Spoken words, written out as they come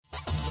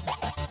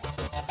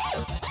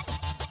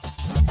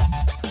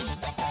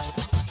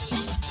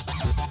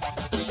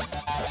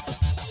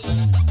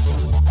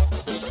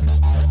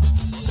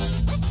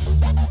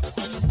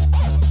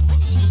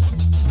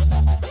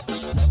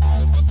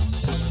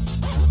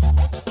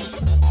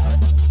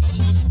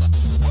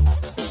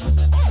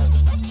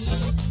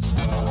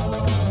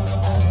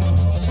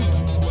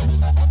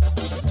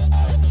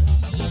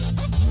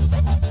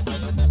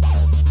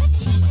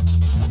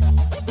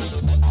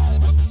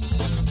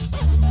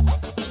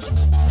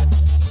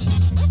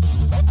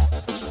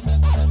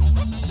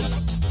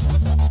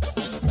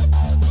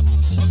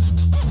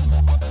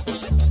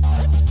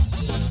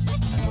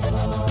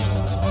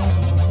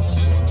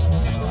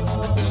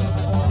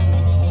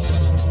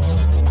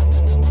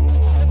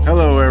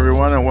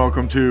and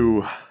welcome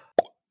to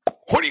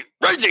What are you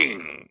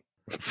rising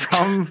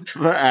From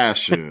the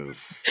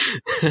Ashes.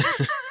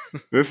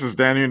 This is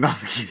Danny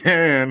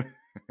Nakian.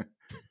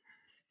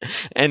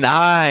 And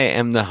I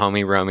am the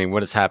homie Romy.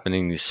 What is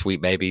happening, you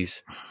sweet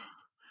babies?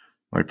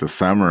 Like the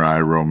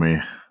samurai Romy.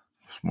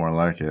 It's more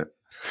like it.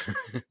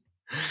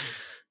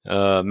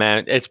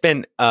 Man, it's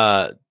been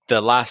the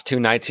last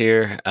 2 nights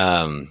here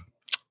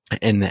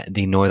in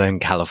the Northern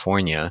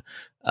California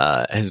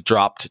has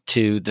dropped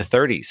to the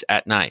 30s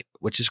at night,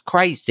 which is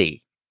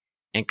crazy.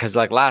 And because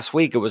like last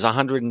week it was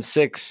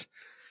 106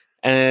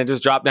 and then it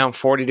just dropped down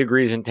 40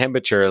 degrees in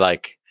temperature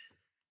like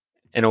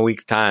in a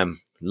week's time.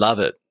 Love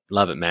it,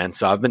 man.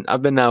 So I've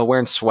been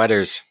wearing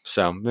sweaters,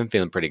 so I've been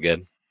feeling pretty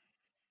good.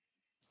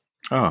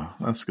 Oh,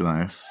 that's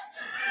nice.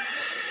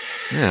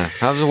 Yeah,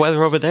 how's the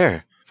weather over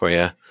there for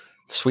you?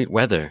 Sweet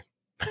weather.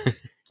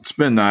 It's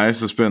been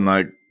nice. It's been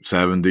like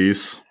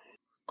 70s.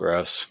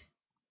 Gross.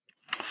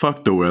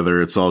 Fuck the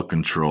weather. It's all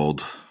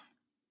controlled.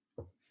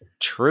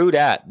 True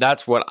that.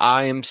 That's what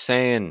I am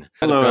saying.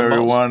 Hello,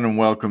 everyone, and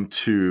welcome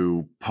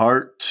to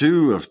part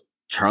 2 of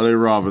Charlie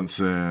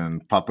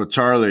Robinson, Papa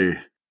Charlie,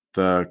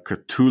 the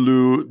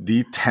Cthulhu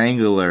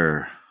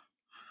Detangler.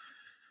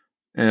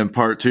 In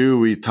part 2,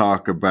 we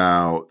talk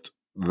about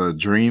the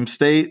dream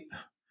state,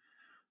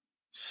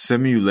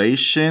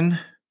 simulation.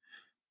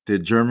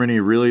 Did Germany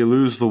really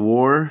lose the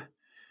war?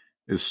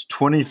 Is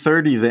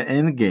 2030 the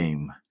end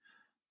game?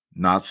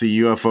 Nazi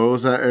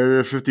UFOs at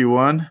Area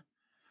 51?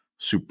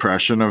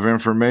 Suppression of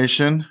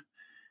information?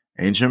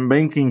 Ancient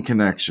banking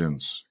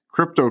connections?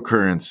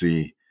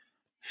 Cryptocurrency?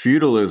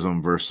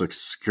 Feudalism versus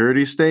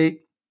security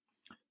state?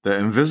 The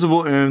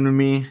invisible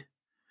enemy?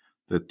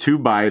 The 2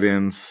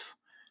 Bidens?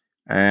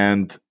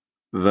 And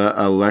the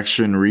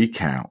election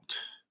recount.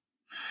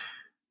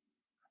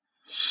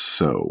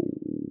 So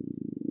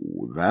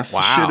that's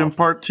the shit in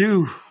part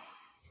 2.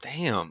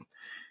 Damn.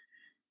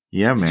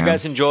 Yeah, man. Did you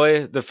guys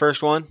enjoy the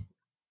first one?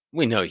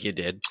 We know you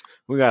did.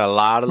 We got a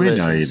lot of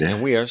listens,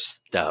 and we are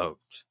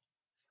stoked.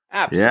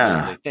 Absolutely.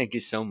 Yeah. Thank you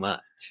so much.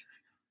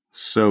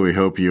 So we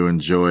hope you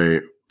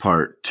enjoy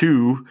part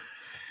 2.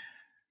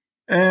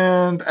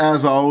 And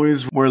as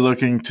always, we're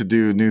looking to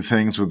do new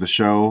things with the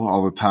show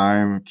all the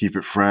time. Keep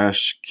it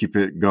fresh, keep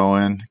it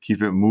going,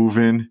 keep it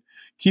moving,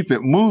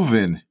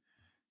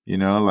 you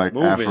know, like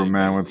Afro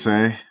Man would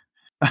say.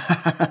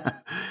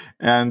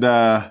 And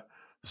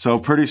so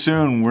pretty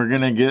soon we're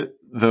going to get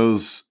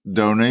those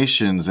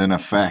donations in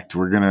effect.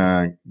 We're going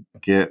to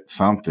get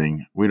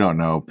something. We don't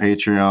know.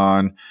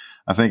 Patreon.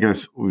 I think I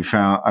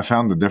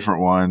found a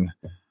different one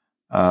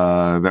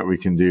that we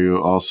can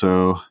do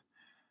also.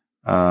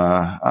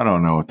 I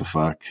don't know what the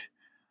fuck,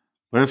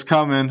 but it's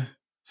coming.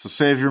 So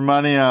save your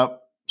money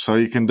up so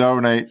you can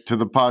donate to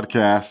the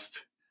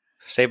podcast.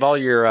 Save all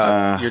your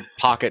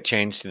pocket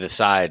change to the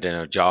side in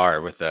a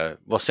jar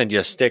we'll send you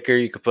a sticker.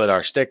 You can put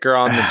our sticker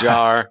on the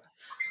jar.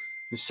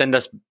 Send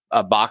us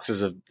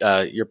boxes of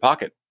your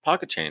pocket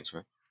change.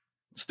 Man.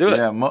 Let's do it.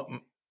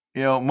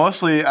 Yeah.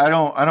 Mostly I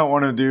don't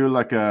want to do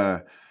like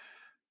a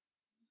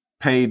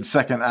paid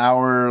second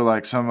hour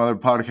like some other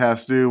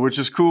podcasts do, which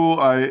is cool.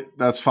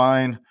 That's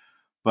fine.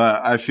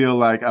 But I feel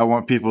like I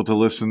want people to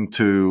listen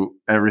to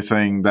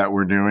everything that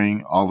we're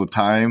doing all the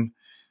time.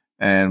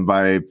 And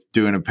by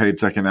doing a paid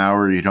second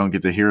hour, you don't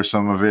get to hear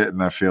some of it.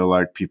 And I feel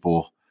like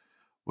people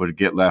would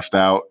get left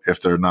out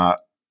if they're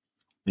not,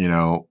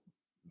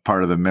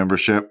 part of the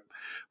membership.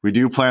 We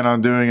do plan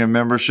on doing a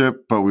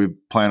membership, but we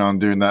plan on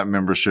doing that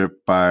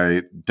membership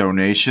by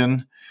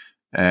donation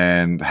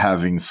and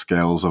having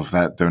scales of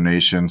that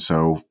donation.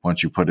 So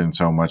once you put in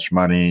so much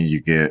money, you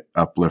get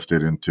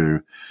uplifted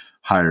into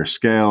higher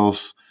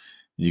scales.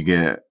 You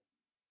get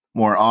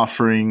more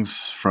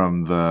offerings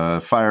from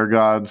the fire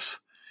gods,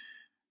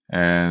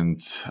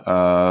 and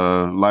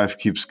life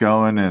keeps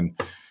going, and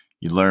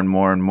you learn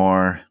more and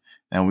more.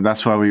 And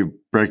that's why we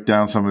break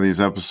down some of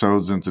these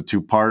episodes into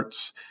 2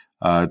 parts,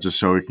 just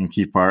so we can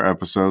keep our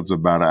episodes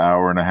about an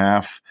hour and a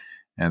half.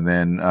 And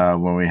then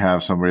when we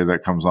have somebody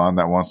that comes on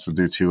that wants to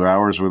do 2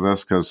 hours with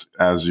us, because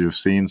as you've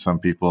seen, some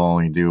people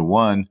only do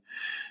 1,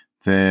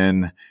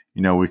 then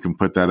we can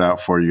put that out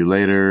for you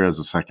later as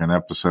a second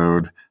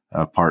episode,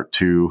 part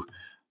 2.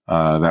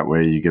 That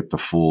way you get the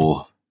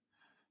full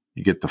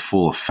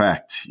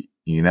effect,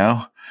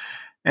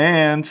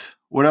 And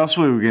what else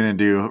were we going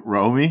to do,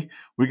 Romy?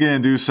 We're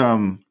going to do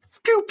some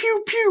pew,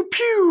 pew, pew,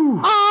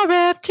 pew.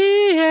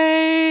 RFTA.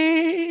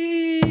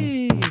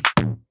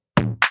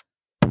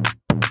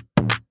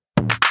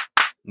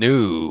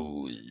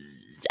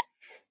 News.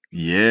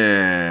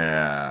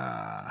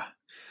 Yeah.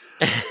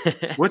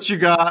 What you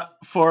got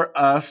for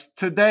us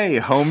today,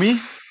 homie?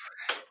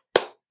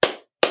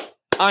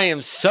 I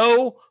am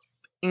so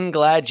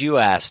glad you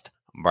asked,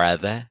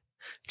 brother.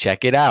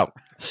 Check it out.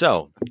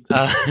 So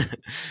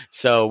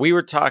we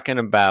were talking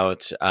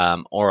about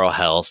oral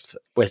health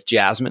with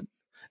Jasmine,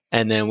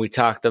 and then we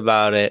talked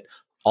about it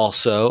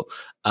also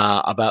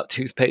about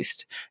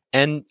toothpaste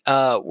And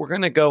we're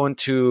going to go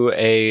into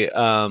a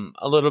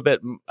little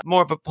bit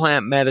more of a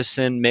plant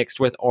medicine mixed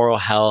with oral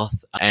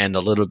health and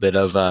a little bit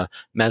of a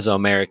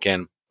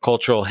Mesoamerican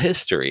cultural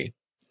history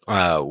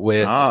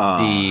with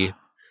the, Ah,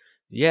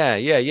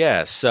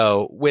 yeah.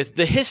 So with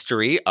the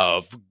history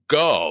of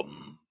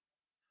gum.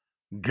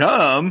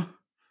 gum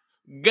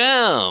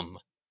Gum.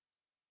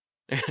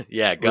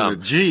 Yeah, with a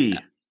gum. G.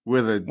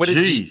 With a What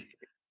did G.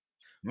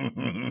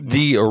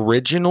 the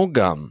original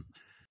gum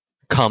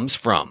comes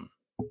from?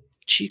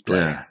 Chicle,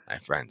 Yeah. my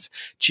friends.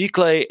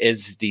 Chicle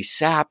is the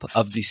sap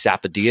of the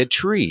sapodilla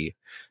tree,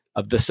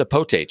 of the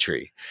sapote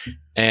tree.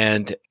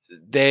 And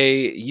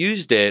they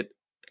used it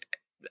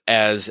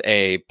as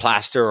a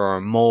plaster or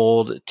a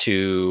mold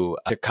to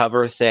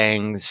cover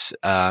things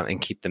and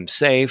keep them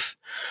safe.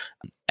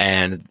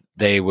 And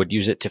they would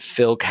use it to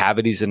fill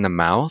cavities in the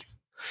mouth.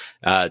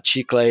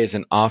 Chicle is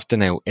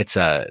it's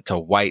a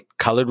white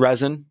colored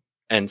resin,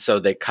 and so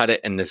they cut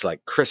it in this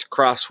like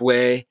crisscross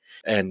way,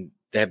 and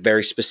they have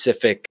very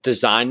specific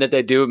design that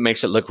they do. It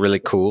makes it look really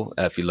cool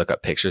if you look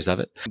up pictures of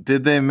it.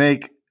 Did they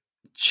make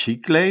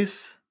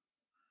chicles?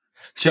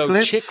 So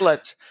Chiclets?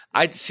 chiclets,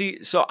 I'd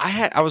see. So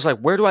I was like,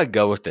 where do I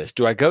go with this?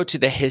 Do I go to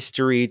the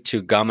history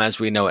to gum as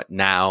we know it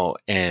now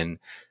in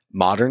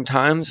modern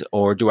times,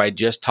 or do I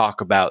just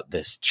talk about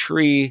this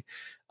tree?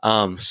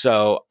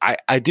 So I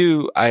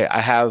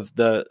have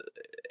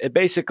it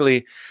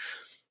basically.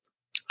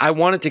 I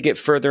wanted to get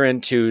further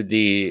into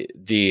the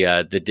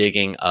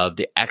digging of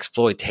the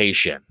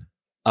exploitation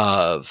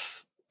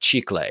of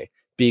chicle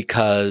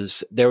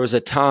because there was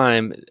a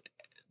time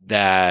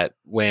that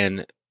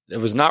when it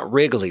was not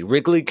Wrigley.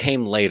 Wrigley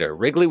came later.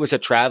 Wrigley was a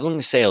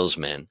traveling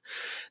salesman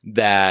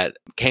that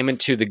came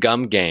into the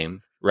gum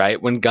game,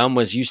 right? When gum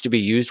was used to be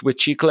used with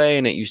chicle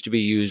and it used to be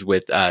used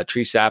with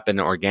tree sap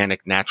and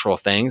organic natural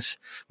things,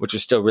 which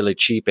was still really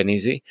cheap and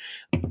easy.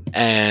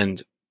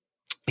 And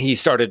he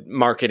started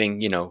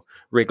marketing,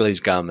 Wrigley's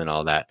gum and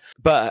all that.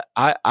 But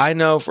I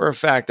know for a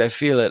fact, I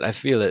feel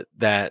it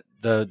that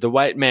the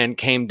white man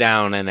came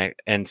down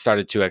and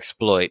started to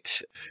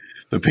exploit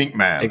The pink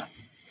man.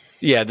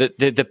 Yeah,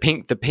 the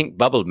pink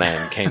bubble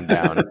man came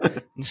down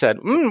and said,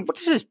 "What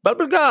is this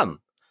bubble gum?"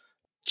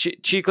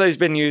 Chicle has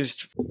been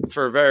used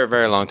for a very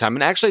very long time,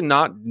 and actually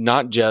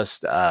not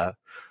just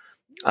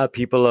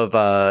people of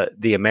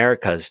the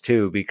Americas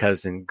too,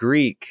 because in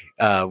Greek,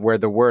 where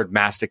the word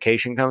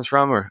mastication comes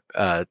from, or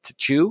to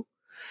chew,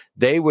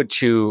 they would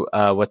chew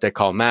what they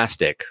call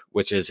mastic,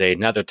 which is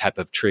another type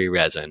of tree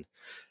resin,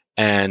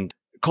 and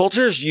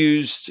cultures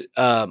used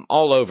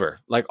all over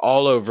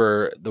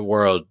the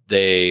world.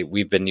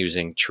 We've been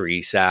using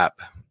tree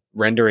sap,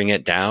 rendering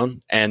it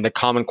down, and the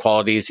common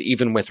qualities,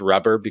 even with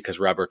rubber, because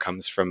rubber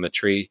comes from a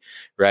tree,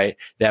 right?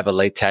 They have a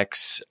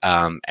latex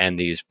and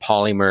these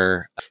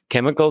polymer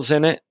chemicals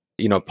in it.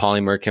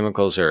 Polymer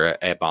chemicals are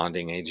a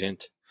bonding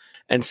agent,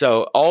 and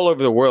so all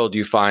over the world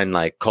you find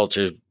like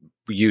cultures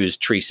use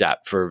tree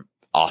sap for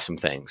awesome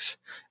things.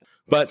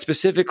 But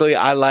specifically,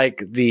 I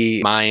like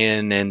the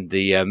Mayan and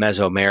the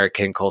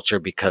Mesoamerican culture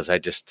because I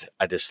just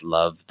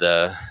love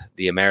the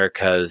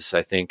Americas.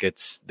 I think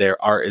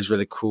their art is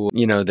really cool.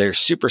 They're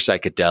super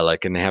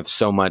psychedelic and they have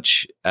so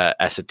much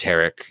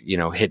esoteric,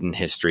 hidden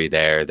history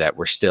there that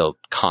we're still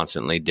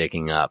constantly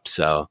digging up.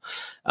 So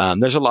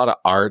there's a lot of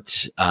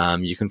art.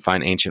 You can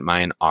find ancient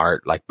Mayan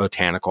art, like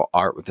botanical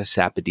art with the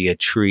sapodilla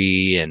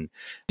tree and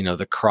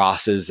the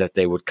crosses that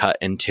they would cut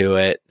into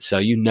it. So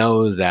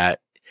that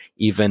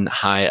even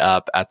high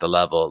up at the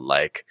level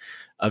like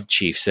of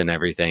chiefs and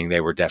everything, they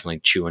were definitely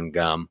chewing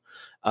gum.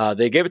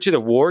 They gave it to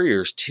the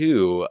warriors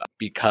too,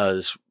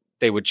 because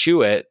they would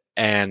chew it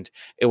and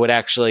it would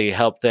actually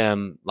help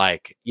them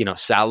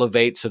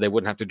salivate so they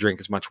wouldn't have to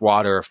drink as much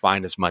water or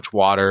find as much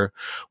water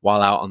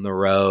while out on the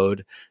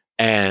road.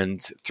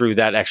 And through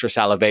that extra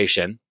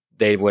salivation,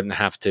 they wouldn't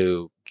have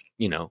to,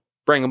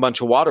 bring a bunch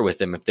of water with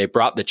them. If they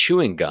brought the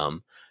chewing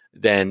gum,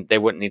 then they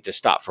wouldn't need to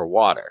stop for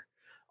water.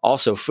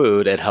 Also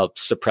food, it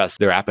helps suppress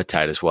their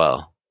appetite as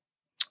well.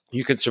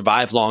 You can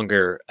survive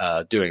longer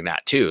doing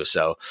that too.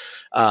 So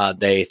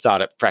they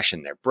thought it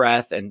freshened their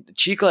breath. And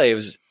chicle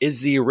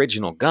is the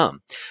original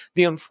gum.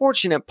 The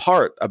unfortunate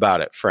part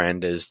about it,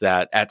 friend, is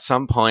that at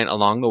some point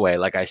along the way,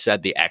 like I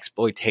said, the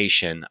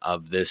exploitation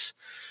of this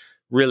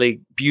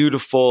really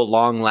beautiful,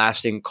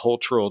 long-lasting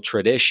cultural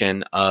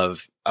tradition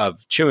of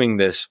chewing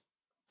this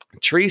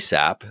tree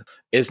sap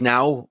is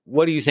now,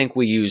 what do you think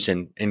we use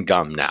in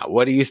gum now?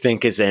 What do you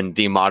think is in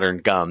the modern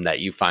gum that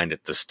you find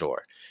at the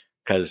store?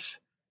 Because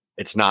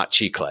it's not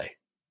chicle.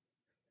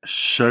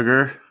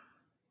 Sugar.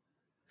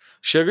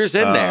 Sugar's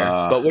in there,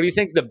 but what do you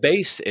think the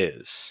base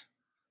is?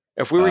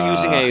 If we were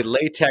using a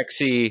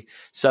latexy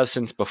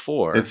substance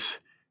before. It's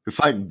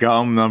like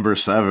gum number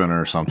 7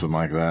 or something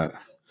like that.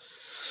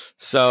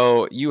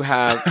 So you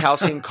have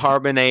calcium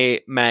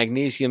carbonate,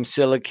 magnesium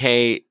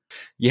silicate,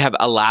 you have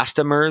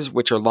elastomers,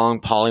 which are long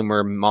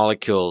polymer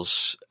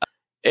molecules.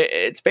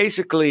 It's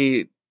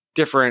basically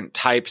different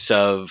types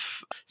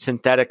of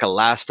synthetic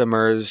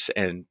elastomers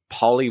and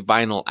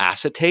polyvinyl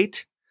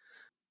acetate.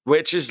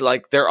 which is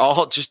like they're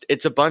all just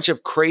it's a bunch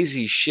of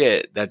crazy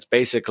shit that's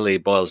basically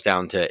boils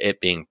down to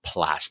it being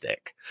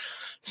plastic.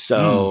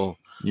 So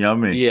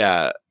Yummy.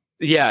 yeah,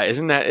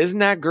 isn't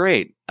that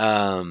great?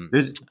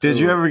 Did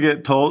you ever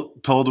get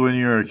told when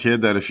you were a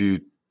kid that if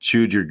you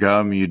chewed your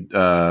gum, you'd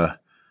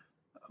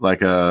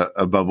like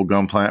a bubble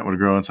gum plant would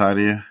grow inside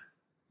of you?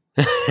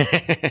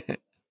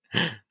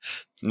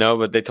 No,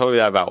 but they told me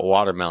that about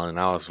watermelon.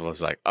 I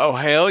was like, oh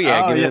hell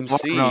yeah, give me them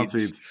watermelon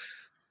seeds.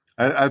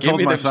 I Give told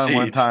me my them son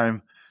one seeds.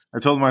 time. I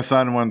told my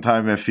son one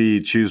time if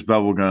he chews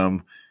bubble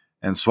gum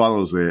and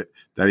swallows it,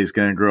 that he's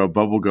going to grow a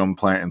bubble gum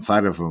plant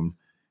inside of him.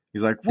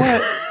 He's like,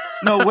 "What?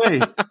 No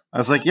way!" I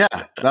was like, "Yeah,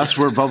 that's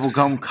where bubble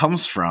gum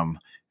comes from.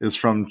 Is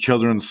from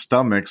children's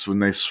stomachs when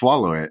they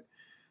swallow it."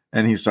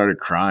 And he started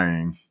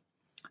crying.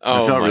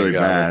 I Oh felt my really God,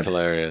 bad. that's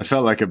hilarious. I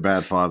felt like a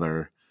bad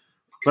father.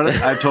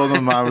 But I told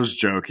him I was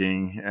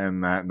joking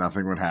and that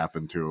nothing would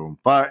happen to him.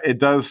 But it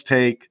does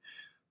take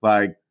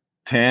like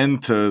 10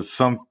 to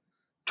some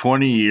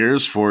 20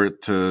 years for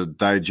it to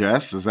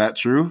digest. Is that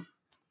true?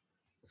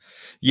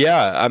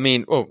 Yeah, I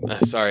mean,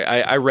 sorry,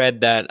 I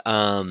read that.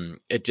 I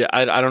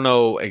don't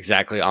know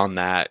exactly on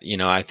that. You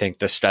know, I think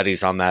the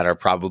studies on that are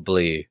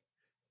probably,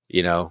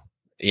 you know,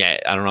 yeah,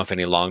 I don't know if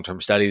any long term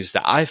studies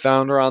that I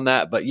found are on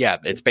that, but yeah,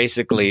 it's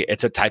basically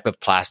it's a type of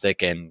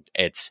plastic and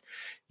it's,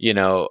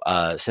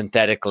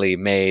 synthetically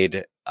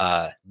made,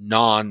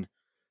 non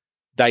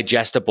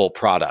digestible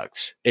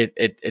products.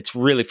 It's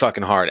really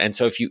fucking hard. And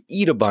so if you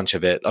eat a bunch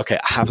of it, okay,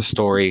 I have a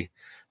story.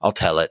 I'll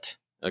tell it.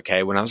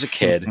 Okay. When I was a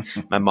kid,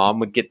 my mom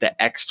would get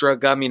the extra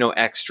gum,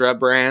 extra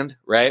brand,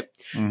 right?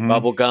 Mm-hmm.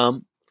 Bubble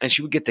gum. And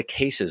she would get the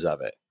cases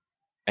of it.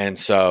 And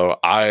so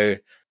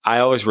I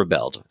always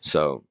rebelled.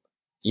 So,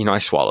 I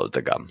swallowed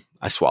the gum.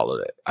 I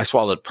swallowed it. I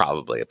swallowed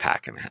probably a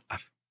pack and a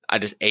half. I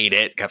just ate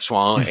it, kept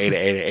swallowing,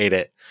 ate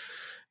it.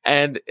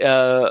 And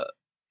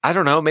I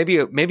don't know,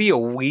 maybe a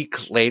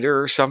week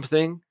later or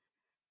something,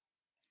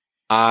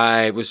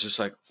 I was just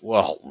like,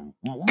 well,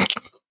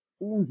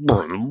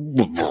 what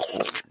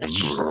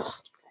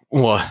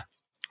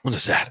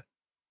is that?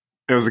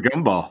 It was a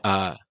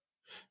gumball.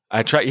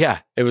 I tried. Yeah,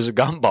 it was a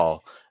gumball.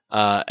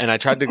 And I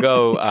tried to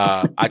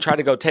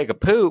go take a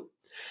poop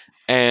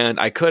and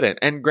I couldn't.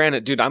 And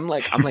granted, dude, I'm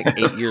like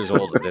 8 years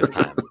old at this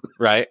time,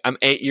 right? I'm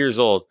 8 years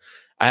old.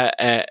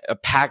 A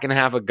pack and a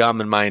half of gum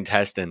in my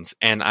intestines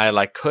and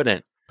I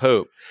couldn't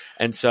poop.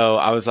 And so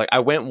I was like, I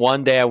went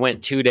one day, I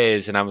went 2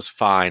 days and I was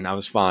fine. I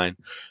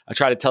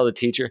tried to tell the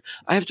teacher,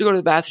 I have to go to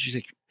the bathroom. She's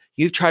like,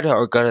 you've tried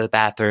to go to the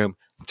bathroom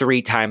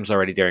 3 times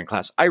already during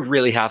class. I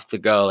really have to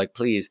go,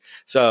 please.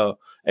 So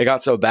it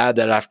got so bad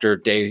that after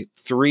day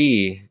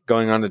 3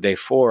 going on to day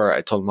 4, I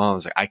told mom, I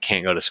was like, I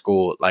can't go to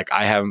school.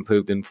 I haven't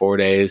pooped in 4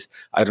 days.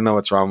 I don't know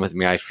what's wrong with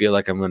me. I feel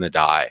like I'm going to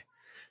die.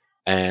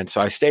 And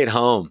so I stayed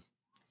home.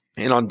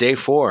 And on day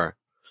 4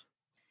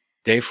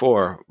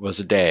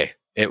 was a day.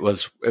 I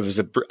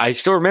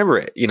still remember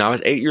it. I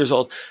was 8 years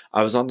old.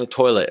 I was on the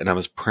toilet and I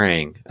was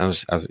praying. I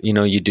was,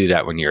 you do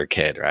that when you're a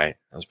kid, right?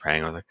 I was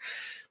praying. I was like,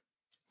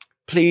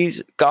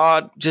 please,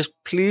 God, just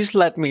please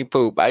let me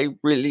poop. I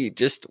really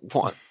just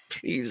want,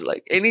 please,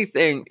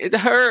 anything. It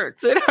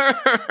hurts,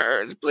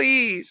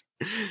 please.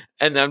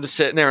 And I'm just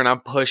sitting there and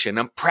I'm pushing,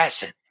 I'm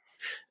pressing.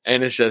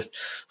 And it's just,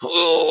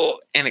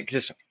 and it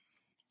just,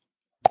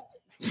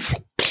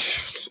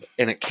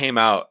 and it came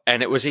out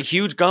and it was a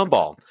huge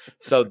gumball.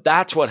 So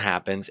that's what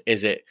happens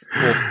is it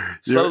will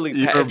slowly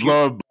you're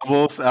blowing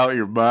bubbles out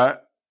your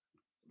butt.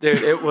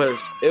 Dude, it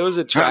was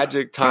a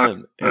tragic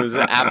time. It was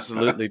an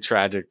absolutely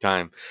tragic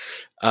time.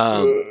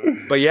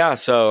 But yeah,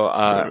 so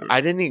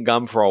I didn't eat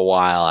gum for a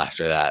while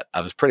after that.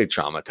 I was pretty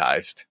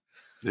traumatized.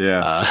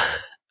 Yeah.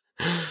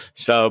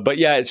 So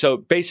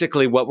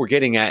basically what we're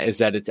getting at is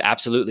that it's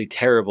absolutely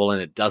terrible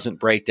and it doesn't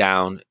break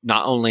down,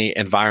 not only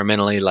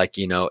environmentally,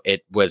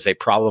 it was a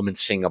problem in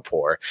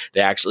Singapore.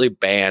 They actually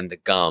banned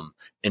gum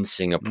in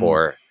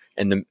Singapore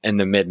in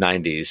the mid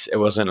 90s. It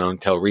wasn't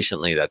until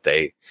recently that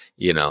they,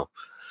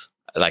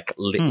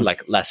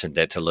 lessened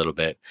it a little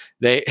bit.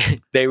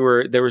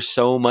 There was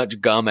so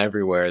much gum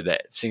everywhere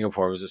that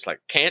Singapore was just like,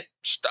 can't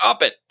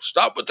stop it.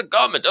 Stop with the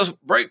gum. It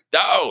doesn't break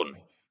down.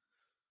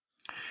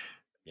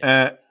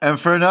 Yeah. And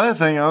for another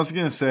thing, I was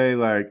going to say,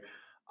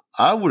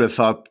 I would have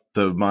thought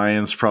the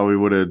Mayans probably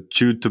would have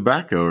chewed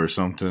tobacco or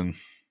something.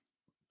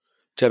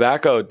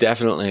 Tobacco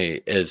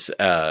definitely is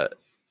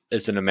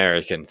an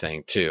American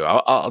thing too.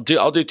 I'll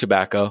do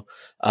tobacco.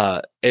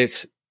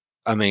 It's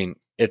a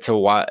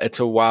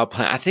wild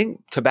plant. I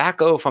think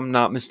tobacco, if I'm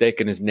not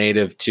mistaken, is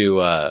native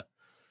to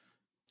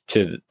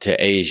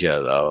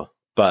Asia though.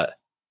 But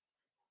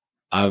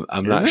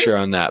I'm not sure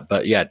on that.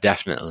 But yeah,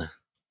 definitely.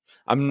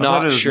 I'm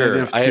not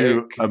sure.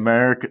 To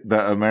America,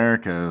 the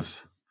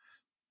Americas.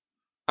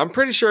 I'm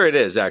pretty sure it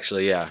is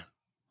actually. Yeah,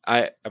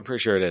 I'm pretty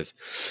sure it is.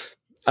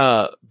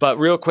 But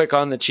real quick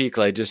on the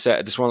chicle, I just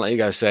want to let you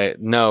guys say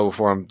no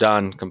before I'm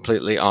done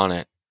completely on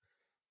it.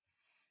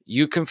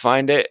 You can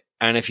find it,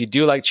 and if you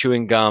do like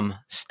chewing gum,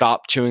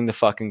 stop chewing the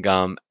fucking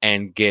gum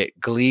and get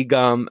Glee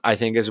Gum. I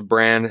think is a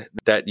brand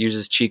that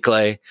uses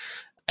chicle.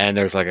 and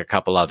there's like a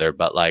couple other,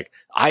 but like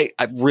I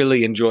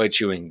really enjoy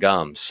chewing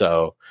gum,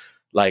 so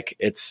like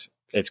it's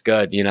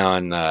good,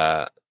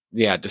 and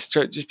yeah,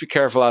 just be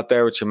careful out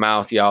there with your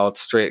mouth, y'all.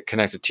 It's straight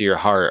connected to your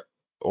heart.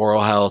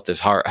 Oral health is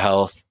heart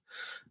health.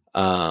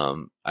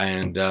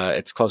 And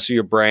it's close to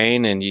your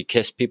brain, and you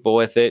kiss people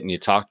with it and you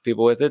talk to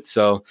people with it.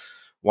 So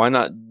why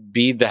not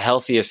be the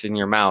healthiest in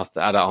your mouth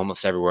out of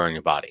almost everywhere in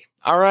your body?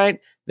 All right,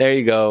 there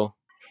you go.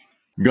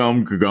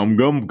 Gum, gum,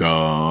 gum,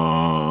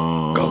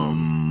 gum.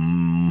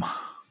 Gum.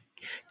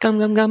 Gum,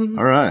 gum, gum.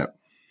 All right.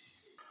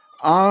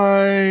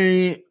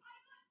 I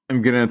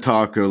am going to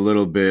talk a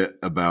little bit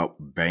about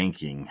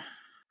banking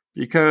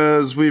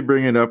because we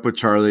bring it up with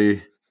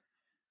Charlie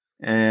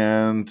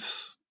and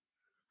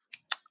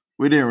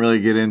we didn't really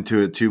get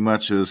into it too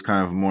much. It was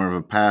kind of more of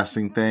a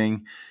passing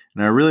thing.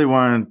 And I really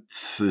wanted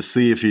to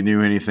see if you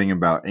knew anything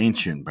about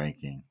ancient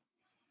banking.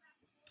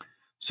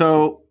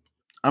 So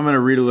I'm going to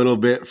read a little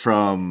bit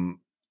from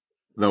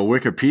the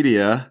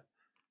Wikipedia,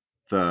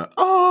 the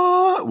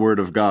Word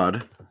of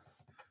God.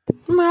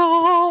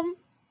 The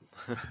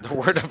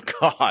Word of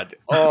God.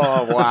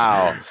 Oh,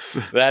 wow.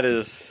 That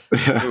is...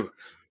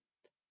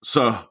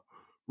 So,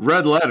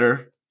 red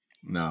letter.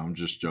 No, I'm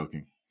just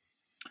joking.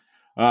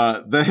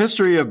 The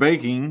history of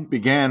banking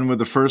began with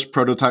the first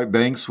prototype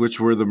banks, which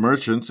were the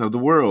merchants of the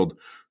world,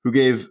 who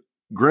gave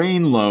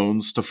grain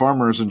loans to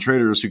farmers and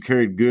traders who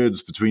carried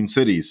goods between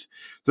cities.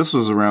 This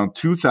was around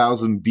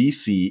 2000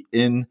 BC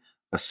in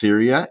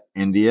Assyria,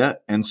 India,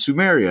 and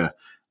Sumeria.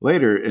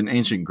 Later, in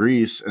ancient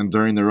Greece and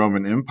during the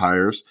Roman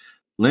empires,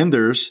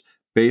 lenders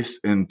based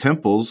in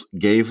temples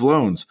gave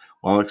loans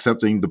while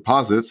accepting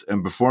deposits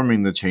and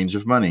performing the change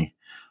of money.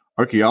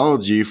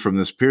 Archaeology from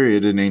this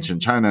period in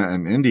ancient China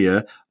and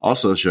India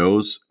also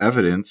shows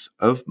evidence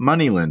of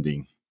money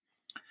lending.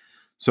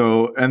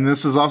 So, and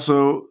this is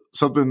also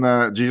something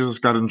that Jesus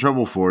got in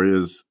trouble for,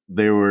 is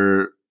they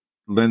were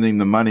lending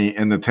the money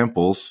in the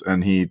temples,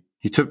 and he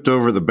tipped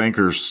over the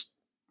bankers'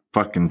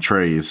 fucking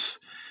trays,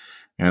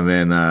 and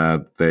then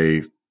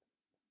they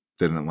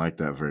didn't like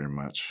that very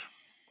much.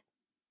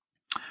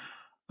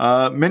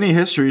 Many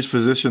histories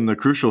position the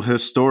crucial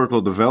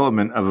historical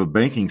development of a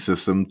banking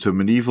system to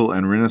medieval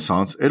and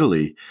Renaissance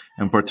Italy,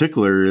 and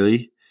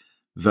particularly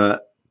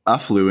the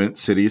affluent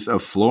cities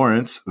of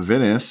Florence,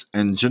 Venice,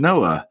 and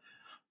Genoa.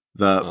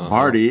 The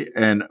Bardi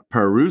and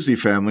Peruzzi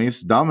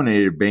families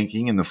dominated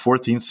banking in the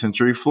 14th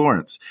century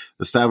Florence,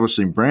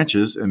 establishing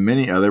branches in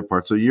many other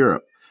parts of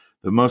Europe.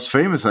 The most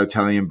famous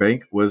Italian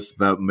bank was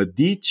the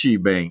Medici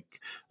Bank,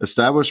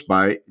 established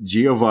by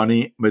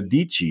Giovanni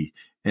Medici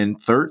in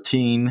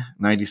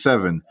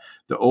 1397.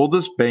 The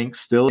oldest bank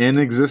still in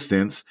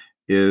existence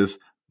is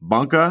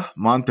Banca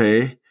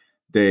Monte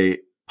dei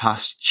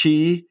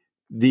Paschi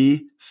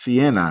di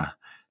Siena,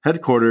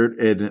 headquartered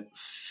in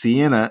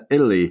Siena,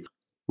 Italy,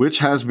 which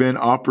has been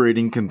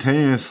operating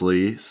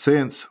continuously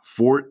since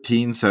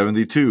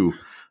 1472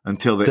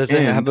 until the Does end.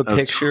 Does it have a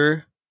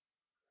picture?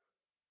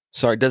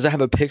 Sorry, does it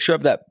have a picture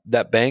of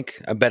that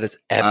bank? I bet it's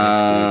epic,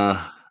 dude.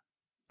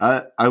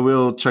 I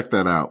will check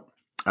that out.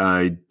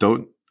 I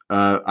don't.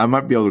 I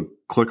might be able to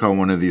click on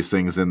one of these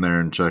things in there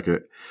and check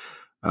it.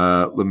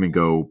 Let me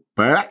go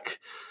back.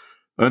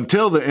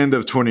 Until the end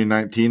of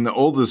 2019, the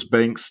oldest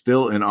bank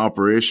still in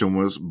operation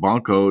was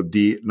Banco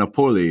di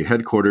Napoli,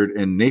 headquartered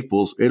in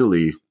Naples,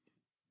 Italy,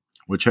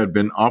 which had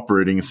been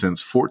operating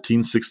since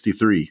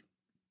 1463.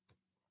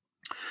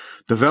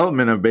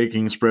 Development of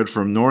banking spread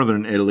from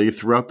northern Italy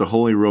throughout the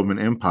Holy Roman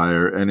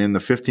Empire and in the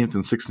 15th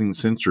and 16th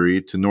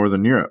century to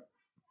northern Europe.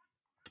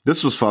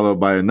 This was followed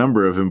by a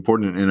number of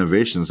important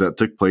innovations that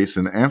took place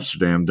in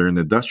Amsterdam during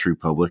the Dutch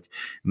Republic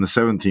in the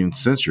 17th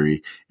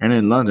century and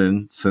in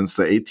London since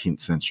the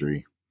 18th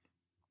century.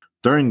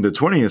 During the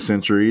 20th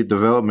century,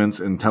 developments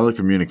in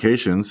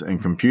telecommunications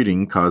and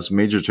computing caused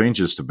major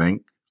changes to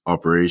bank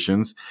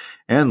operations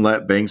and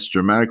let banks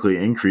dramatically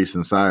increase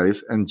in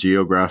size and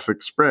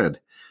geographic spread.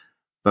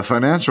 The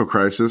financial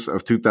crisis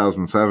of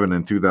 2007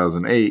 and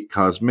 2008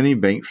 caused many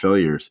bank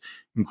failures,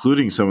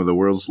 including some of the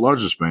world's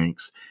largest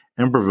banks,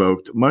 and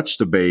provoked much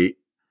debate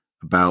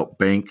about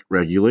bank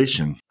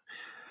regulation.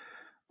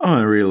 I'm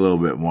going to read a little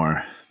bit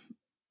more.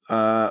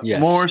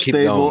 More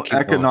stable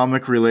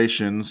economic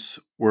relations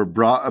were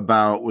brought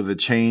about with a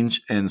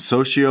change in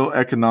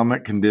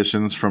socio-economic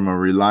conditions from a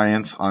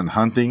reliance on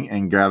hunting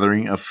and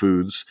gathering of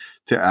foods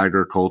to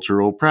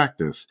agricultural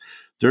practice.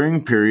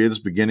 During periods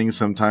beginning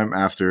sometime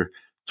after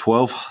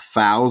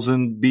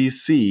 12,000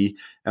 BC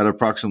at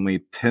approximately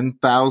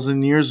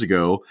 10,000 years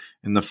ago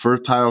in the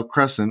Fertile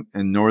Crescent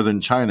in northern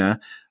China,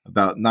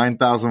 about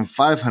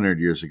 9,500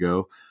 years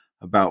ago,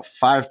 about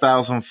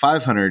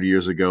 5,500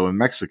 years ago in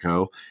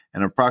Mexico,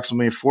 and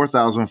approximately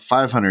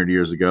 4,500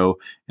 years ago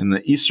in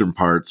the eastern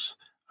parts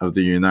of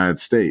the United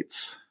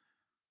States.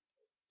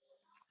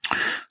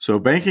 So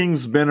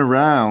banking's been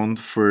around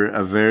for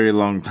a very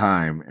long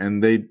time,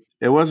 and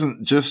it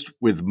wasn't just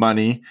with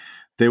money.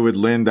 They would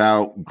lend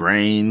out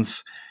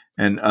grains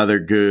and other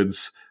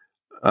goods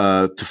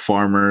to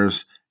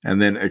farmers and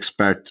then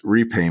expect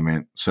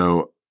repayment.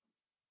 So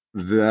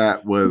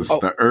that was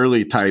the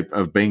early type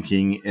of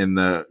banking in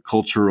the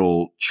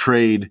cultural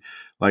trade,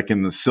 like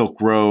in the Silk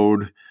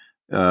Road,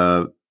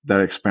 that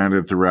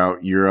expanded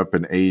throughout Europe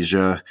and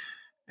Asia.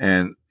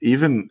 And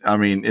even, I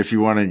mean, if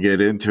you want to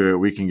get into it,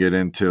 we can get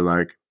into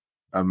like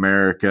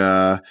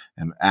America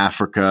and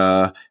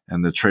Africa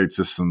and the trade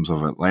systems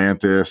of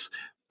Atlantis.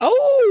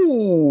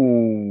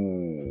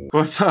 Oh,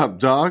 What's up,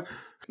 dog?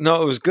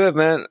 no, it was good,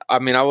 man. I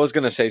mean, I was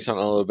going to say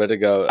something a little bit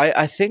ago.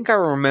 I think I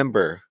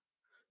remember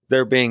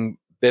there being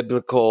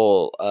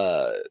biblical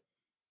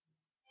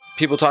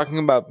people talking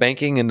about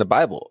banking in the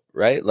Bible,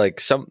 right?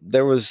 Like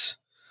there was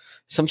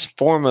some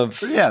form of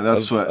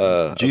that's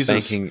what Jesus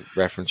banking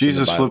reference.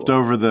 Jesus in the Bible. flipped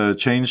over the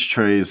change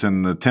trays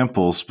in the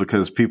temples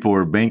because people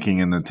were banking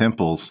in the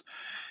temples,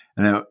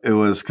 and it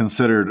was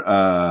considered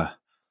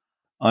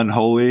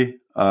unholy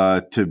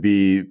to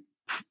be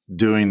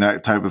doing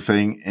that type of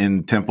thing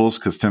in temples,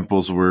 because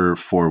temples were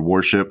for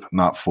worship,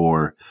 not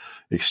for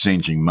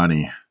exchanging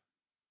money.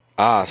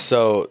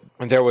 So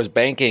there was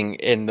banking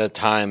in the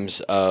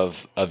times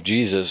of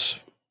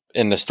Jesus,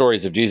 in the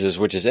stories of Jesus,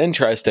 which is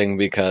interesting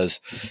because,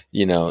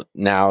 you know,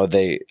 now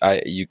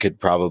you could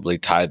probably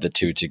tie the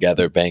two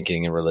together,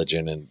 banking and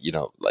religion, and, you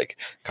know, like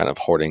kind of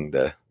hoarding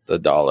the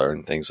dollar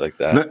and things like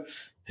that.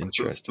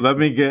 Interesting. Let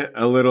me get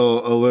a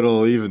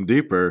little even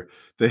deeper.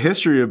 The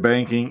history of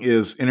banking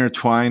is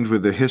intertwined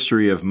with the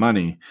history of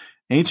money.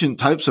 Ancient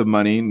types of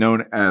money,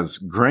 known as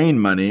grain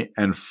money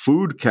and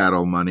food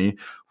cattle money,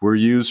 were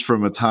used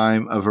from a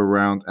time of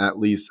around at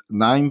least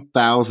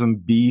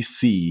 9,000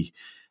 BC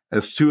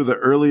as two of the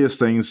earliest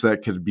things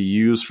that could be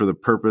used for the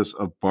purpose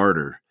of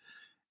barter.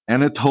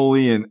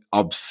 Anatolian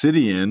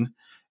obsidian,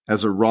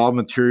 as a raw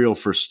material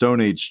for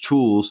Stone Age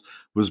tools,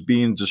 was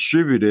being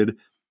distributed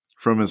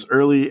from as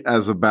early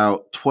as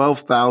about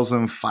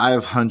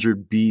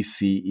 12,500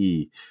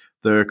 BCE.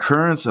 The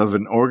occurrence of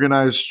an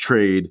organized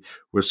trade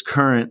was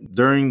current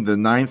during the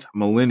 9th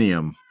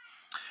millennium.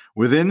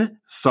 Within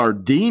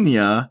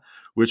Sardinia,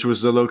 which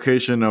was the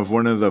location of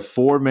one of the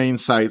four main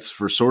sites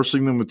for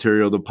sourcing the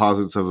material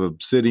deposits of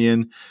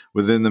obsidian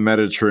within the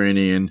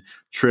Mediterranean,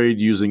 trade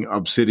using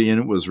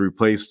obsidian was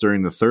replaced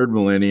during the 3rd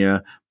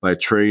millennia by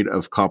trade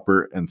of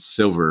copper and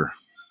silver.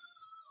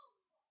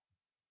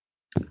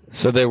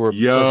 So they were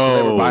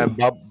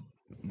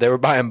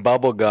buying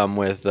bubble gum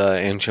with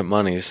ancient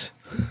monies.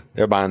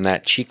 They're buying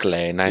that chicle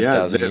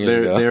 9,000 years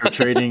ago. They're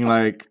trading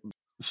like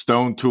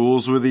stone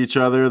tools with each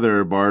other.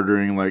 They're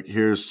bartering like,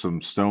 here's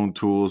some stone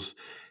tools.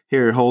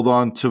 Here, hold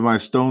on to my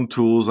stone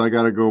tools. I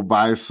got to go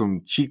buy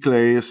some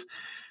chicles,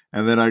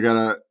 and then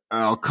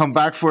I'll come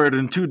back for it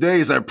in 2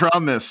 days. I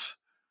promise.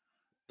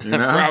 You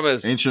know?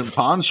 Promise. Ancient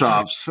pawn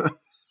shops.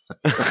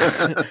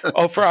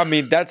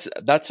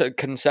 That's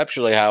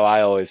conceptually how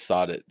I always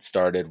thought it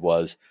started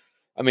was,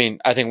 I mean,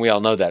 I think we all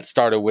know that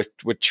started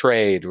with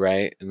trade,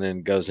 right? And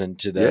then goes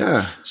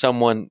into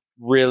someone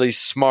really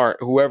smart,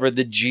 whoever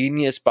the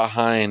genius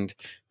behind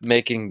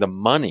making the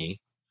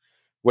money,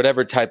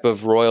 whatever type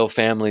of royal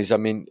families. I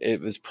mean, it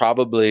was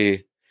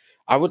probably,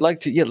 I would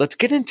like to, let's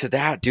get into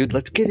that, dude.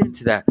 Let's get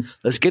into that.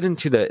 Let's get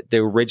into the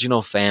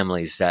original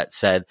families that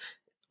said,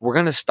 we're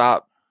going to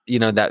stop, you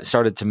know, that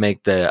started to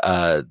make the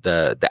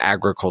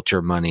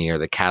agriculture money or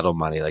the cattle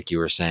money, like you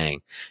were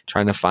saying,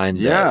 trying to find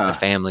the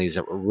families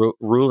that were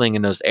ruling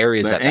in those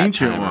areas at that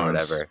time or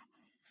whatever.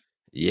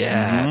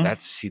 Yeah,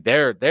 that's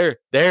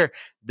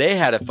they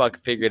had it fucking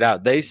figured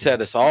out. They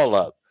set us all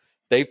up.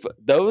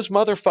 Those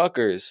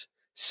motherfuckers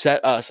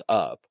set us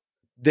up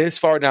this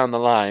far down the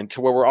line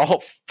to where we're all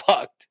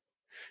fucked.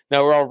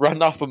 Now we're all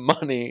running off of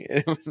money.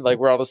 Like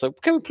we're all just like,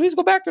 can we please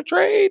go back to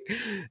trade?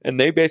 And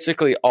they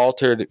basically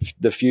altered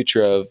the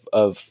future of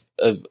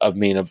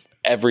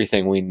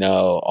everything we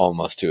know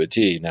almost to a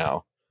T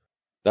now.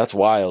 That's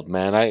wild,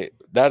 man.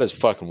 That is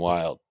fucking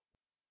wild.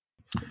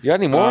 You got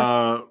any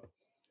more?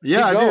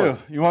 Yeah, I do.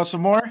 You want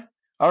some more?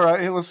 All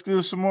right, let's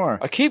do some more.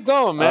 Keep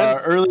going,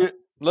 man.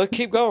 Let's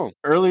keep going.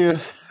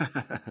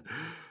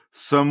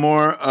 Some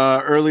more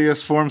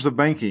earliest forms of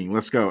banking.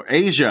 Let's go.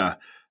 Asia,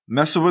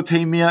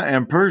 Mesopotamia,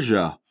 and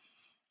Persia.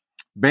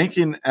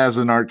 Banking as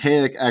an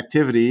archaic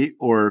activity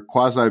or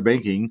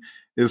quasi-banking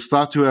is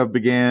thought to have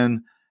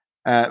began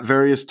at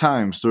various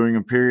times during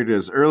a period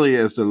as early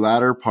as the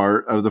latter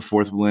part of the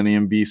 4th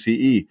millennium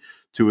BCE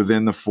to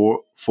within the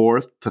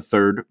 4th to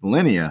 3rd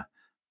millennia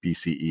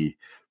BCE.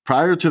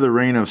 Prior to the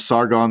reign of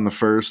Sargon I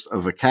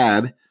of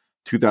Akkad,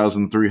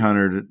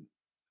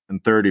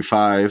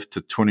 2335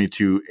 to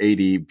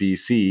 2280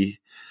 BC,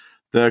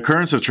 the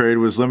occurrence of trade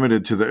was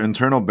limited to the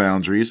internal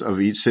boundaries of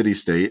each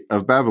city-state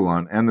of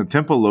Babylon and the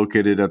temple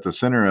located at the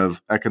center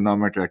of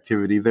economic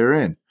activity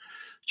therein.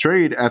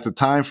 Trade at the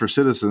time for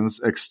citizens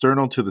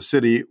external to the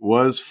city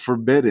was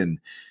forbidden.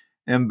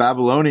 In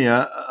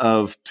Babylonia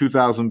of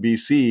 2000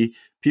 BC,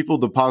 people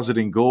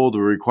depositing gold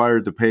were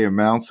required to pay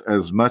amounts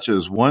as much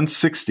as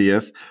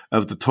 1/60th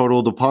of the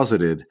total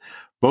deposited.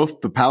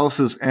 Both the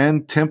palaces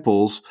and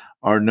temples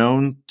are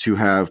known to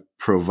have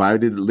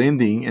provided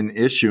lending and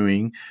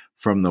issuing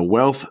from the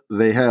wealth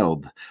they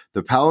held,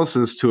 the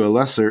palaces to a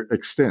lesser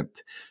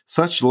extent.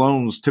 Such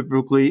loans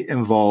typically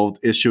involved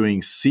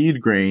issuing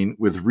seed grain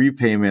with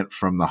repayment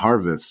from the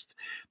harvest.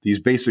 These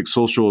basic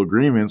social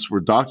agreements were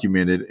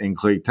documented in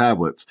clay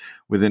tablets,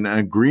 with an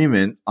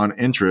agreement on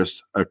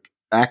interest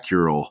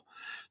accrual.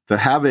 The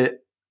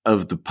habit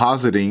of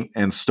depositing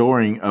and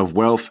storing of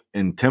wealth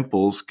in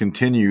temples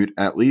continued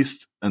at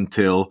least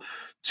until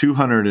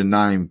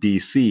 209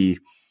 BC,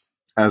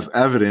 as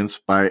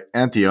evidenced by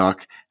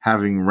Antioch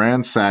having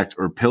ransacked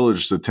or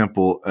pillaged the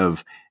temple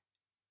of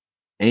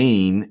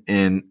Ain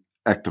in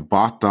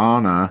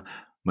Ecbatana,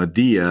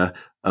 Media,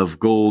 of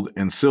gold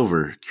and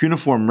silver.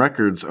 Cuneiform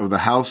records of the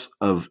house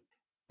of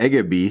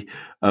Egebi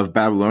of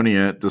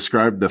Babylonia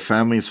described the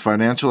family's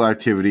financial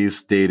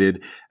activities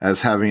dated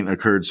as having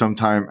occurred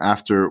sometime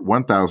after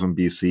 1000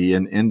 BC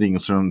and ending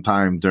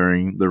sometime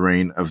during the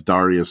reign of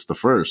Darius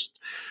I.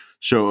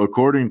 So,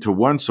 according to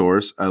one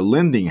source, a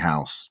lending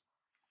house,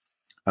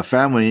 a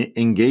family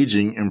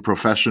engaging in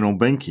professional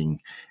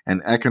banking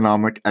and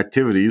economic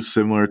activities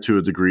similar to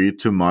a degree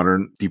to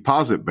modern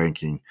deposit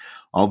banking,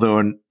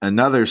 although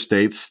another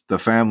states the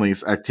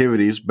family's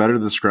activities better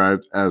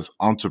described as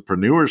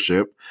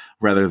entrepreneurship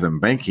rather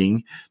than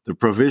banking. The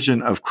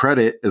provision of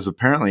credit is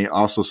apparently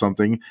also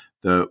something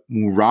the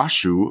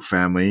Murashu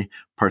family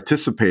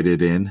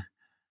participated in.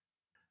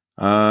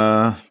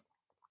 I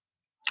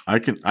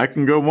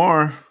can go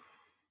more.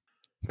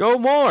 Go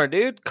more,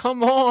 dude.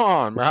 Come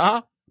on,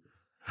 brah.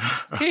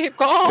 Keep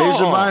going.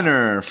 Asia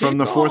Minor. From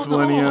the 4th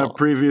millennia,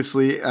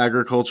 previously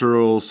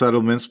agricultural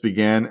settlements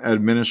began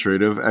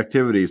administrative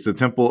activities. The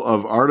Temple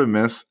of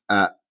Artemis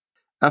at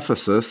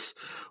Ephesus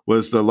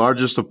was the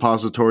largest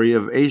depository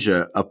of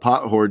Asia. A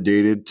pot hoard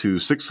dated to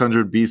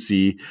 600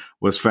 BC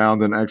was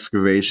found in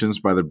excavations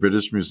by the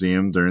British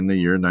Museum during the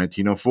year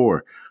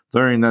 1904.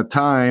 During that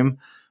time,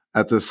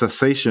 at the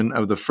cessation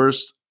of the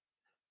First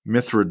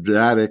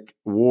Mithridatic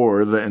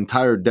War, the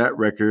entire debt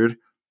record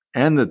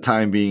and the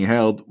time being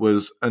held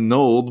was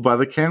annulled by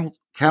the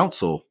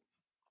council.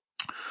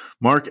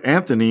 Mark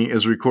Antony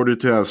is recorded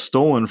to have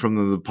stolen from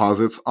the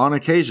deposits on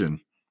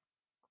occasion.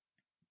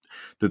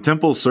 The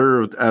temple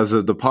served as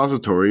a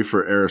depository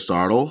for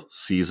Aristotle,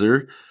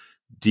 Caesar,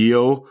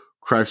 Dio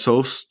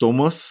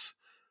Chrysostomus,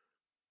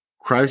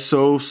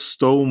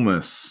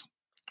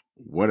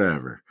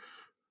 whatever,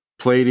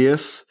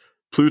 Palladius,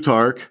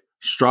 Plutarch,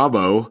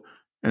 Strabo,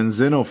 and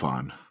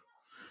Xenophon.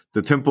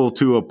 The temple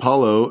to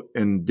Apollo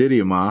in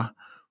Didyma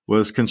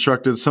was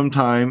constructed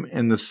sometime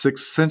in the 6th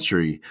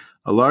century.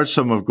 A large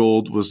sum of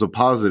gold was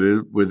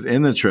deposited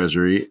within the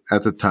treasury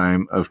at the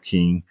time of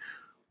King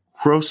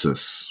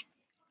Croesus.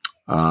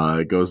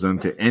 It goes then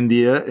to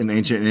India. In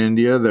ancient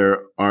India,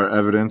 there are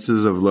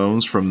evidences of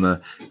loans from the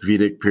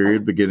Vedic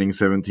period beginning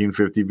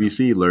 1750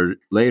 BC.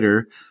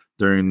 Later,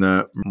 during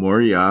the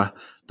Maurya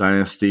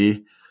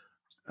dynasty,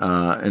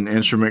 an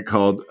instrument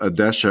called a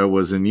desha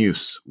was in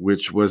use,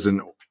 which was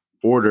an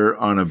order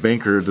on a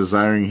banker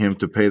desiring him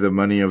to pay the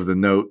money of the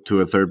note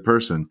to a third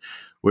person,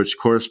 which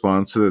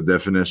corresponds to the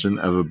definition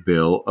of a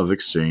bill of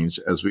exchange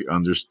as we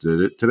understood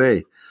it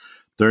today.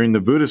 During the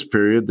Buddhist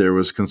period, there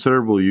was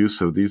considerable use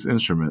of these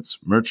instruments.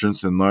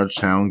 Merchants in large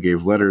towns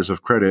gave letters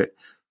of credit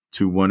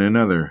to one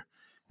another.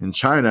 In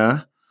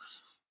China,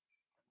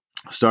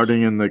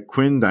 starting in the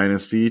Qin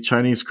dynasty,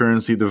 Chinese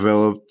currency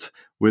developed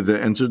with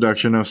the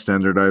introduction of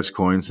standardized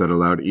coins that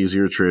allowed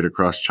easier trade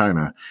across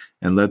China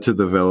and led to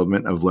the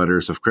development of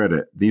letters of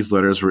credit. These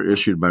letters were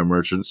issued by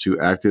merchants who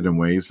acted in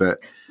ways that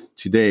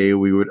today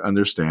we would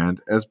understand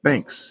as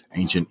banks.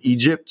 Ancient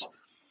Egypt.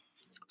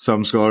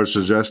 Some scholars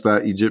suggest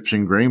that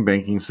Egyptian grain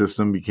banking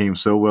system became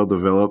so well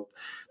developed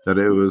that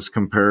it was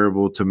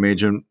comparable to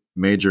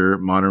major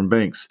modern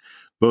banks,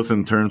 both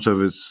in terms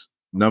of its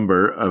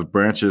number of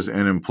branches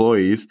and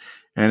employees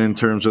and in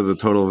terms of the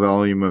total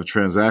volume of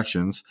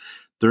transactions.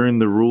 During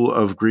the rule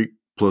of Greek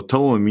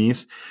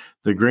Ptolemies,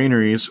 the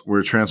granaries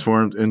were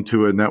transformed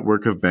into a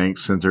network of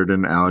banks centered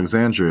in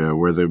Alexandria,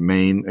 where the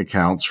main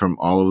accounts from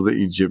all of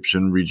the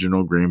Egyptian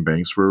regional grain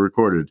banks were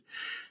recorded.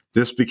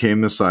 This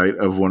became the site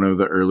of one of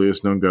the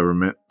earliest known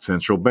government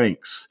central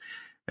banks,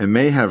 and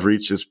may have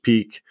reached its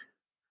peak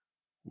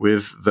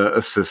with the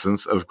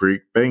assistance of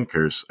Greek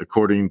bankers.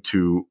 According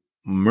to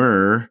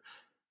Muir,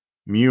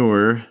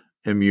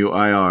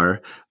 M-U-I-R,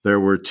 there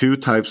were two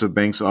types of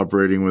banks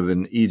operating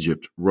within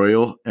Egypt,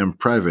 royal and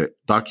private.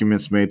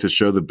 Documents made to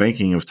show the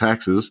banking of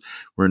taxes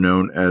were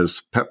known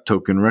as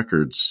pep-token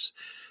records.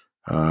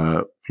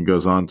 It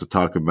goes on to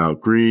talk about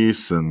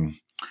Greece and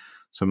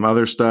some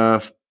other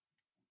stuff.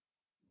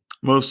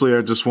 Mostly,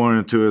 I just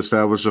wanted to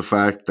establish the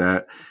fact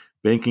that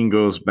banking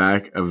goes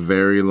back a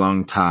very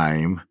long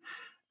time,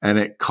 and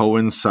it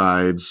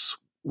coincides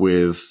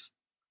with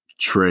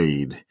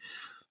trade.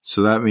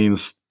 So that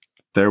means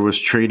there was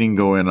trading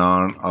going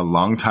on a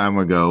long time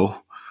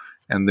ago,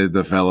 and they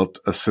developed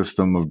a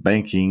system of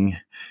banking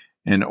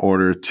in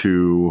order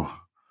to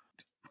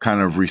kind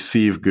of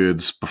receive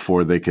goods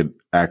before they could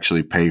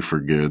actually pay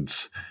for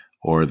goods,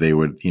 or they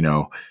would,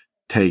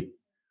 take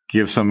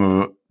give some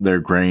of their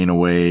grain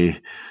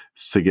away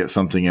to get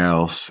something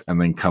else,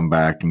 and then come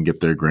back and get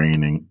their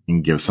grain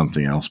and give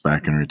something else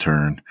back in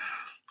return,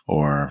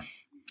 or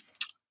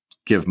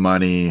give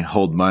money,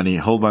 hold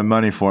my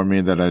money for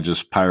me that I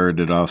just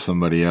pirated off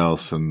somebody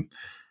else. And,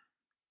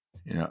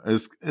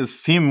 it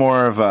seemed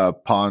more of a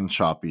pawn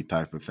shoppy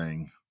type of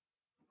thing.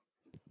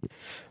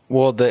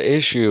 Well, the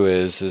issue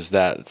is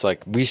that it's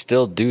like we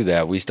still do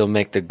that. We still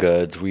make the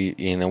goods. We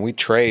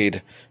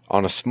trade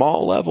on a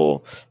small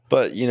level,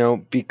 but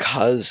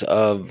because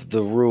of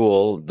the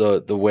rule,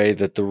 the way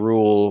that the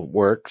rule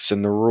works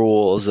and the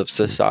rules of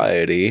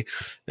society,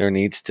 there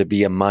needs to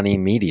be a money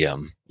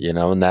medium,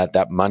 and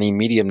that money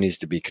medium needs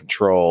to be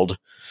controlled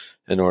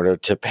in order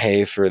to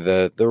pay for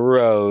the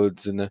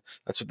roads, and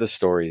that's what the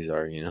stories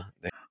are,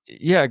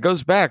 Yeah, it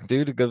goes back,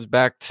 dude. It goes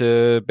back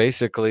to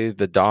basically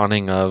the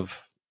dawning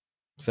of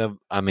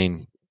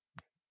Civilization.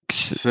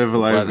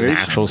 what an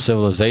actual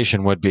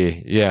civilization would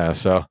be. Yeah.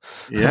 So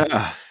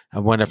yeah. I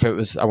wonder if it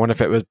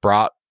was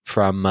brought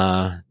from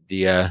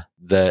the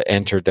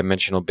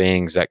interdimensional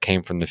beings that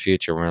came from the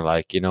future. We're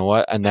like, you know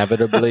what?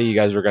 Inevitably, you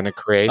guys were going to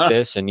create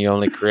this, and you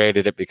only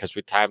created it because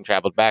we time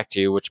traveled back to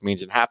you, which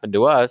means it happened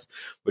to us,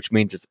 which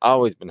means it's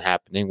always been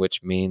happening,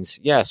 which means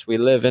yes, we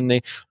live in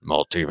the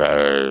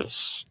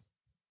multiverse.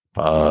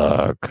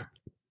 Fuck.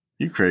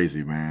 You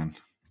crazy, man.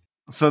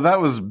 So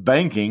that was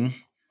banking.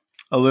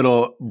 A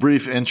little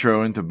brief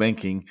intro into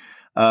banking.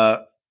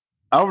 I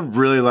would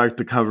really like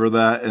to cover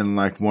that in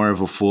like more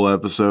of a full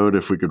episode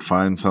if we could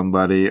find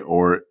somebody,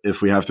 or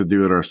if we have to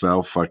do it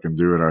ourselves, fucking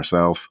do it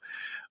ourselves.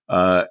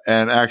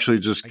 And actually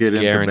just get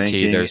into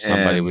banking. There's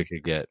somebody we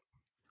could get.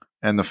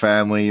 And the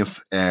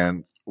families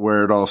and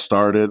where it all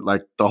started,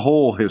 like the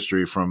whole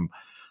history from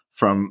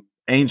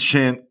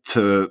ancient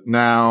to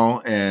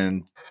now,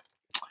 and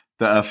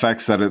the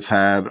effects that it's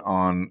had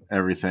on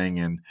everything.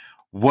 And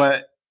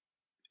what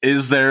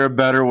is there a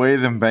better way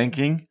than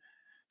banking?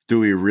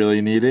 Do we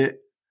really need it?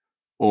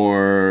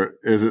 Or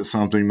is it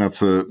something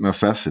that's a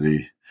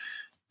necessity?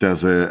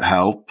 Does it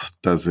help?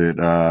 Does it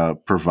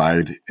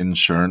provide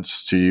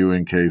insurance to you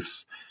in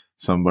case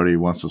somebody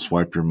wants to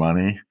swipe your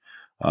money?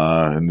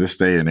 In this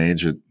day and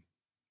age, it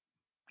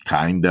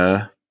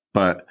kinda.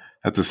 But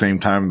at the same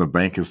time, the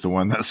bank is the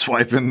one that's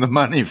swiping the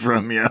money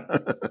from you.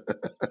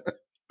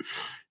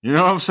 You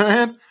know what I'm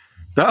saying?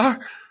 Duh.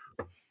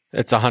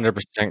 It's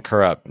 100%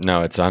 corrupt.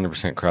 No, it's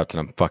 100% corrupt, and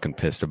I'm fucking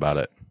pissed about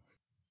it.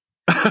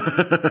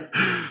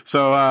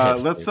 So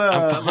let's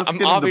I'm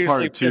get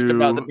obviously into part pissed 2.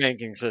 about the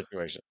banking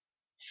situation.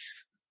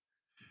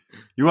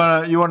 You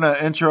wanna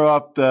intro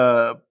up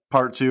the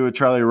part 2 of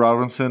Charlie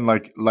Robinson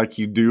like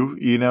you do,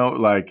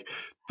 like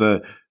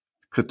the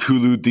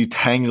Cthulhu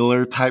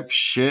detangler type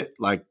shit,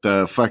 like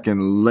the fucking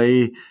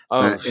lay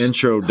that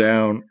intro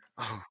down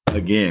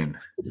again.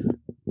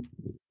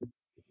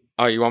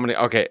 Oh, you want me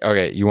to?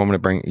 Okay. You want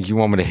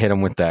me to hit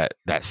him with that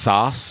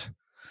sauce?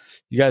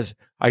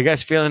 Are you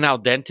guys feeling al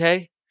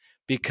dente?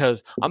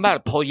 Because I'm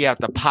about to pull you out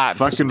the pot.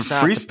 Fucking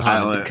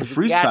freestyle it. Because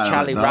we got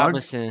Charlie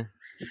Robinson.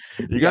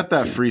 You got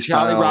that freestyle.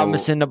 Charlie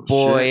Robinson, the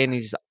boy, shit. And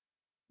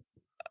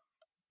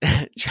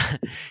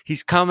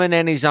he's coming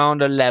and he's on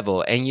the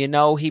level, and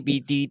he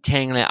be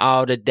detangling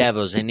all the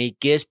devils, and he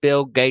gets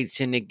Bill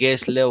Gates and he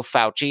gets Lil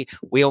Fauci.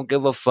 We don't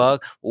give a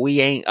fuck. We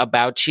ain't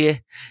about you.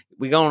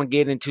 We're going to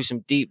get into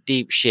some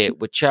deep shit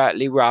with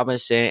Charlie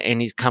Robinson,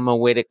 and he's coming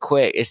with it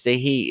quick. It's the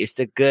heat. It's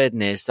the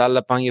goodness. All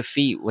up on your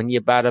feet. When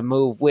you're about to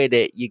move with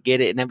it, you get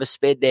it. Never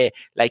spit it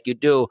like you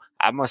do.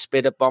 I'm going to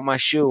spit up on my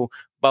shoe.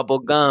 Bubble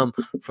gum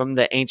from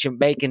the ancient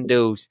bacon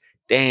dudes.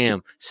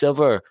 Damn.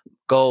 Silver,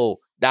 gold,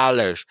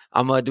 dollars.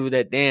 I'm going to do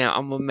that. Damn.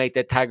 I'm going to make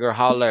that tiger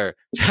holler.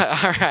 All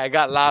right. I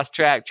got lost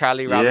track.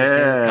 Charlie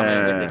Robinson is coming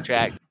with the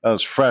track. That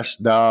was fresh,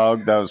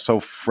 dog. That was so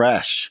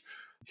fresh.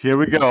 Here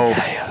we go.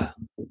 Yeah.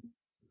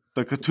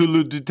 The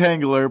Cthulhu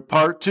Detangler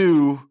Part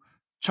 2,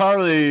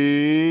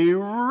 Charlie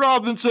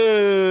Robinson.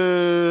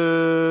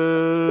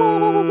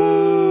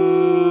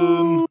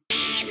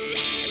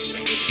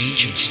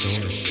 Ancient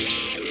stories.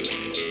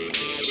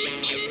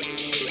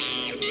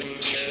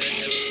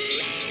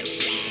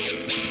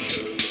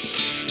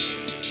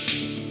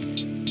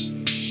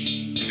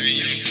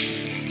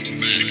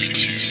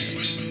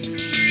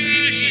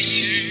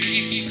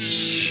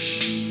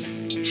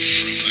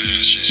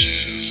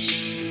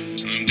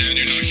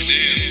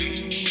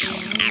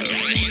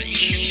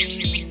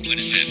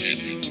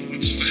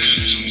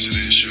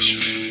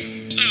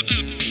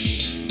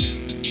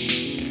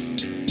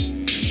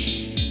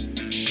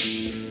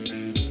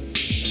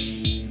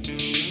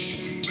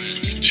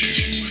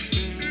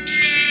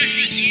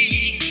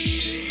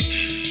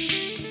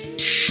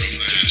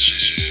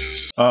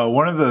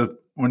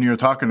 When you were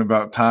talking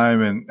about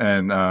time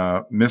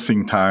and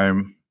missing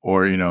time,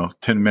 or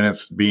 10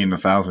 minutes being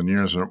 1,000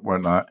 years or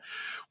whatnot,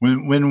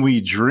 when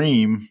we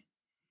dream,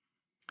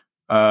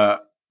 I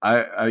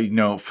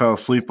fell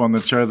asleep on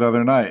the chair the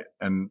other night,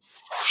 and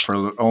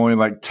for only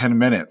like 10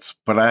 minutes,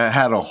 but I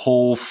had a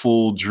whole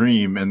full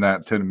dream in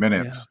that 10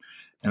 minutes.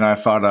 Yeah. And I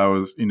thought I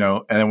was, and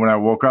then when I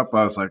woke up,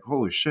 I was like,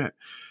 holy shit,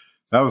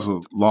 that was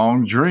a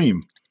long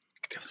dream.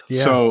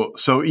 Yeah.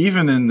 So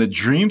even in the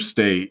dream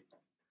state,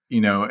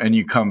 and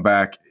you come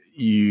back,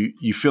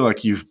 you feel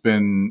like you've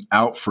been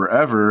out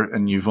forever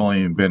and you've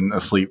only been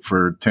asleep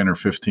for 10 or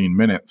 15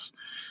 minutes.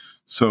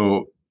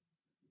 So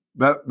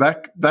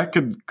that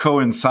could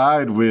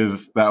coincide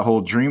with that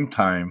whole dream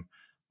time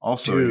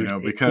also,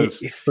 Dude, because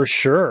for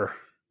sure.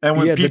 and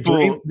when Yeah,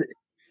 people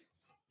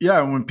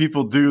when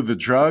people do the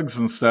drugs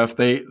and stuff,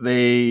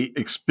 they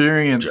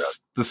experience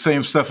the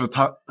same stuff,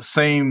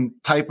 same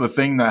type of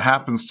thing that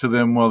happens to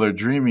them while they're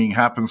dreaming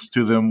happens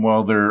to them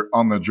while they're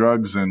on the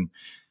drugs, and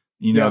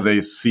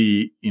they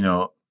see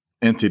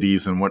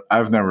entities and what.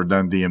 I've never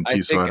done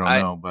DMT, so I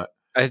don't know, but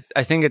I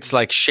think it's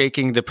like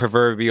shaking the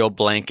proverbial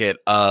blanket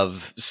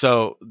of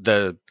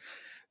the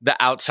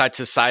outside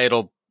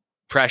societal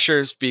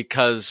pressures,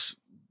 because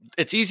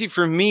it's easy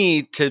for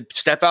me to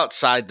step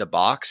outside the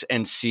box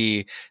and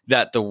see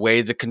that the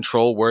way the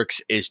control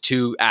works is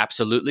to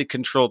absolutely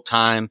control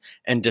time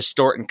and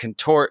distort and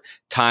contort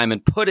time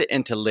and put it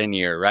into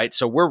linear, right?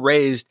 So we're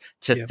raised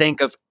to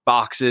think of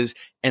boxes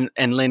and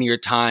linear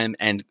time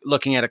and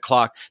looking at a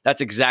clock.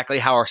 That's exactly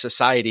how our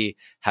society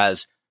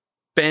has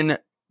been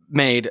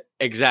made.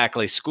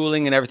 Exactly.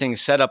 Schooling and everything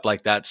is set up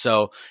like that.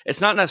 So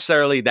it's not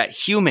necessarily that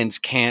humans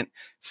can't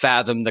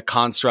fathom the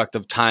construct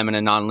of time in a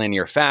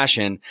nonlinear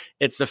fashion.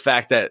 It's the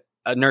fact that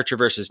nurture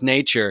versus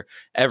nature,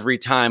 every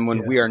time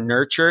when we are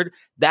nurtured,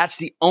 that's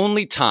the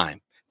only time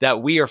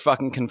that we are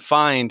fucking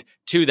confined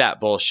to that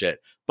bullshit.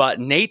 But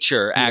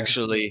nature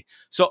actually,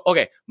 so,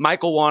 okay,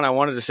 Michael Wan, I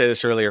wanted to say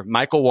this earlier.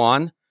 Michael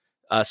Wan,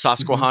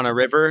 Susquehanna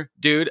River,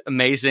 dude,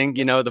 amazing.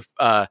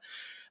 I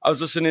was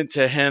listening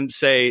to him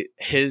say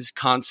his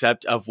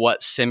concept of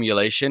what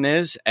simulation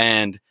is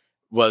and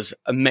was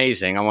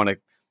amazing. I want to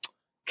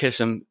kiss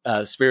him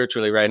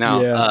spiritually right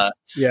now.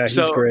 He's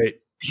great.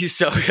 He's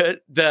so good.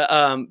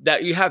 That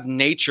you have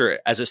nature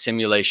as a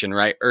simulation,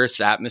 right? Earth's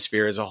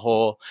atmosphere as a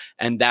whole,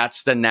 and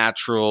that's the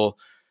natural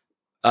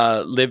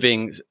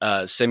living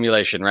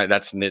simulation, right?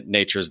 That's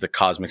nature's the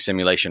cosmic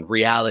simulation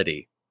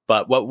reality.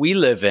 But what we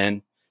live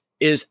in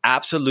is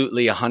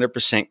absolutely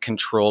 100%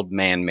 controlled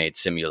man-made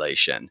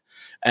simulation.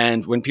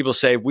 And when people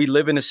say we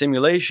live in a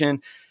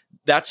simulation,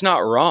 that's not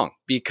wrong,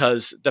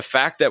 because the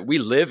fact that we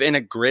live in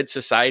a grid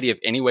society of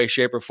any way,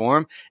 shape, or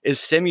form is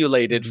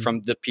simulated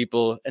from the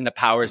people and the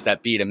powers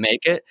that be to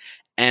make it.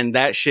 And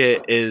that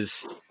shit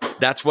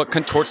that's what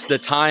contorts the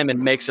time and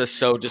makes us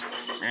so just,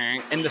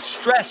 and the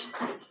stress.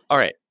 All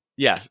right.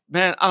 Yeah,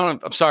 man, I'm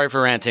sorry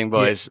for ranting,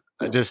 boys.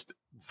 Just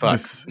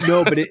fuck.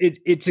 No, but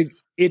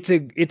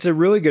it's a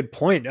really good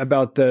point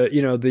about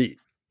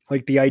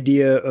the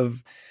idea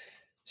of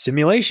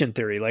simulation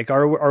theory. Like,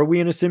 are we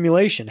in a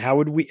simulation? How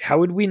would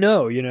we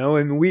know?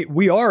 I mean,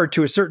 we are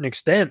to a certain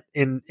extent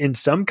in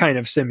some kind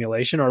of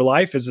simulation. Our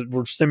life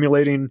we're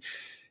simulating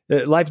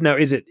life now.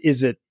 Is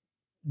it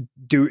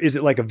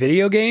like a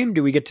video game?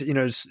 Do we get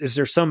to, is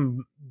there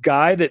some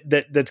guy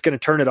that's going to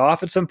turn it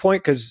off at some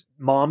point because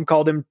mom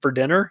called him for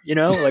dinner?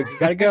 Like, you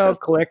gotta go,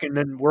 click, and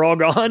then we're all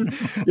gone.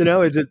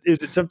 Is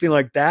it something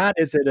like that?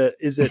 Is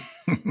it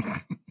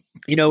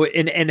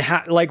and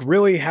how, like,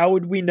 really, how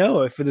would we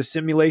know if the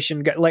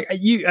simulation got, like, I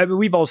mean,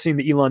 we've all seen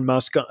the Elon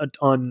Musk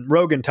on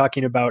Rogan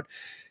talking about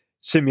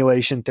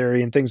simulation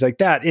theory and things like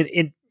that.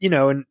 And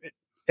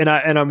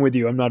I'm with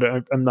you.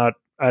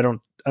 I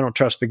don't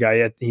trust the guy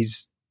yet.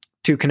 He's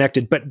too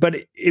connected, but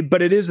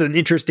it is an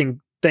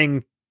interesting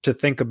thing to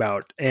think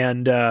about.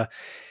 And,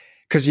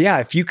 cause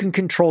if you can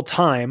control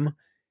time,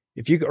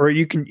 if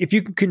you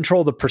can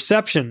control the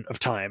perception of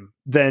time,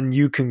 then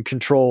you can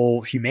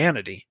control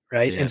humanity.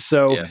 Right. And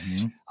so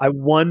I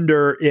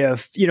wonder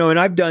if, and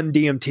I've done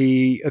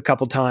DMT a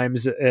couple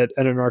times at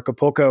an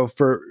Acapulco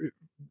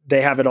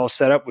they have it all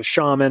set up with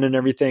shaman and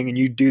everything. And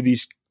you do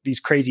these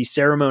crazy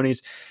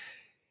ceremonies,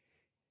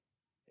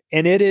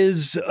 and it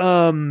is,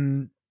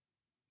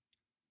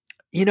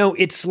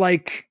 it's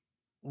like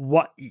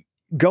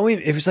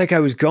it was like I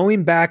was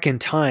going back in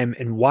time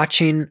and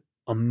watching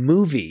a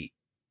movie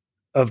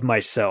of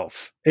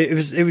myself. It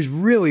was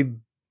really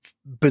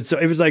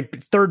bizarre. It was like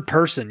third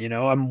person,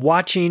 I'm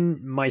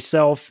watching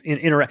myself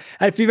interact.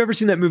 If you've ever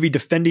seen that movie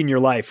Defending Your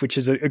Life, which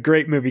is a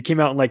great movie, it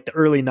came out in like the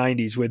early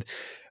 90s with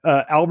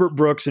Albert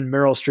Brooks and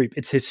Meryl Streep.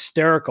 It's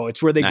hysterical.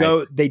 It's where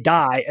they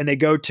die and they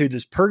go to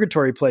this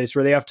purgatory place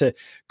where they have to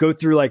go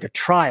through like a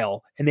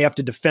trial and they have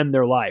to defend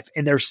their life.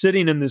 And they're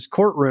sitting in this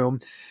courtroom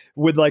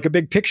with like a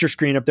big picture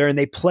screen up there, and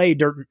they play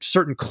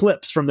certain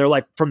clips from their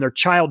life, from their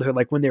childhood,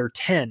 like when they were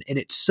 10. And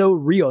it's so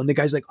real. And the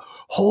guy's like,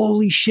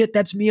 holy shit,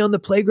 that's me on the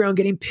playground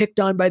getting picked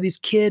on by this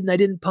kid, and I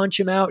didn't punch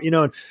him out,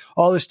 and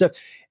all this stuff.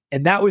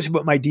 And that was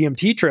what my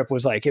DMT trip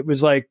was like. It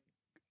was like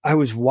I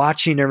was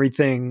watching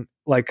everything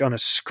like on a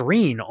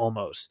screen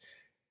almost,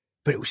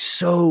 but it was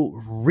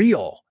so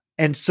real.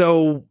 And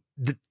so,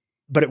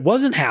 but it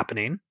wasn't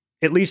happening,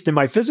 at least in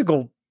my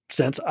physical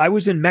sense. I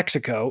was in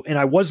Mexico and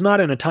I was not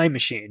in a time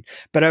machine,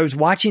 but I was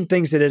watching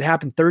things that had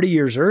happened 30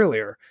 years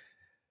earlier,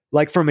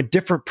 like from a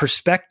different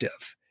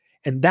perspective.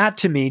 And that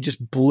to me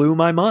just blew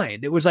my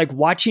mind. It was like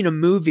watching a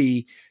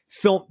movie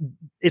film.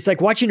 It's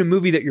like watching a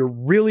movie that you're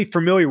really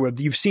familiar with.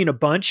 You've seen a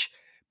bunch,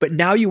 but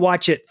now you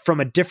watch it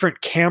from a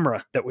different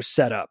camera that was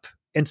set up.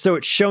 And so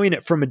it's showing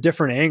it from a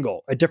different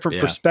angle, a different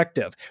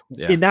perspective.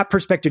 Yeah. In that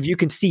perspective, you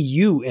can see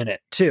you in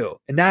it too.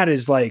 And that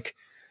is like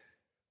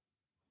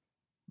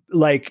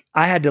I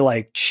had to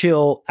like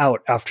chill out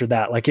after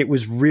that. Like it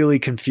was really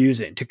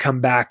confusing to come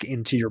back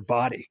into your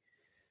body.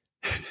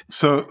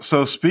 So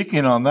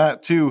speaking on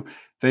that too,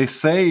 they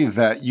say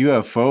that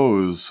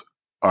UFOs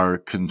are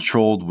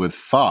controlled with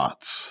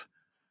thoughts.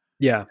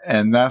 Yeah.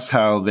 And that's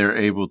how they're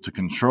able to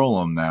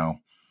control them now.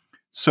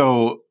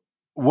 So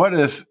what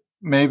if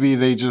maybe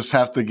they just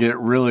have to get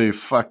really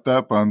fucked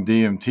up on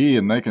DMT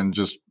and they can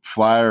just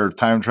fly or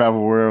time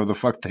travel wherever the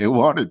fuck they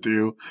wanted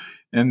to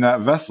in that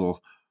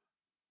vessel?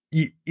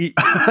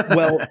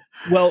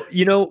 Well,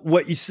 you know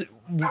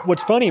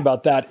what's funny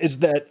about that is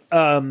that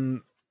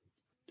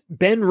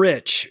Ben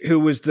Rich, who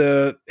was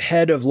the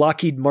head of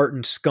Lockheed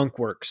Martin Skunk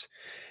Works,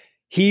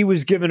 he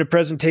was given a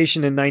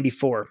presentation in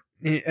 '94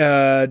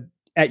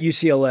 at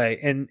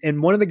UCLA,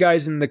 and one of the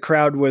guys in the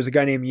crowd was a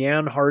guy named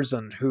Jan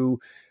Harzen, who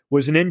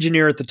was an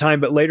engineer at the time,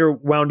 but later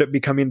wound up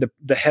becoming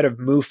the head of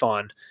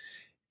MUFON,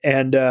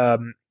 and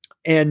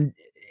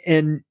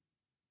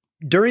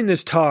during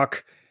this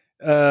talk.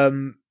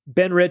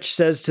 Ben Rich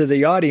says to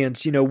the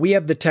audience, you know, we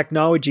have the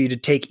technology to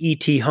take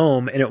ET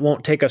home and it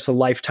won't take us a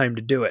lifetime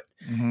to do it.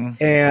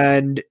 Mm-hmm.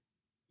 And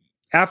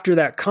after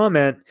that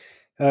comment,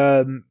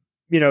 you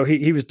know,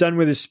 he was done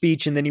with his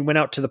speech and then he went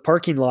out to the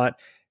parking lot,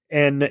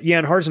 and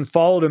Jan Harzen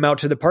followed him out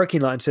to the parking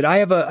lot and said, I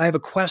have a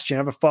question. I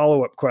have a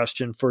follow-up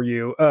question for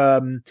you.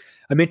 I'm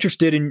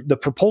interested in the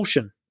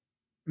propulsion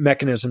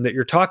mechanism that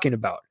you're talking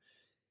about.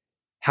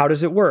 How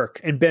does it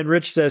work? And Ben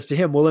Rich says to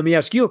him, well, let me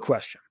ask you a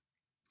question.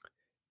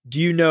 Do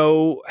you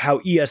know how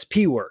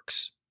ESP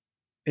works?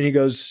 And he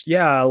goes,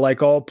 yeah,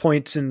 like all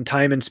points in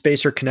time and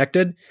space are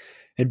connected.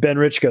 And Ben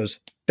Rich goes,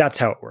 that's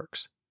how it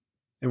works,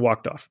 and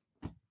walked off.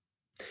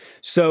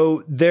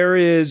 So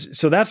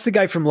that's the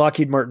guy from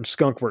Lockheed Martin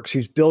Skunk Works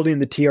who's building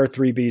the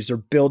TR-3Bs or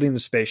building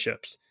the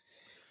spaceships.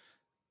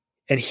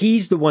 And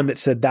he's the one that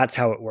said, that's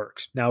how it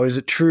works. Now, is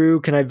it true?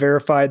 Can I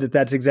verify that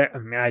that's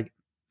exactly, I mean,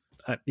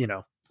 you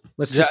know,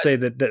 let's just say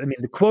that, I mean,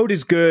 the quote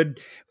is good.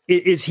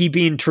 Is he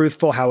being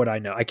truthful? How would I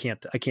know? I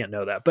can't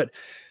know that.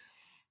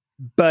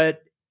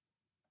 But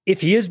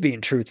if he is being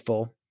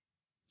truthful,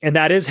 and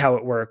that is how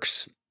it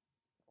works,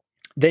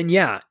 then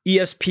yeah,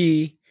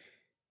 ESP,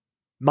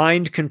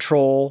 mind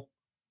control,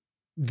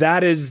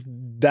 that is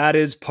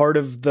part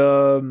of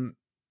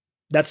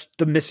that's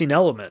the missing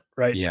element,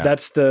 right? Yeah.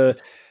 That's the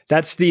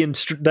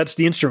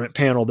instrument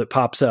panel that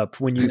pops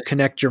up when you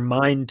connect your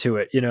mind to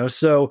it, you know?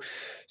 So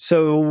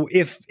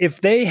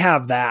if they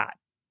have that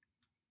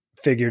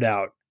figured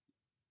out,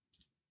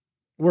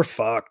 we're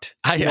fucked.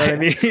 You know what I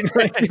mean?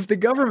 Like if the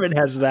government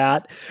has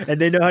that and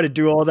they know how to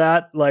do all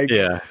that, like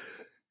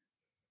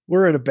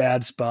we're in a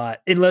bad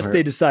spot unless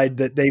they decide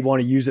that they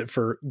want to use it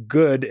for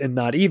good and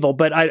not evil.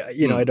 But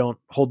I don't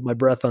hold my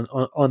breath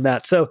on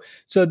that. So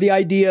the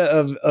idea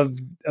of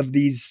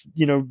these,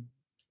 you know,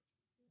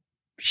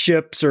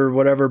 ships or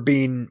whatever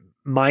being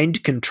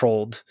mind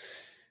controlled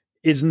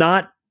is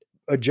not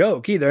a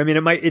joke either. I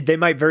mean, they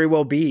might very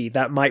well be,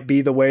 that might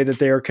be the way that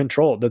they are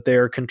controlled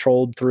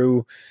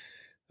through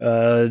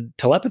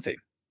telepathy.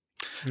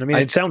 I mean,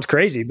 it sounds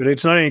crazy, but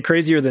it's not any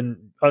crazier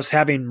than us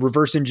having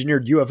reverse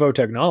engineered UFO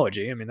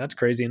technology. I mean, that's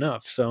crazy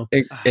enough. So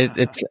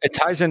it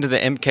ties into the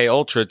MK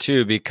Ultra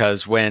too,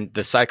 because when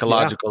the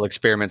psychological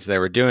experiments they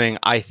were doing,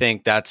 I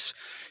think that's,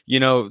 you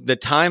know, the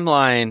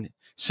timeline.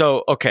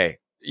 So, okay,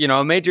 you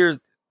know, a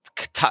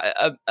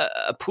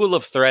pool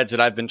of threads that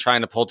I've been trying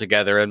to pull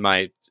together in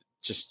my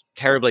just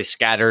terribly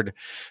scattered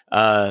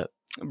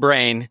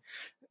brain,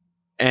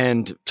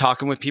 and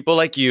talking with people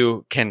like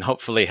you can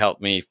hopefully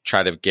help me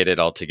try to get it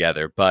all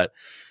together. But,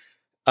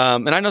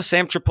 and I know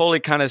Sam Tripoli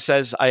kind of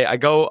says, I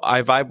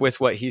vibe with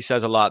what he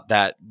says a lot,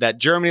 that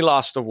Germany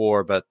lost the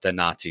war, but the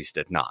Nazis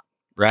did not.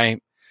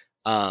 Right.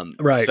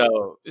 Right.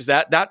 So is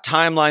that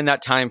timeline,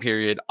 that time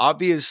period,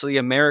 obviously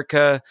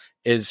America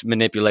is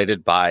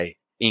manipulated by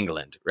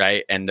England,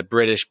 right? And the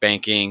British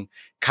banking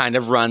kind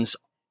of runs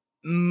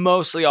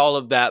mostly all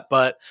of that.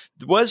 But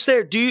was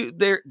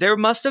there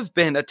must have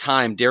been a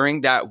time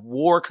during that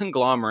war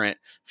conglomerate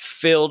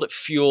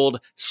fueled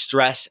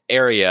stress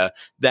area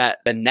that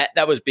the net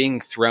that was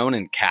being thrown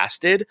and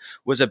casted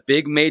was a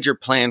big major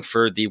plan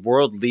for the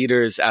world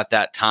leaders at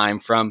that time,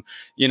 from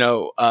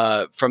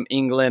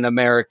England,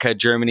 America,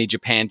 Germany,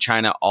 Japan,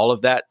 China, all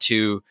of that,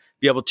 to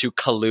be able to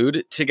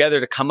collude together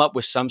to come up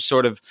with some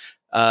sort of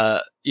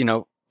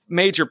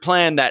major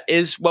plan that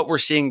is what we're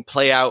seeing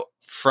play out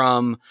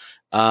from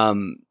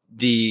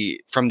the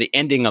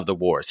ending of the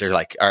wars. They're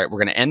like, all right, we're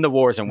going to end the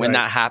wars. And when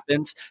that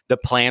happens, the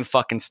plan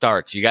fucking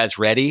starts. You guys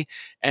ready?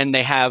 And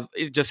they have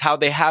just how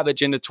they have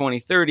Agenda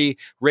 2030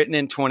 written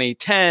in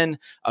 2010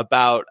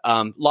 about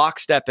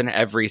lockstep and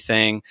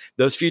everything.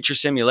 Those future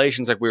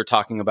simulations, like we were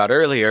talking about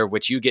earlier,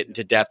 which you get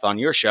into depth on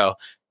your show.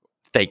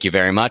 Thank you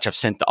very much. I've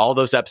sent all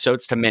those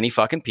episodes to many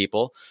fucking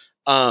people.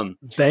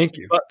 Thank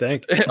you.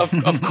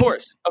 Of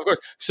course.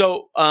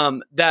 So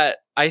that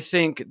I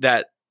think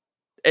that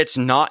it's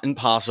not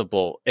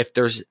impossible if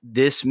there's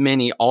this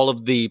many, all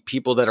of the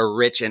people that are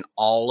rich in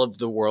all of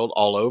the world,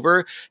 all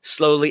over,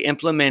 slowly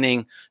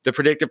implementing the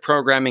predictive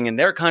programming in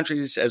their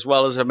countries as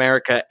well as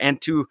America,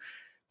 and to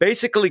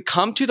basically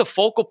come to the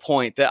focal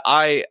point that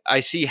I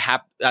see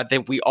I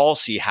think we all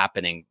see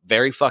happening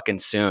very fucking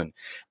soon.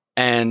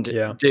 And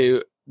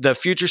the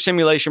future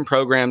simulation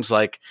programs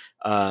like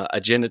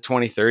Agenda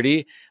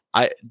 2030,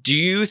 do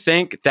you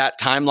think that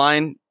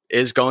timeline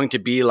is going to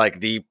be like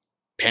the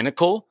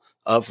pinnacle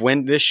of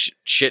when this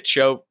shit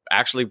show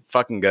actually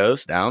fucking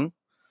goes down?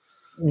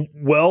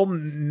 Well,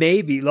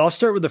 maybe. I'll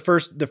start with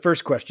the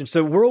first question.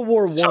 So World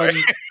War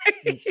I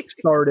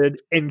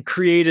started and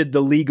created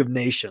the League of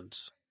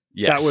Nations.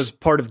 Yes. That was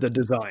part of the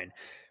design.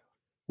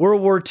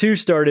 World War II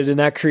started and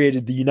that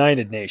created the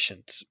United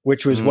Nations,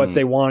 which was what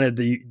they wanted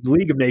the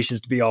League of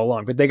Nations to be all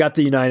along, but they got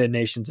the United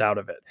Nations out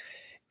of it.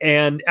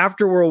 And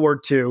after World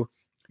War II,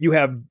 you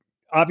have,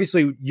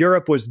 obviously,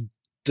 Europe was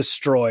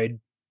destroyed.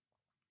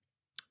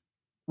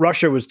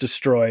 Russia was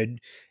destroyed.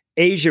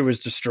 Asia was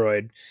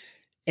destroyed.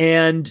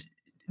 And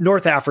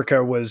North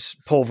Africa was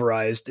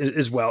pulverized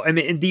as well. I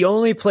mean, the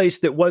only place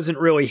that wasn't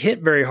really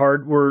hit very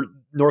hard were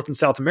North and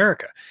South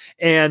America,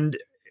 and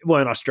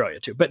in Australia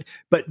too.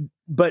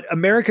 But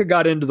America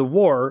got into the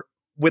war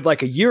with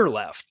like a year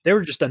left. They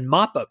were just on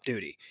mop-up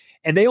duty.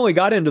 And they only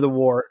got into the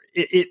war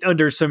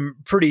under some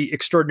pretty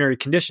extraordinary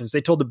conditions.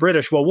 They told the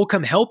British, well, we'll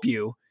come help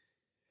you,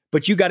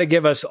 but you got to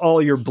give us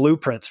all your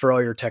blueprints for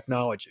all your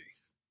technology.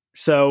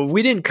 So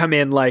we didn't come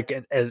in like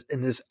as in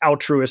this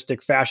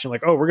altruistic fashion,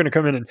 like, oh, we're going to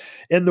come in and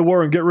end the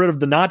war and get rid of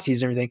the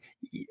Nazis and everything.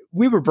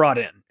 We were brought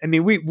in. I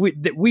mean,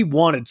 we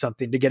wanted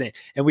something to get in,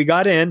 and we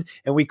got in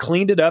and we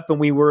cleaned it up, and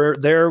we were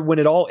there when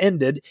it all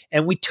ended,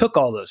 and we took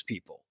all those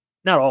people.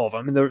 Not all of them.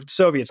 I mean, the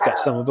Soviets got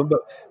some of them,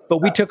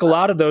 but we took a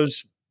lot of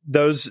those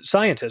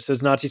scientists,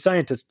 those Nazi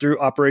scientists, through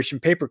Operation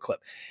Paperclip.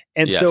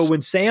 And so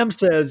when Sam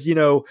says,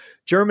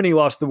 Germany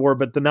lost the war,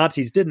 but the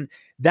Nazis didn't,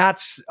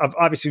 that's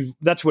obviously,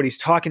 that's what he's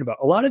talking about.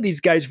 A lot of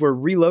these guys were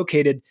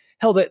relocated.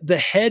 Hell, the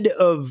head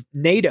of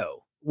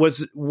NATO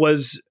was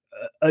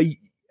a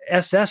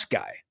SS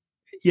guy.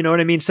 You know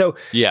what I mean? So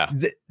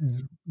the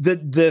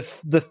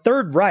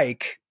Third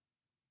Reich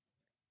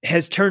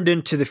has turned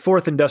into the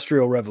Fourth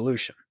Industrial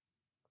Revolution.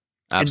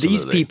 Absolutely.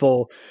 And these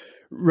people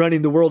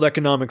running the World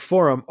Economic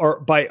Forum are,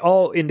 by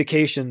all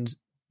indications,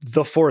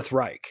 the Fourth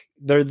Reich.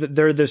 They're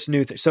this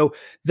new thing. So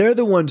they're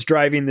the ones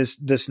driving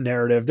this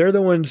narrative. They're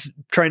the ones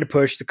trying to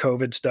push the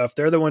COVID stuff.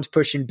 They're the ones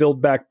pushing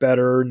Build Back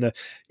Better and the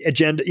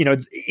agenda,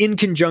 in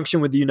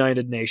conjunction with the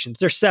United Nations.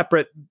 They're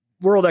separate.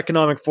 World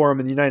Economic Forum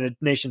and the United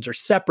Nations are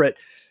separate.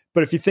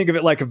 But if you think of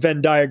it like a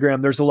Venn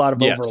diagram, there's a lot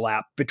of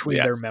overlap between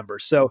their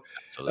members. So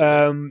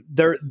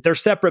they're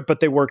separate, but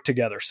they work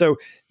together. So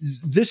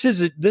this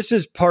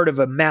is part of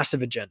a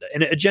massive agenda.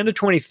 And Agenda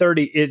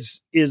 2030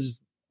 is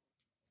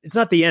it's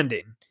not the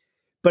ending,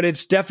 but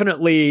it's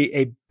definitely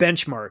a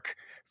benchmark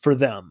for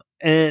them,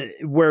 and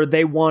where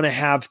they want to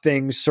have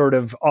things sort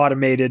of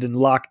automated and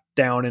locked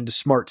down into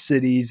smart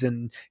cities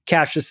and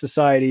cashless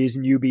societies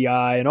and UBI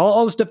and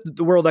all the stuff that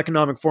the World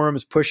Economic Forum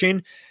is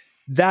pushing.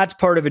 That's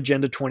part of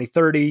Agenda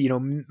 2030,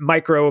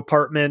 micro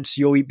apartments,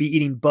 you'll be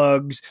eating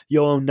bugs,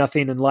 you'll own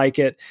nothing and like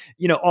it,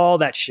 all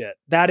that shit.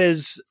 That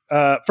is,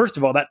 first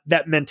of all,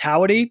 that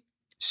mentality,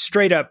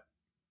 straight up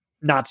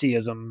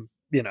Nazism,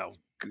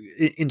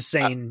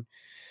 insane.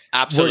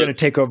 Absolutely. We're going to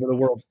take over the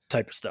world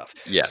type of stuff.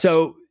 Yes.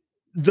 So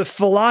the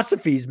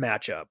philosophies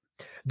match up.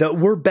 That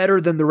we're better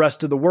than the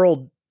rest of the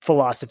world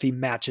philosophy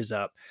matches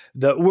up.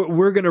 That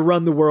we're going to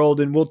run the world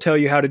and we'll tell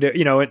you how to do,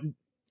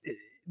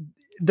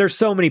 there's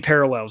so many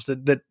parallels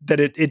that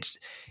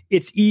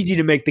it's easy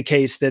to make the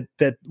case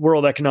that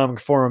World Economic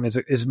Forum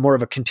is more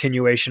of a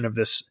continuation of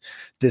this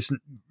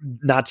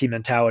Nazi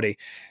mentality.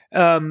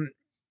 And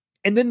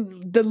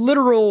then the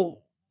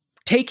literal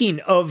taking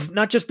of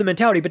not just the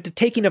mentality, but the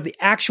taking of the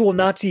actual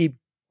Nazi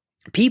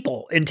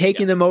people and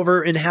taking them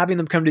over and having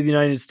them come to the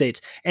United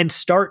States and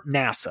start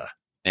NASA.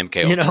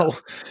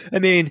 MK. I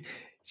mean,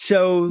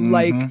 so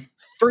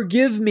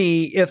forgive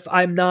me if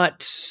I'm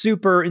not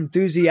super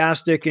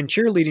enthusiastic and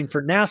cheerleading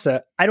for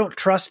NASA. I don't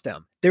trust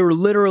them. They were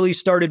literally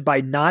started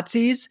by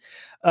Nazis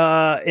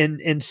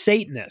and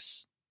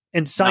Satanists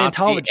and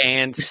Scientologists. Nazi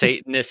and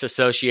Satanist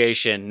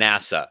Association,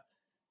 NASA.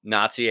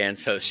 Nazi and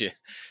Association.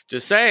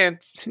 Just saying.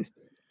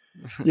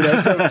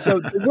 So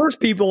the worst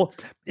people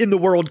in the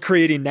world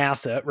creating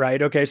NASA,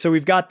 right? Okay, so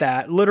we've got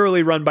that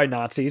literally run by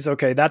Nazis.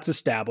 Okay, that's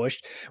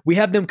established. We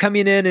have them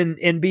coming in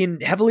and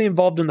being heavily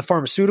involved in the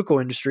pharmaceutical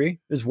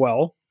industry as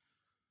well.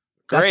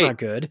 That's Great. not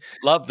good.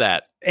 Love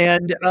that.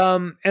 And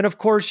of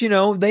course,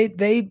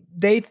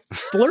 they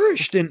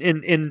flourished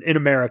in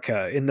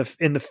America in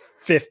the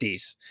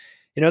 50s.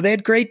 They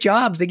had great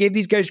jobs. They gave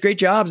these guys great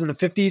jobs in the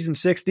 50s and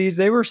 60s.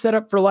 They were set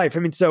up for life. I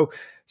mean, so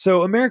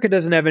America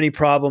doesn't have any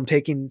problem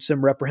taking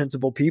some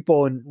reprehensible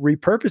people and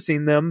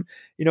repurposing them,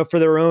 for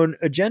their own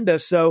agenda.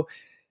 So,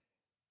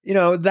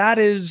 that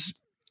is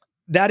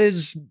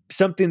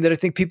something that I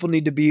think people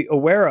need to be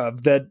aware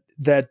of, that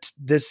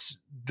this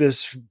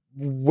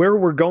where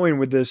we're going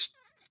with this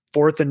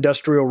fourth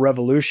industrial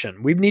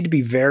revolution. We need to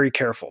be very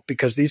careful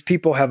because these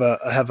people have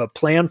a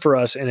plan for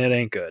us, and it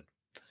ain't good.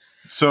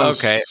 So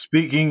Okay.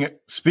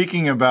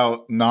 speaking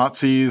about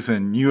Nazis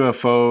and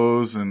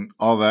UFOs and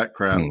all that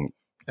crap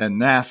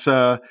and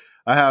NASA,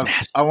 I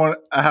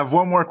have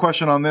one more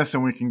question on this,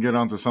 and we can get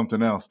on to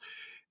something else.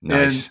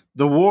 Nice. And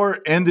the war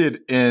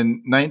ended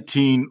in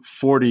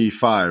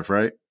 1945,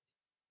 right?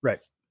 Right.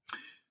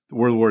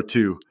 World War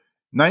II.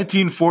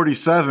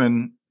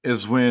 1947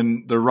 is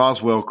when the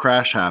Roswell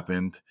crash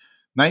happened.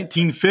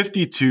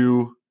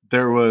 1952,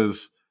 there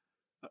was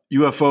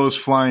UFOs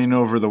flying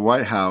over the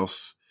White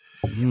House.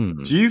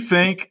 Do you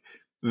think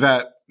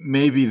that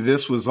maybe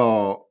this was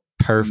all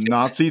Perfect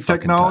Nazi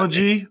fucking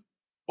technology,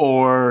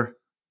 or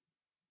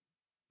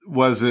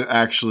was it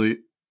actually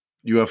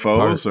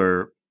UFOs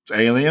or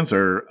aliens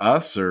or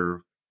us,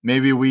 or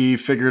maybe we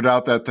figured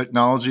out that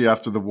technology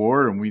after the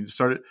war and we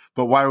started,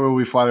 but why would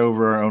we fly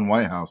over our own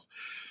White House?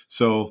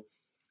 So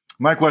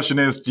my question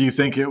is, do you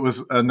think it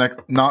was a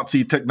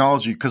Nazi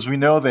technology? Because we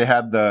know they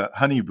had the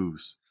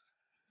honeybees.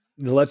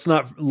 Let's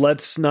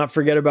not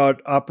forget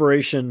about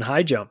Operation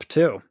High Jump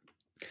too.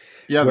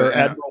 Yeah,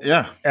 where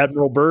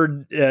Admiral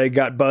Byrd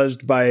got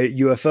buzzed by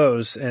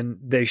UFOs and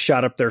they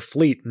shot up their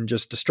fleet and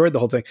just destroyed the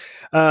whole thing.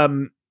 I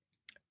don't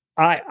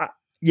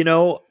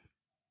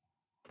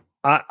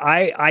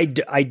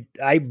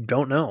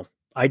know.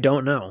 I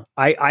don't know.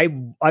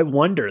 I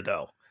wonder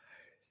though.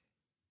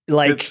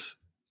 Like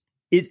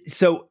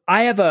so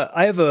I have a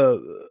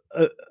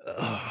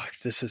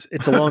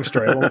it's a long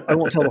story. I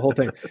won't tell the whole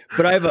thing,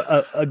 but I have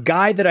a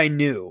guy that I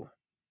knew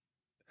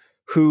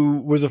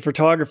who was a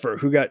photographer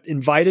who got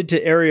invited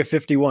to Area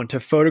 51 to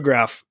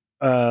photograph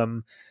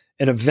an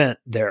event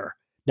there.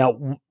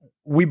 Now,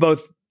 we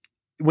both,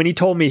 when he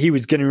told me he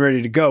was getting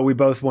ready to go, we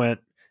both went,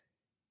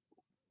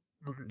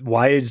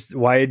 why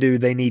do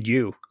they need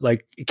you?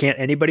 Like, can't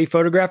anybody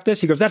photograph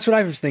this? He goes, that's what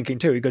I was thinking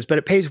too. He goes, but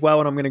it pays well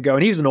and I'm going to go.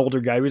 And he was an older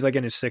guy. He was like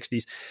in his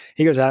 60s.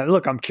 He goes,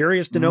 look, I'm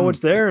curious to know what's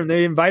there. And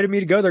they invited me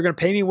to go. They're going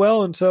to pay me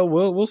well. And so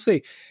we'll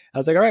see. I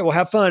was like, all right, well,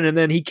 have fun. And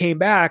then he came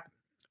back.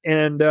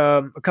 And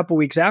a couple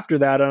weeks after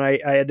that, and I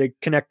had to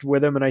connect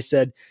with him, and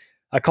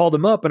I called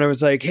him up, and I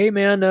was like, "Hey,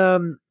 man,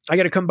 I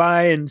got to come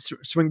by and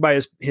swing by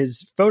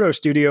his photo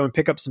studio and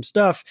pick up some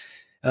stuff."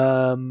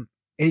 And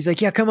he's like,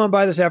 "Yeah, come on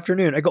by this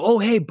afternoon." I go, "Oh,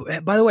 hey,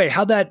 by the way,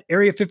 how'd that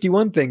Area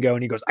 51 thing go?"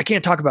 And he goes, "I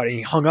can't talk about it." And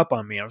he hung up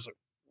on me. I was like,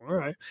 "All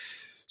right."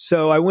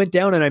 So I went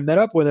down and I met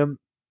up with him,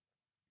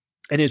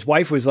 and his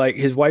wife was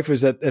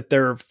at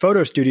their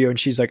photo studio, and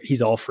she's like,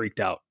 he's all freaked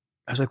out.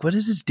 I was like, what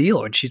is his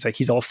deal? And she's like,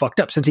 he's all fucked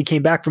up. Since he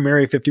came back from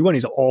Area 51,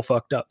 he's all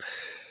fucked up.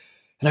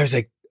 And I was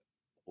like,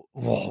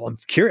 well, I'm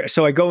curious.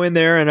 So I go in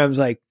there and I was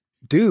like,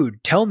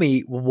 dude, tell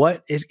me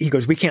what is, he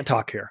goes, we can't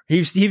talk here. He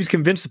was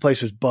convinced the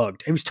place was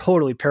bugged. He was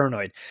totally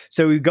paranoid.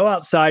 So we go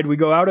outside,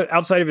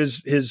 outside of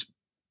his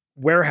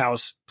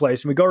warehouse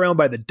place, and we go around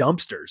by the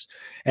dumpsters.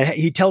 And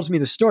he tells me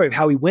the story of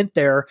how he went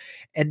there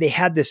and they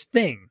had this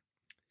thing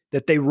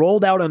that they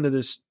rolled out onto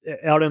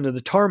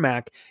the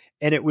tarmac,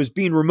 and it was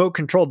being remote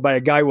controlled by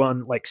a guy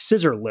on like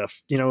scissor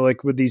lift,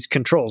 like with these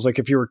controls. Like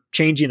if you were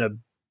changing a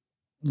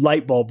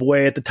light bulb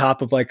way at the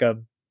top of like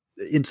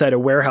inside a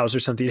warehouse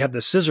or something, you'd have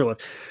the scissor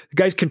lift. The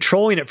guy's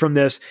controlling it from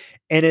this,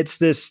 and it's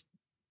this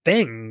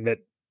thing that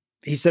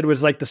he said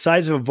was like the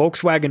size of a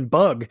Volkswagen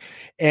Bug.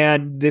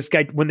 And this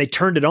guy, when they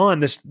turned it on,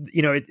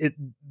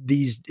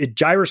 these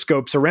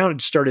gyroscopes around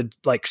it started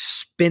like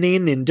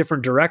spinning in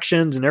different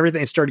directions and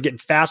everything. It started getting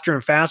faster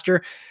and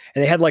faster.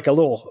 And they had like a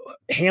little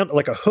hand,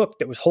 like a hook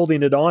that was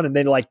holding it on, and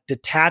they like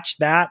detached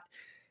that.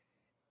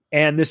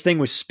 And this thing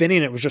was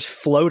spinning. It was just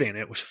floating.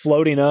 It was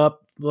floating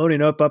up.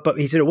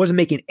 He said it wasn't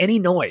making any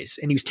noise,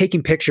 and he was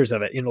taking pictures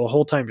of it, the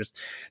whole time.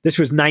 This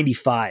was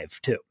 95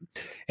 too.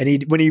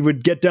 And when he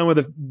would get done with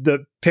the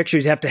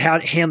pictures, he'd have to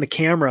hand the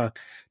camera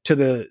to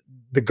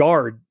the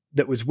guard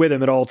that was with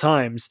him at all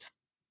times.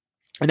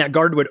 And that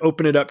guard would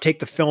open it up,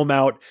 take the film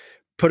out,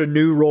 put a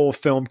new roll of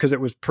film, because it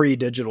was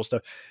pre-digital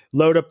stuff,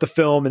 load up the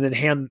film, and then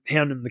hand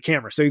him the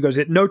camera. So he goes,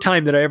 at no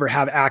time did I ever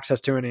have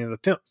access to any of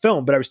the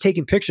film, but I was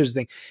taking pictures of the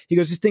thing. He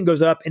goes, this thing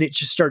goes up and it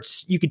just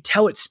starts, you could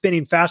tell it's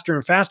spinning faster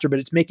and faster, but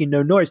it's making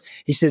no noise.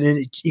 He said,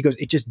 and he goes,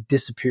 it just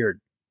disappeared.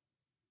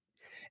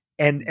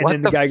 And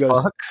then the guy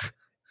goes,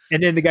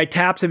 and then the guy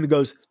taps him and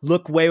goes,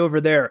 look way over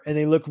there. And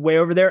they look way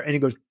over there, and he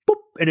goes, boop,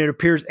 and it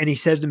appears. And he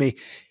says to me,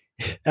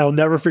 I'll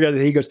never forget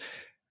it. He goes,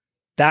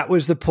 that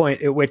was the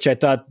point at which I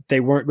thought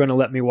they weren't going to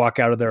let me walk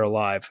out of there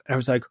alive. And I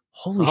was like,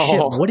 holy shit,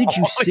 what did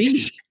you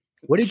see?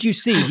 What did you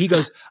see? He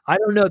goes, I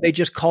don't know. They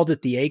just called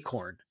it the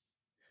acorn.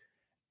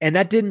 And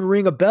that didn't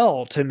ring a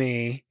bell to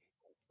me.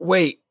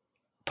 Wait.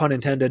 Pun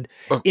intended.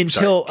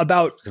 Until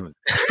about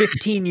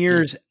 15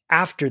 years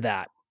after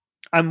that.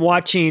 I'm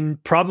watching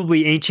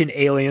probably Ancient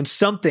Aliens,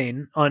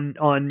 something on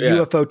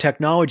UFO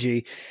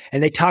technology.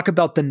 And they talk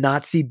about the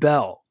Nazi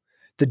bell,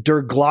 the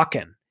Der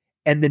Glocken.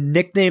 And the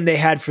nickname they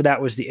had for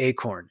that was the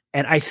acorn.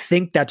 And I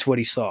think that's what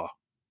he saw.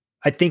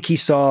 I think he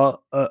saw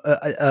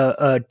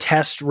a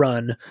test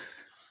run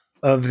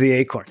of the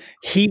acorn.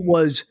 He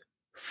was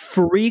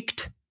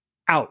freaked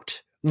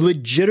out.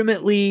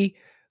 legitimately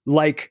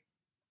like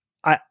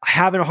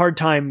having a hard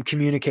time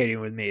communicating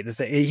with me.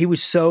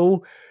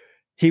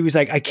 He was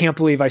like, I can't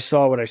believe I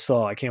saw what I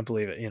saw. I can't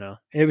believe it. And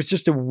it was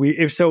just a weird.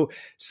 It was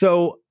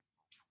so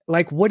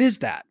like, what is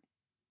that?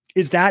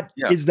 Is that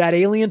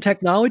alien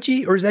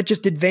technology, or is that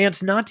just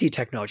advanced Nazi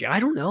technology? I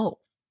don't know.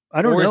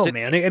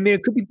 Man. I mean,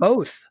 it could be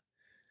both.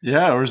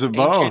 Yeah, or is it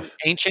both?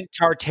 Ancient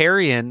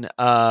Tartarian,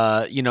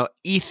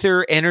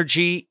 ether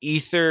energy,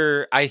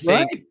 I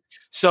think. Right.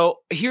 So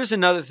here's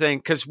another thing,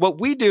 because what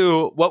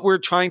we're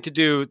trying to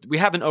do, we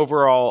have an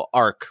overall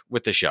arc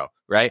with the show,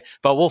 right?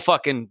 But we'll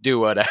fucking do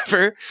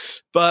whatever.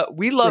 But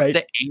we love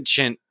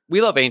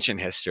we love ancient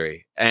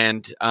history,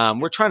 and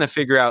we're trying to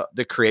figure out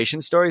the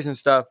creation stories and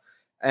stuff.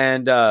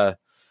 And I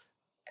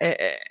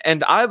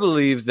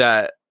believe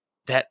that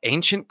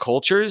ancient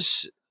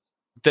cultures,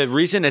 the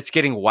reason it's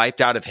getting wiped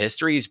out of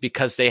history is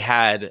because they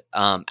had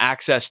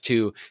access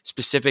to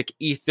specific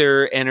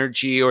ether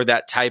energy, or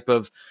that type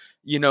of,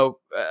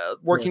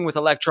 working with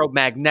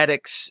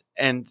electromagnetics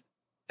and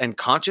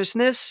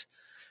consciousness.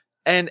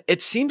 And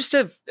it seems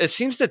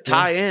to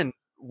tie in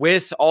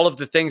with all of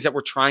the things that we're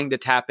trying to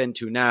tap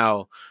into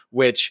now,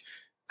 which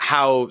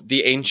how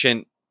the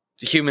ancient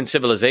human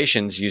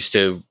civilizations used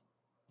to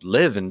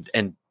live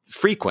and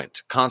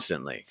frequent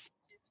constantly.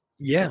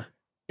 Yeah.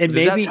 And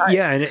maybe,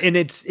 and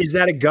is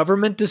that a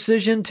government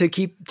decision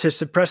to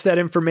suppress that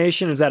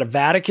information? Is that a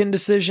Vatican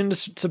decision to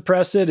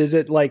suppress it? Is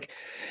it like,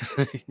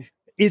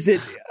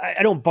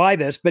 I don't buy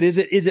this, but is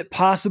it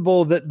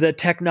possible that the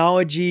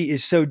technology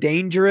is so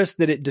dangerous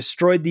that it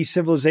destroyed these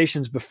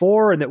civilizations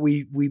before, and that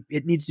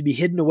it needs to be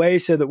hidden away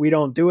so that we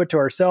don't do it to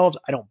ourselves?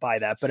 I don't buy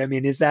that, but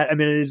is that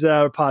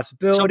a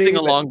possibility? Something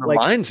along the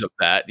lines of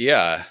that.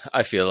 Yeah.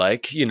 I feel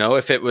like,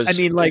 if it was,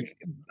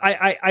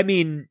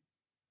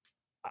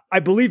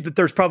 I believe that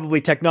there's probably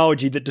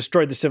technology that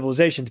destroyed the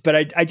civilizations, but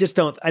I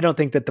don't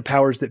think that the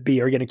powers that be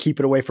are going to keep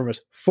it away from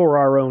us for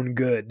our own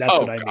good. That's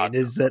what I mean,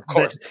 is that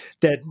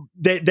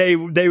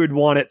they would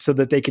want it so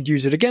that they could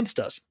use it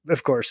against us,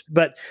 of course.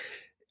 But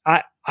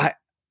that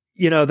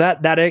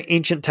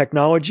ancient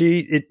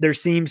technology, there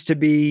seems to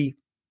be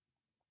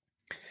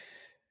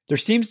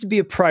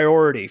a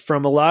priority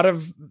from a lot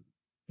of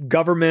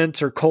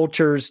governments or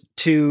cultures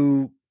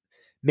to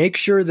make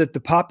sure that the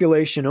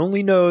population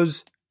only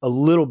knows a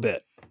little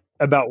bit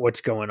about what's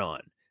going on,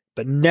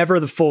 but never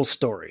the full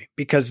story,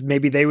 because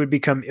maybe they would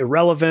become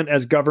irrelevant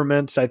as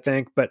governments, I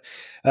think. But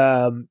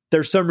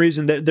there's some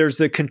reason that there's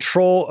the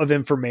control of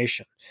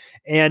information.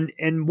 And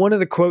one of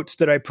the quotes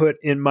that I put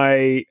in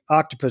my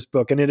octopus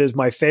book, and it is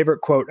my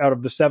favorite quote out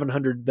of the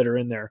 700 that are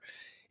in there.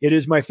 It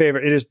is my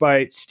favorite. It is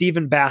by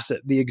Stephen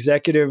Bassett, the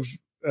executive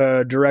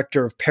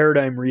director of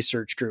Paradigm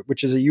Research Group,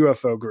 which is a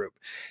UFO group.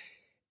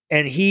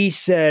 And he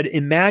said,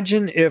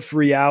 imagine if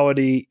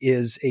reality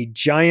is a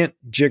giant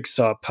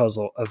jigsaw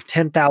puzzle of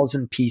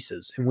 10,000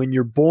 pieces. And when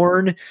you're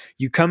born,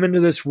 you come into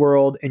this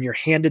world and you're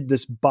handed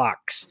this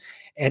box.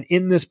 And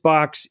in this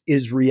box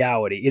is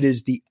reality. It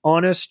is the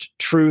honest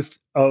truth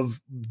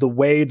of the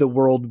way the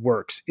world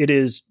works. It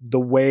is the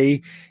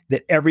way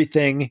that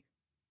everything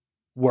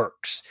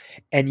works.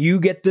 And you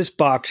get this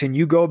box and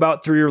you go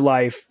about through your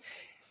life,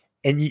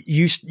 and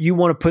you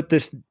want to put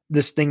this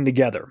thing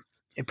together.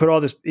 And put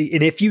all this,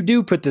 and if you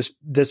do put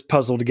this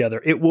puzzle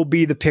together, it will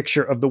be the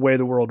picture of the way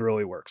the world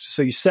really works.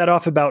 So you set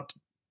off about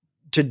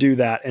to do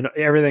that, and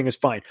everything is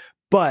fine.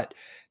 But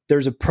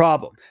there's a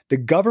problem. The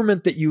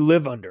government that you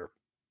live under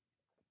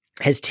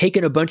has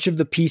taken a bunch of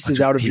the pieces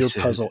out of your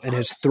puzzle and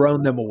has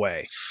thrown them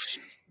away.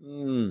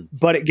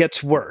 But it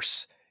gets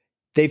worse.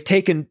 They've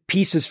taken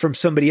pieces from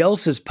somebody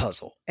else's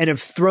puzzle and have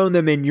thrown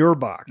them in your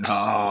box.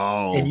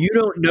 Oh, and you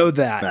don't know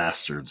that.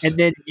 Bastards. And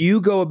then you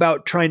go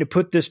about trying to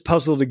put this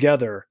puzzle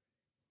together.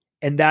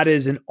 And that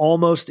is an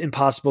almost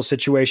impossible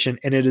situation,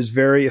 and it is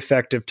very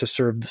effective to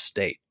serve the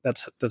state.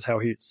 That's how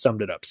he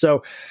summed it up.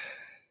 So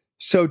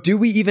do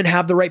we even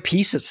have the right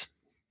pieces?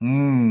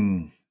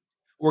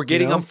 We're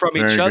getting them from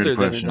each other.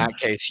 Then in that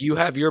case, you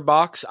have your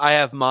box, I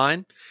have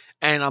mine,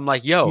 and I'm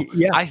like, yo,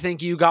 I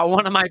think you got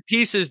one of my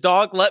pieces,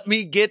 dog. Let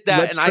me get that.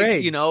 Let's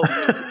trade.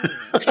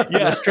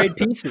 Let's trade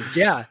pieces.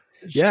 Yeah.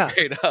 Yeah.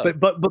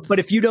 But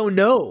if you don't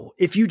know,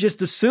 if you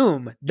just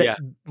assume that,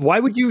 why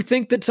would you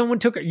think that someone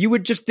took it? You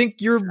would just think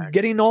you're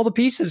getting all the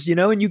pieces,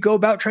 and you go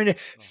about trying to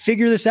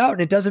figure this out,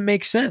 and it doesn't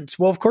make sense.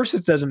 Well, of course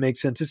it doesn't make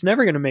sense. It's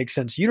never going to make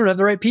sense. You don't have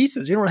the right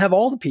pieces. You don't have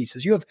all the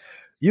pieces. You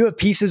have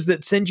pieces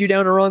that send you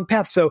down a wrong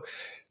path. So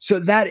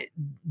that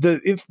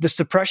the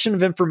suppression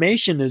of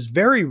information is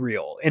very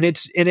real, and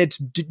it's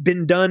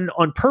been done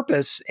on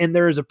purpose, and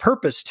there is a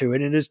purpose to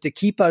it, and it is to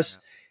keep us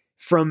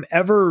from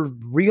ever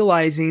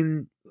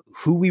realizing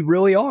who we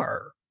really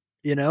are,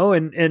 and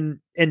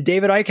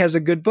David Icke has a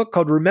good book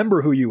called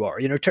Remember Who You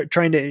Are,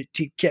 trying to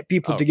get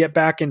people to get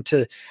back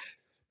into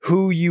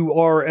who you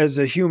are as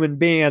a human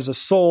being, as a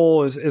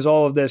soul, is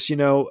all of this,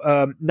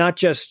 not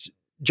just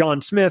John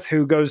Smith,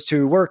 who goes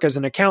to work as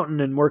an accountant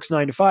and works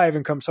 9 to 5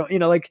 and comes home,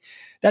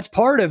 that's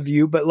part of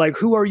you, but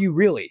who are you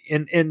really?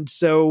 And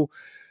so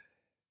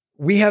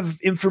we have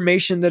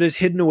information that is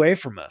hidden away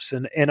from us.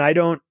 And I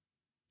don't,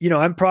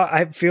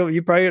 I feel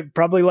you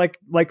probably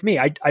like me.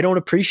 I don't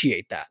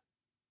appreciate that.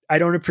 I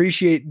don't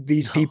appreciate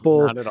these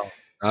people. Not at all.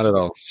 Not at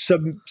all.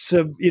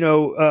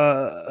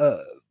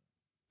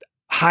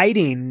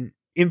 Hiding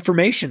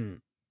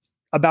information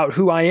about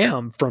who I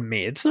am from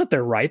me. It's not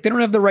their right. They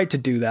don't have the right to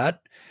do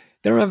that.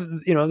 They don't have,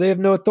 they have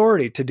no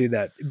authority to do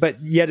that,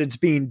 but yet it's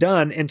being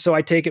done. And so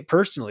I take it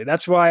personally.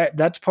 That's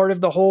part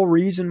of the whole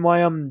reason why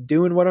I'm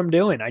doing what I'm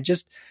doing. I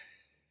just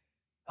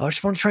want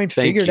to try and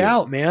figure it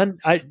out, man.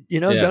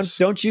 Yes.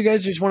 Don't you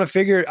guys just want to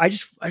figure it? I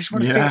just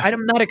want to figure,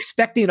 I'm not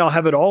expecting I'll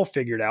have it all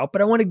figured out,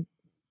 but I want to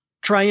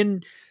try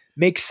and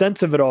make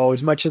sense of it all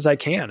as much as I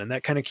can. And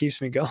that kind of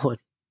keeps me going.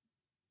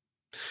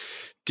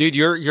 Dude,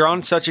 you're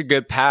on such a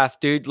good path,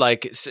 dude.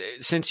 Like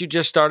since you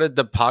just started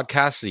the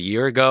podcast a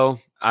year ago,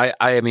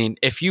 I mean,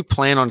 if you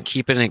plan on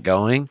keeping it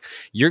going,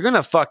 you're going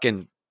to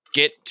fucking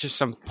get to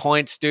some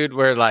points, dude,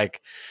 where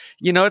like,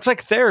 it's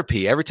like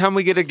therapy. Every time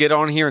we get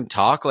on here and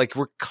talk, like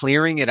we're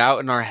clearing it out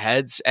in our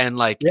heads, and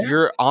like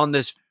you're on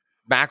this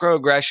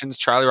macroaggressions,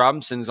 Charlie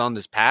Robinson's on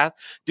this path,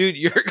 dude.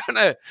 You're going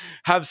to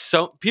have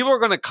people are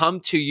going to come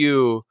to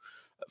you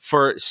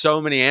for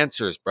so many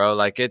answers, bro.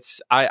 Like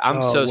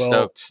I'm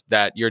stoked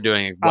that you're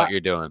doing what you're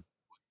doing.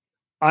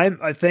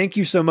 I thank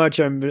you so much.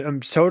 I'm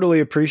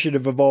totally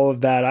appreciative of all of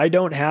that. I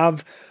don't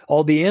have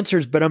all the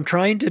answers, but I'm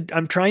trying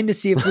to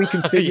see if we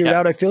can figure it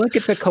out. I feel like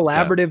it's a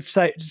collaborative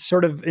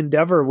sort of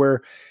endeavor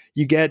where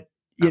you get,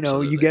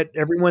 you get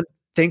everyone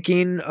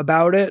thinking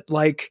about it.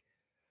 Like,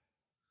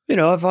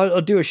 if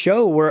I'll do a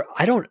show where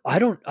I don't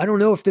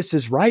know if this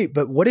is right,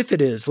 but what if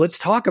it is? Let's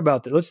talk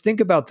about that. Let's think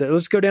about that.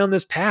 Let's go down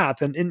this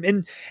path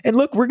and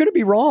look, we're going to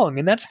be wrong,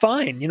 and that's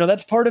fine.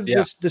 That's part of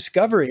this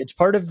discovery. It's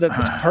part of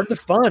the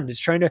fun.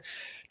 Is trying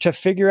to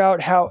figure out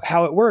how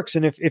it works.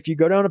 And if you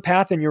go down a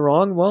path and you're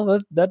wrong, well,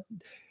 that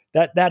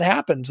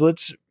happens.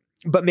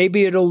 But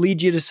maybe it'll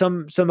lead you to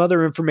some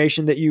other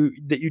information that you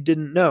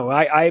didn't know.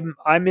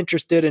 I'm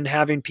interested in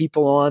having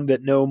people on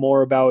that know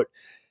more about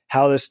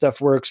how this stuff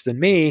works than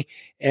me.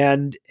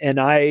 And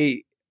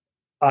I'm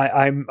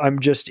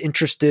just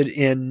interested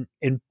in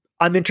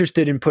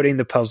putting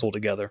the puzzle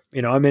together.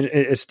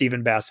 As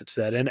Stephen Bassett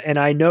said, and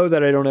I know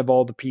that I don't have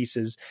all the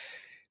pieces,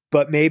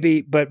 but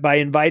by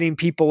inviting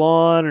people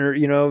on,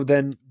 or,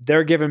 then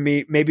they're giving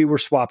me, maybe we're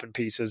swapping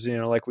pieces,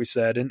 like we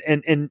said,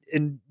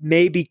 and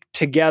maybe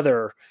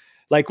together,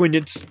 like when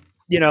it's,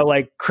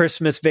 like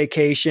Christmas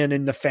vacation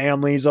and the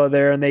families are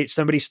there and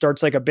somebody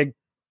starts like a big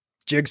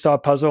jigsaw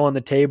puzzle on the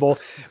table,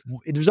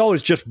 there's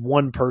always just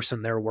one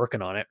person there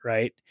working on it,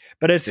 right?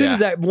 But as soon as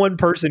that one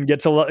person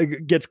gets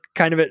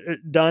kind of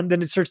it done,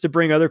 then it starts to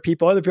bring other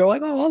people are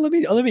like, oh, well, let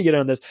me get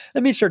on this.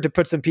 Let me start to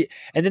put some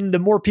and then the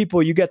more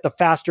people you get, the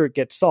faster it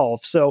gets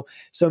solved. So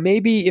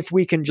maybe if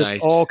we can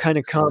just all kind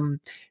of come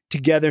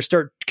together,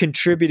 start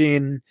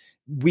contributing,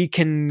 we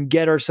can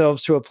get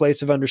ourselves to a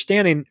place of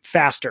understanding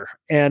faster.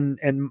 And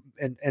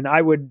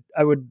I would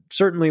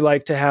certainly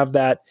like to have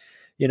that.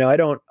 I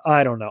don't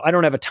know. I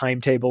don't have a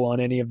timetable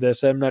on any of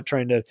this. I'm not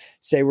trying to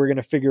say we're going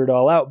to figure it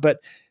all out, but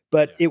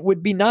it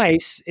would be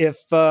nice if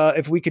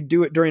we could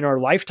do it during our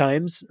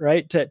lifetimes,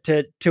 right?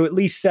 To at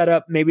least set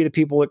up maybe the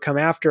people that come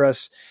after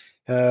us,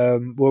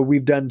 where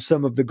we've done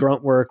some of the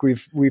grunt work.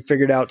 We've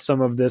figured out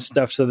some of this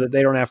stuff so that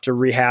they don't have to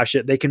rehash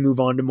it. They can move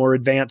on to more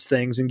advanced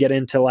things and get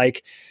into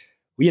like,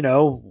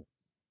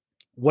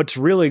 what's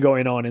really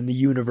going on in the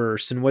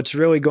universe and what's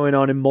really going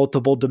on in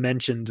multiple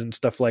dimensions and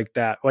stuff like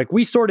that. Like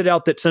we sorted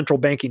out that central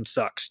banking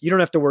sucks. You don't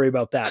have to worry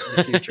about that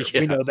in the future.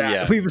 We know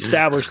that. We've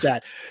established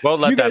that. Well,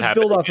 let that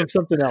happen. Build off of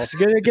something else.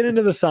 Get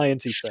into the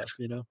sciencey stuff,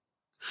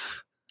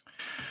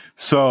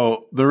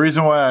 So the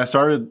reason why I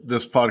started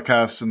this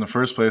podcast in the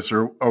first place,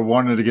 or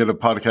wanted to get a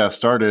podcast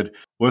started,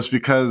 was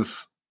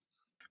because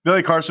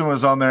Billy Carson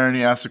was on there and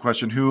he asked the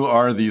question, who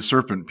are these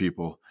serpent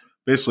people?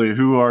 Basically,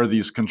 who are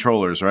these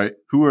controllers, right?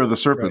 Who are the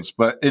serpents?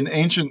 Right. But in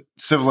ancient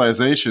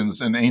civilizations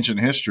and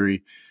ancient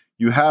history,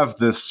 you have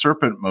this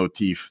serpent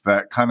motif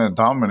that kind of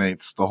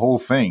dominates the whole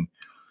thing.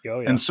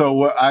 Oh, yeah. And so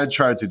what I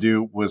tried to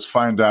do was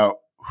find out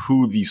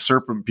who these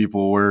serpent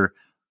people were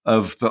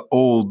of the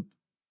old,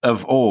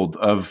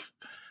 of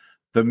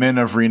the men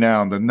of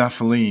renown, the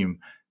Nephilim.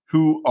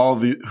 Who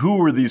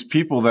were these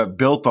people that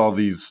built all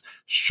these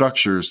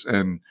structures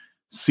and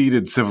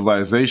seeded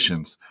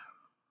civilizations?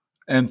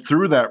 And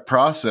through that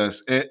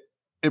process, it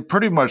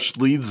pretty much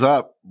leads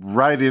up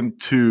right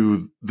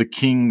into the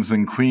kings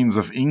and queens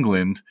of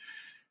England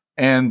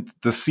and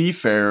the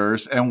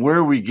seafarers and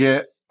where we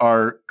get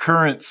our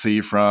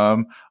currency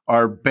from,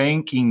 our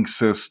banking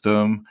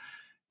system,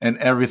 and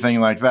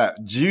everything like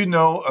that. Do you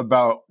know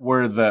about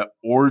where the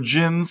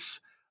origins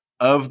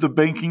of the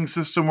banking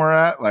system were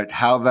at? Like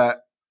how that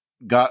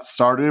got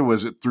started?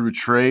 Was it through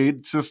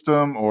trade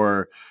system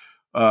or...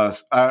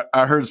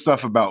 I heard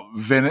stuff about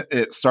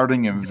it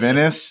starting in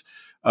Venice.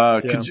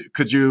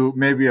 Could you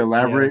maybe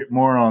elaborate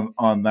more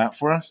on that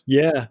for us?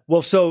 Yeah.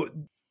 Well, so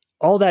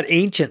all that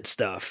ancient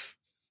stuff.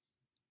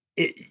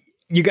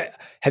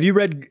 Have you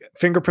read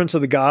Fingerprints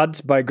of the Gods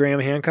by Graham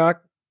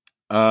Hancock?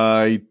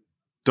 I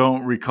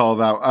don't recall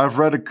that.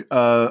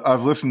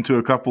 I've listened to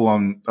a couple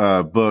on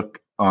book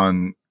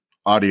on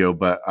audio,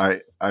 but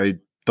I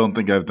don't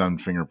think I've done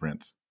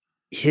fingerprints.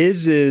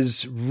 His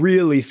is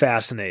really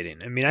fascinating.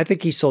 I mean, I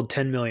think he sold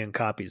 10 million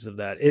copies of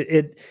that.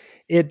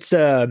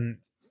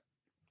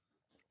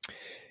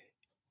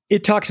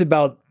 It talks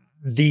about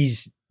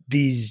these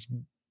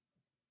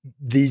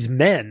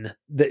men,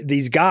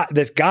 this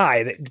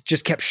guy that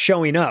just kept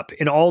showing up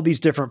in all these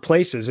different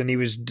places, and he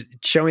was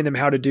showing them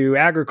how to do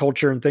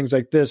agriculture and things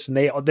like this. And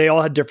they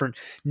all had different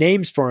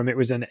names for him. It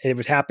was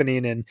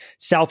happening in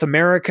South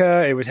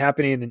America. It was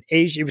happening in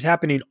Asia. It was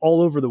happening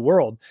all over the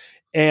world.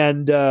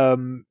 And,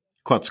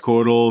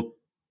 Quetzalcoatl,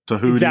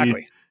 Tahuti.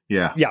 Exactly.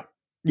 Yeah.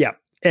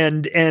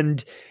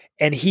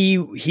 And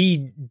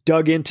he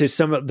dug into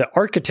some of the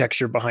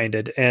architecture behind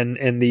it and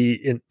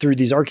through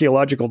these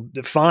archaeological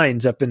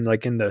finds up in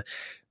up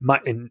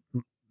in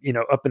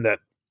the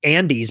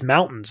Andes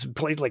mountains,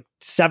 place like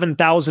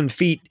 7,000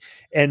 feet.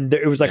 And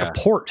it was like a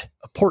port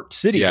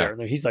city there.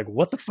 And he's like,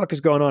 what the fuck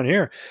is going on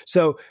here?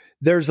 So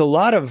there's a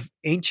lot of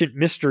ancient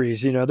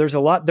mysteries, there was a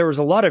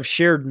lot of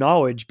shared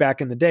knowledge back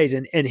in the days,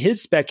 and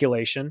his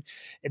speculation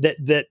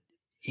that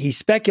he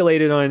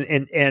speculated on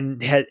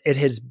it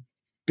has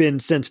been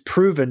since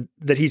proven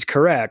that he's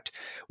correct,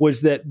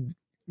 was that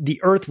the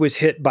Earth was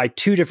hit by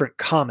two different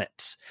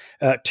comets,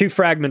 two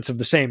fragments of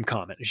the same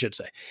comet, I should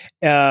say.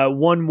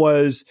 One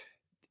was,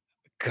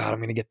 God, I'm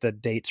going to get the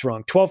dates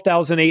wrong,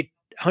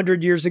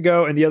 12,800 years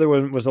ago, and the other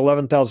one was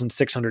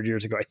 11,600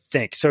 years ago, I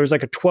think. So it was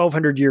like a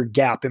 1,200 year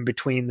gap in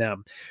between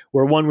them,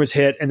 where one was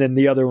hit and then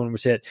the other one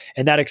was hit,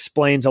 and that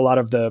explains a lot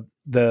of the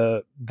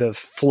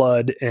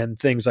flood and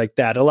things like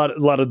that. A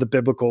lot of the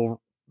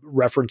biblical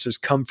references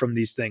come from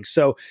these things.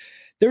 So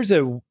there's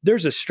a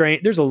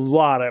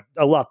lot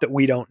that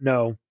we don't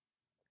know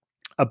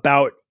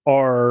about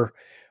our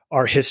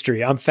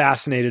history. I'm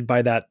fascinated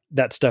by that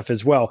stuff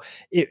as well.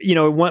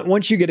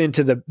 Once you get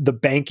into the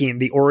banking,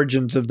 the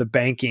origins of the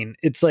banking,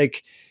 it's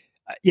like,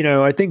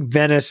 I think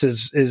Venice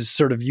is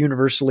sort of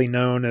universally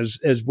known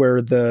as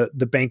where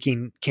the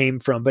banking came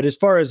from. But as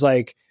far as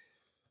like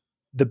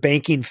the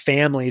banking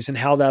families and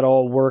how that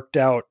all worked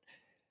out,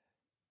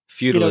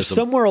 feudalism,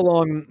 somewhere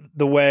along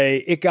the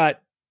way, it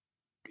got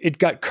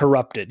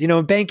corrupted.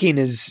 Banking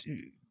is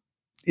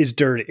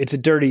dirty. It's a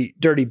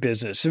dirty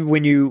business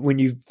when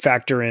you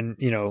factor in,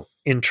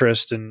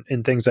 interest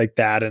and things like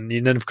that. And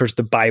then of course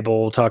the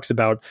Bible talks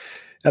about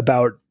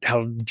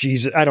how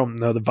Jesus, I don't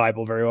know the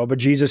Bible very well, but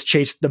Jesus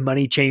chased the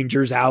money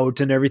changers out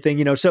and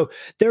everything, so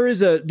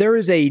there's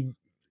a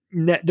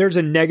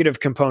negative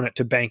component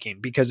to banking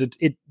because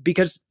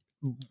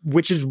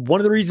which is one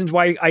of the reasons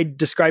why I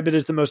describe it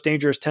as the most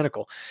dangerous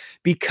tentacle,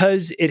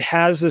 because it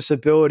has this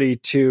ability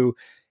to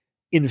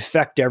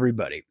infect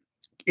everybody.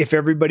 If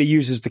everybody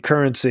uses the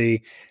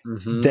currency,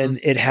 then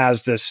it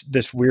has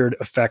this weird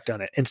effect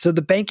on it. And so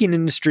the banking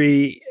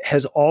industry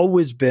has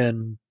always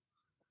been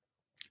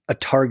a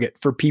target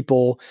for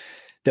people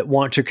that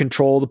want to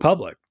control the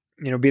public,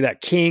 be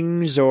that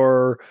kings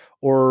or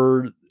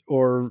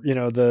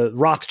the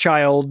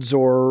Rothschilds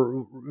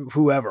or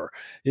whoever.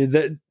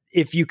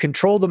 If you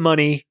control the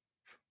money,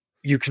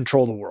 you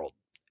control the world.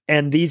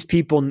 And these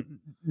people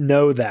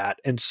know that.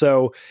 And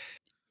so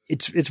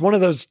it's one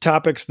of those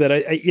topics that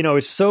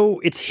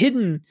it's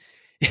hidden.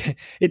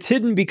 It's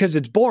hidden because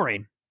it's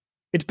boring.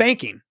 It's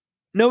banking.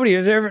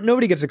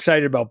 Nobody gets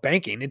excited about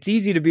banking. It's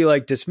easy to be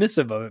like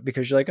dismissive of it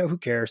because you're like, oh, who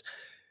cares?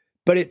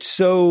 But it's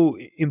so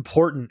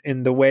important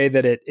in the way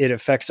that it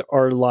affects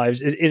our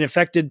lives. It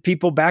affected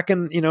people back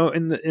in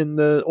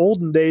the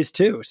olden days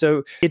too.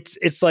 So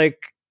it's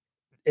like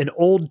an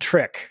old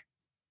trick.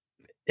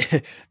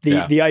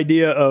 The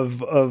idea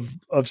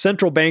of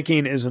central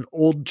banking is an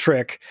old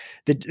trick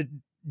that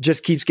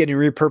just keeps getting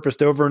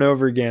repurposed over and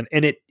over again.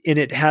 And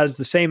it has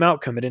the same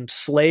outcome. It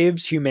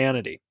enslaves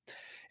humanity.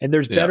 And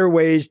there's better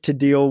ways to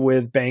deal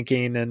with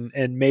banking.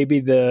 And maybe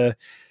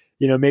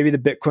maybe the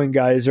Bitcoin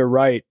guys are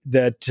right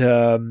that,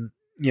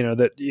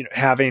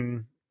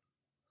 having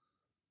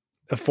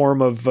a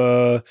form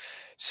of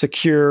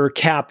secure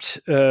capped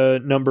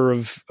number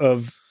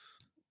of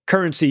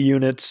currency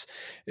units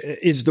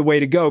is the way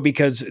to go,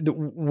 because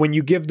when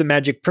you give the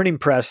magic printing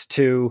press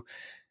to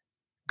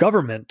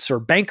governments or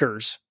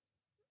bankers,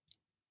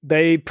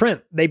 they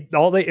print.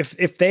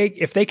 If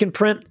they can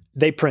print,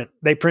 they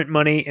print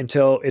money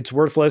until it's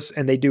worthless,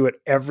 and they do it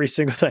every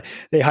single time.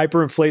 They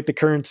hyperinflate the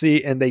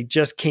currency, and they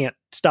just can't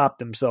stop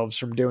themselves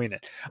from doing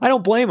it. I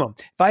don't blame them.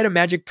 If I had a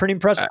magic printing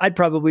press, I'd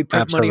probably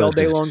print money all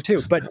day long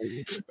too. But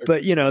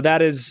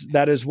that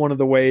is one of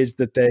the ways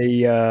that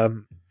they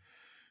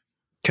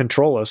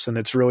control us, and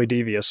it's really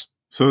devious.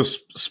 So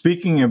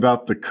speaking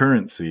about the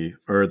currency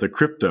or the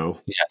crypto,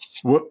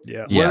 what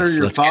are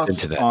your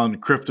thoughts on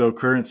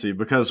cryptocurrency?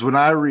 Because when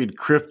I read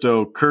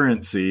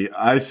cryptocurrency,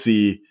 I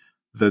see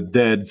the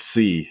Dead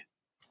Sea.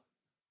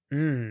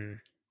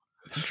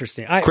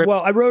 Interesting. I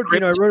wrote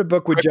a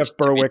book with Jeff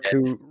Berwick,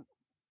 who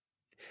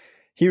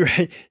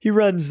he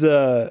runs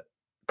the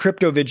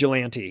crypto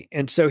vigilante.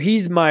 And so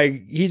he's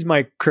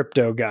my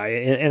crypto guy.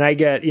 And I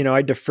get,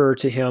 I defer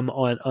to him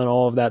on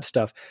all of that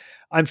stuff.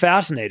 I'm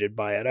fascinated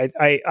by it.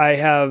 I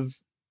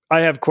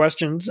have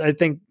questions. I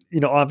think,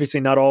 obviously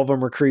not all of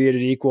them are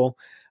created equal.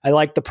 I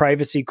like the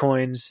privacy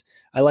coins.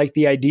 I like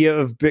the idea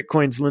of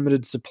Bitcoin's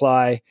limited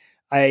supply.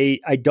 I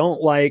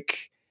don't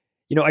like,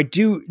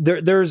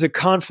 there's a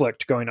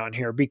conflict going on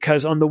here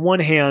because on the one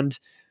hand,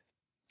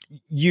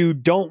 you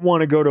don't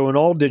want to go to an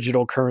all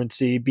digital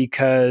currency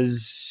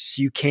because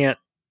you can't,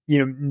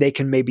 they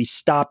can maybe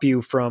stop you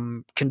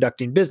from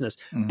conducting business.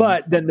 Mm-hmm.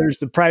 But then there's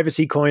the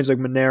privacy coins like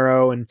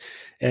Monero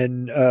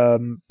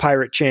and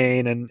Pirate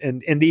Chain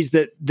and these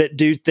that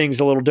do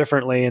things a little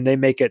differently, and they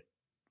make it,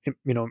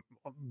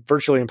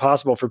 virtually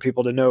impossible for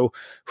people to know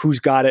who's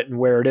got it and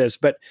where it is.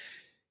 But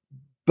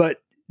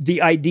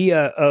the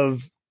idea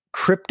of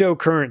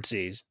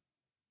cryptocurrencies,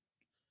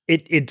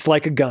 it's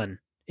like a gun.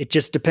 It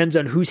just depends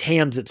on whose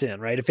hands it's in,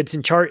 right? If it's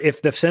in charge,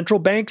 if the central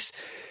banks,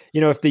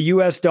 if the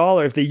US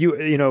dollar, if the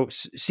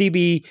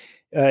CBDCs,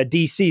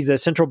 the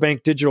central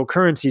bank digital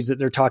currencies that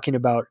they're talking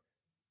about,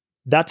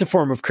 that's a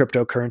form of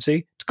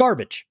cryptocurrency. It's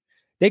garbage.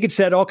 They could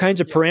set all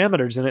kinds of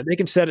parameters in it. They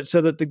can set it so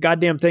that the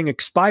goddamn thing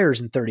expires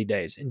in 30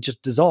 days and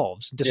just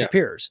dissolves,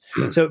 disappears.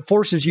 Yeah. So it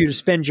forces you to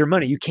spend your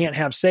money. You can't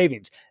have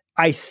savings.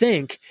 I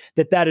think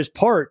that is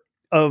part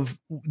of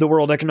the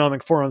World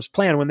Economic Forum's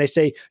plan when they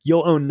say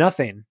you'll own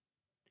nothing.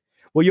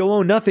 Well, you'll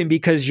own nothing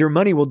because your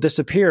money will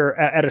disappear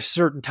at a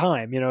certain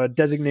time, a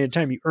designated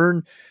time. You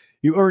earn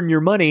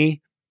your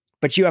money,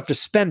 but you have to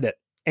spend it.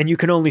 And you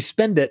can only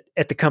spend it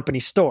at the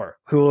company store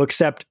who will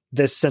accept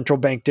this central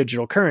bank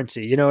digital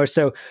currency,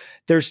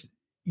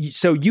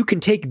 so you can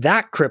take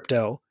that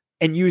crypto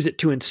and use it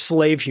to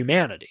enslave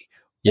humanity.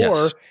 Yes.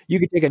 Or you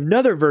could take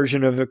another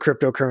version of a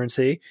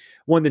cryptocurrency,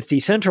 one that's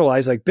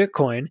decentralized like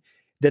Bitcoin,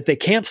 that they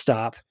can't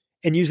stop,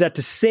 and use that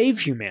to save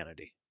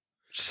humanity.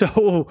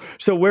 So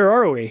where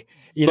are we?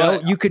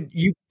 You could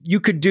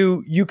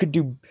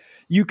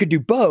do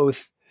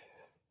both.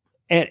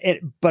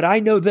 But I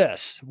know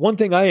this. One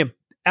thing I am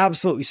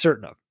absolutely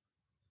certain of.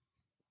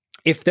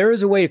 If there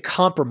is a way to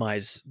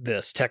compromise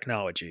this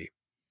technology,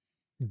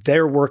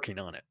 they're working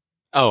on it.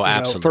 Oh,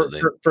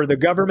 absolutely. For the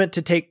government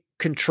to take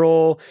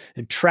control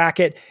and track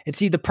it. And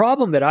see, the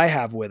problem that I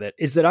have with it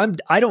is that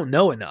I don't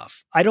know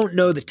enough. I don't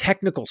know the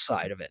technical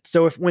side of it.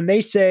 So when they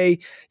say,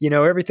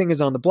 everything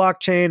is on the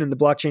blockchain and the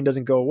blockchain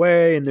doesn't go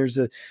away and there's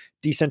a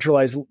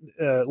decentralized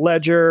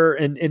ledger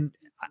and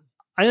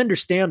I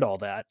understand all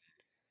that,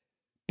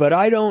 but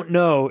I don't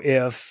know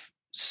if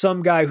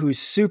some guy who's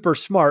super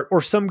smart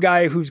or some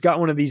guy who's got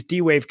one of these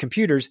D-Wave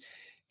computers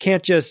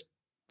can't just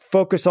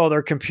focus all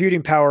their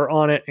computing power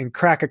on it and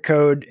crack a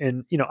code.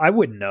 And, I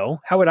wouldn't know.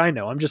 How would I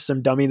know? I'm just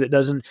some dummy that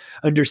doesn't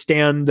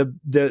understand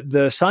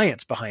the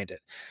science behind it.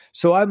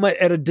 So I'm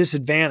at a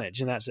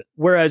disadvantage, and that's it.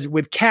 Whereas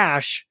with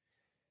cash,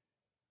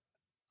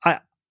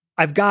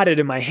 I've got it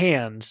in my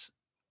hands,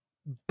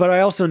 but I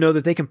also know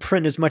that they can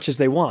print as much as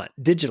they want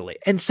digitally.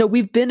 And so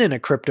we've been in a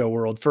crypto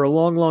world for a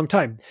long, long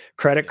time.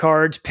 Credit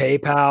cards,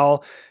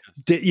 PayPal,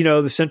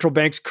 the central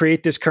banks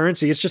create this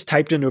currency. It's just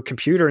typed into a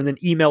computer and then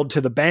emailed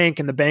to the bank,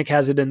 and the bank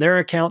has it in their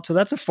account. So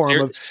that's a form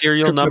of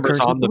serial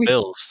numbers on the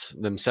bills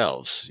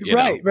themselves.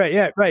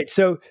 Right.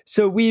 So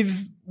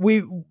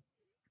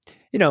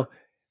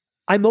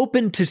I'm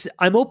open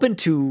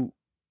to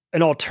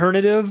an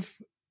alternative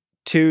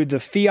to the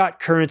fiat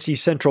currency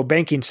central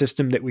banking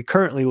system that we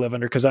currently live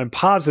under, because I'm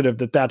positive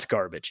that that's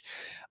garbage.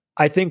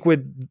 I think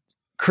with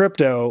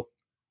crypto,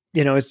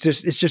 it's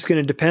just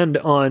going to depend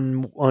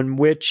on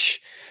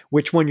which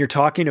one you're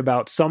talking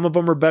about. Some of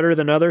them are better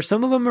than others.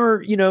 Some of them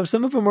are,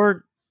 some of them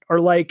are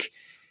like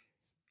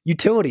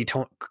utility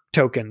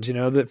tokens,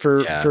 that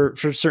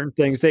for certain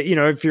things that,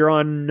 if you're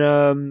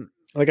on,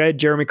 like I had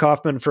Jeremy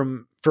Kaufman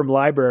from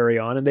Library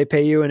on, and they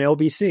pay you an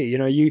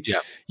LBC.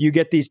 You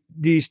get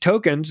these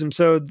tokens, and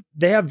so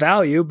they have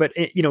value. But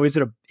is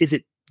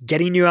it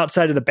getting you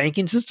outside of the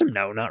banking system?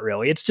 No, not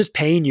really. It's just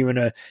paying you in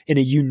a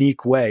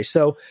unique way.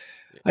 So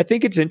I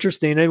think it's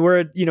interesting, and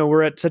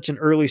we're at such an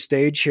early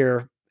stage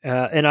here,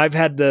 and I've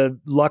had the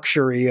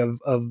luxury of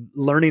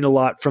learning a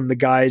lot from the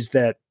guys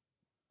that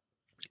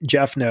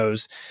Jeff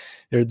knows,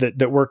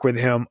 that work with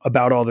him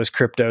about all this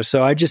crypto.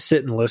 So I just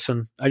sit and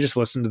listen. I just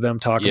listen to them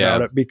talk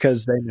about it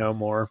because they know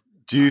more.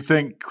 Do you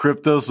think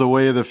crypto's the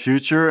way of the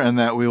future, and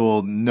that we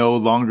will no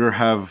longer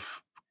have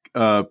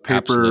paper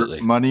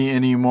Absolutely. money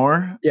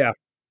anymore? Yeah.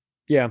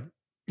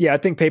 I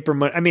think paper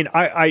money. I mean,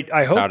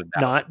 I hope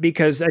not,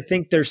 because I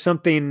think there's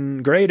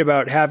something great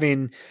about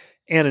having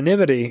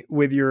anonymity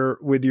with your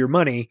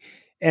money.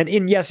 And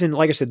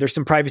like I said, there's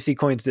some privacy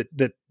coins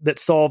that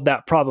solve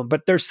that problem.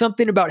 But there's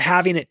something about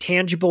having it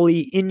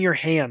tangibly in your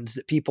hands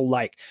that people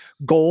like.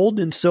 Gold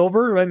and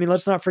silver. I mean,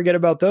 let's not forget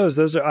about those.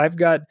 I've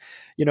got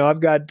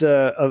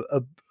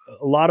a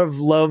lot of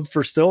love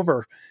for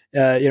silver.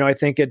 I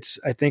think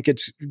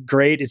it's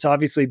great. It's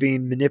obviously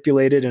being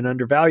manipulated and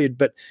undervalued,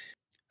 but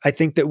I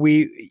think that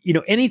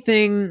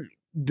anything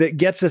that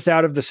gets us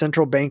out of the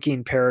central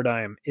banking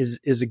paradigm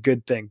is a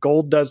good thing.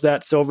 Gold does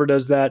that, silver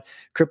does that,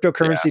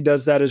 cryptocurrency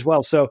does that as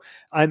well. So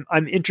I'm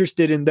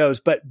interested in those,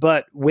 but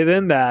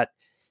within that,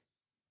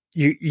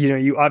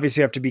 you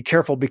obviously have to be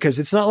careful, because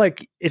it's not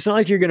like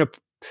you're going to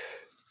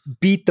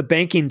beat the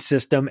banking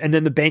system and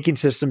then the banking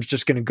system's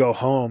just going to go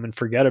home and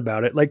forget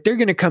about it. Like, they're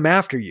going to come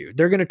after you.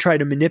 They're going to try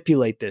to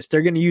manipulate this.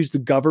 They're going to use the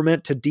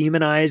government to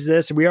demonize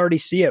this. And we already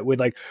see it with,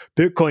 like,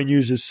 Bitcoin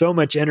uses so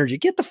much energy.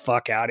 Get the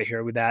fuck out of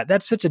here with that.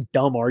 That's such a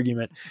dumb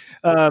argument.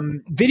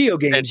 Video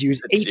games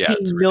use 18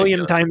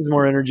 million times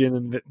more energy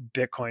than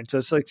Bitcoin. So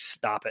it's like,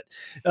 stop it.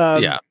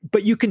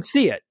 But you can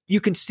see it.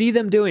 You can see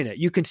them doing it.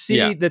 You can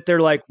see that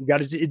they're like, we got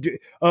to do,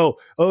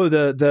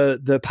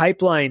 the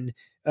pipeline,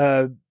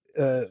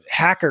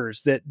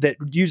 hackers that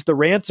use the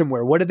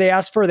ransomware. What did they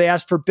ask for? They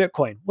asked for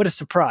Bitcoin. What a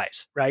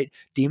surprise, right?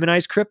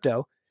 Demonize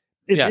crypto.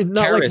 It's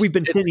not like we've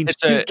been sending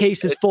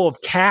suitcases full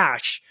of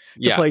cash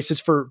to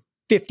places for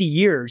 50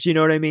 years. You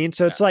know what I mean?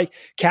 So it's like,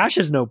 cash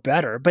is no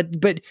better, but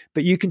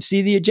you can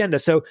see the agenda.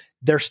 So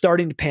they're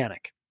starting to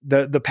panic.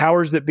 The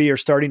powers that be are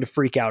starting to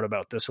freak out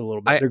about this a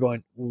little bit. They're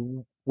going,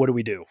 what do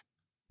we do?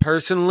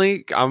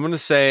 Personally, I'm going to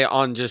say,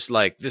 on just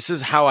like, this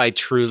is how I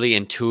truly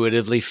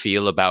intuitively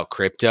feel about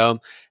crypto.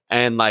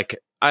 And like,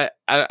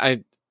 I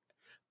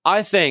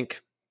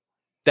think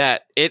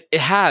that it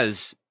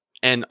has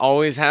and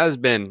always has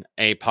been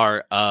a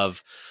part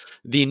of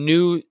the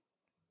new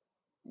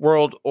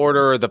world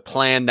order, or the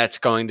plan that's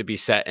going to be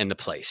set into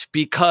place,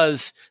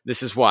 because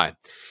this is why.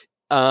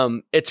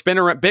 It's been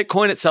around.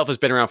 Bitcoin itself has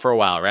been around for a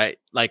while, right?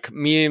 Like,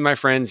 me and my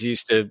friends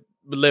used to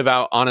live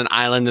out on an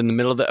island in the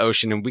middle of the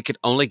ocean, and we could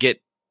only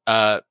get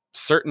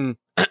certain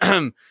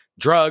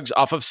drugs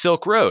off of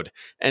Silk Road.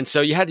 And so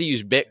you had to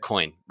use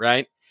Bitcoin,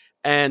 right?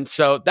 And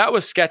so that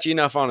was sketchy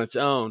enough on its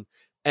own.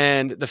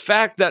 And the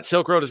fact that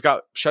Silk Road has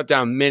got shut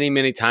down many,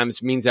 many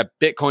times means that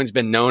Bitcoin's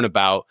been known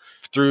about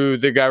through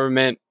the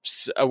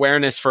government's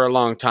awareness for a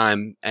long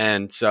time.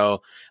 And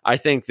so I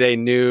think they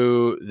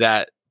knew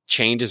that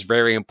change is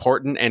very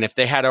important. And if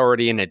they had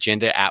already an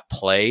agenda at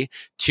play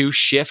to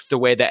shift the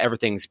way that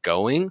everything's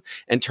going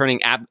and turning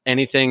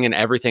anything and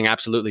everything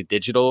absolutely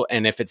digital,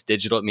 and if it's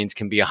digital, it means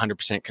can be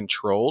 100%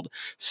 controlled.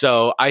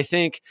 So I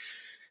think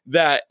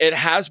that it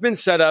has been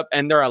set up,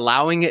 and they're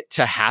allowing it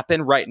to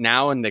happen right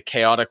now in the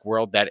chaotic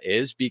world that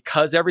is,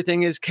 because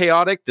everything is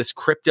chaotic. This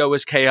crypto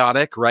is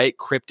chaotic, right?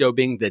 Crypto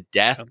being the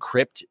death,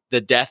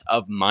 the death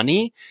of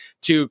money,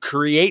 to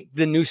create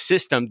the new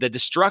system, the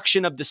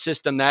destruction of the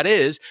system that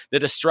is the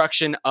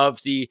destruction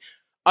of the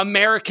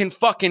American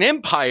fucking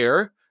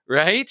empire,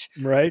 right?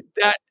 Right.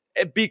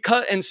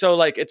 And so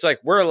like, it's like,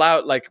 we're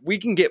allowed, like, we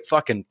can get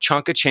fucking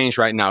chunk of change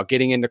right now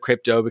getting into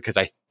crypto, because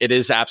it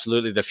is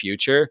absolutely the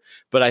future.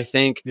 But I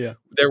think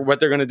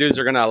what they're going to do is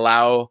they're going to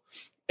allow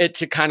it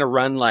to kind of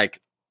run like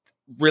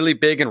really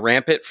big and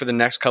rampant for the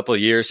next couple of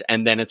years.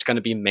 And then it's going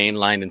to be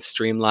mainlined and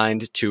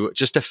streamlined to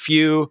just a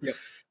few. Yep.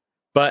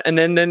 But, and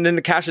then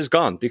the cash is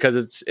gone,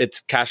 because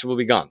it's cash will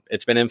be gone.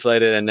 It's been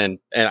inflated. And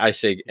I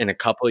say in a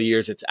couple of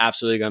years, it's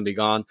absolutely going to be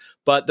gone.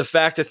 But the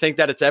fact to think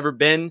that it's ever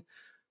been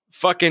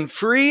fucking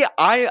free,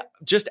 I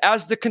just,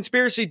 as the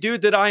conspiracy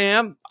dude that I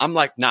am, I'm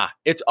like, nah,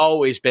 it's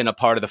always been a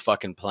part of the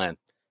fucking plan.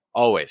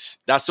 Always.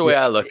 That's the way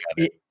I look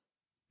at it.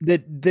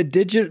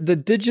 The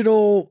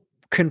digital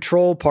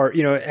control part,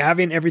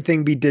 having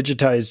everything be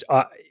digitized,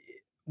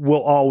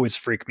 will always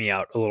freak me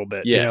out a little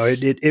bit.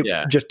 Yes.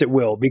 It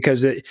will,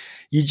 because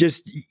you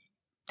just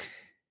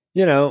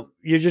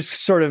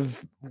sort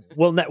of,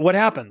 well, what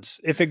happens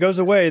if it goes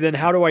away? Then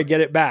how do I get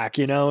it back?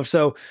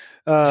 So,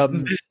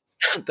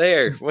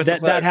 there,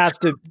 that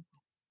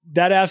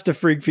has to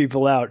freak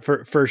people out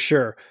for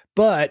sure.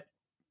 But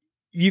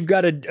you've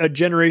got a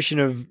generation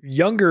of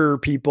younger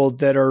people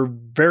that are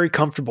very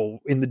comfortable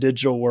in the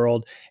digital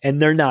world,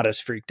 and they're not as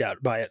freaked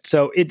out by it.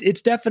 So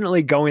it's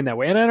definitely going that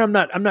way. And I'm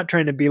not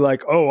trying to be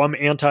like, oh, I'm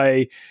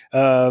anti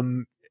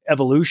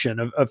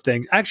evolution of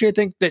things. Actually, I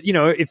think that,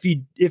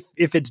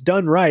 if it's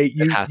done right,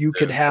 you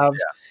could have,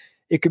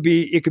 it could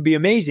be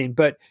amazing.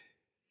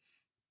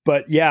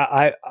 But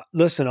yeah,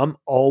 I'm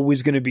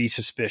always going to be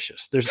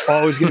suspicious. There's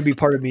always going to be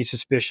part of me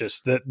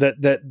suspicious that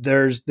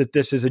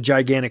this is a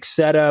gigantic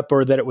setup,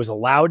 or that it was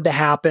allowed to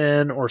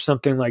happen, or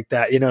something like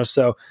that,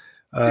 So,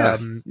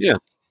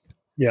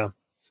 yeah.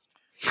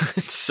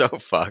 It's so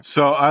fucked.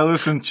 So I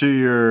listened to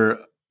your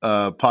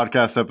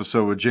podcast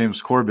episode with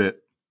James Corbett.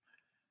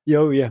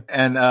 Yeah.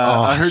 And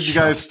I heard you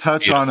guys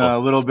touch on a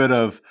little bit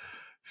of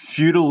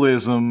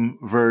feudalism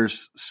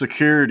versus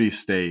security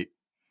state.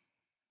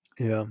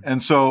 Yeah.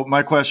 And so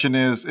my question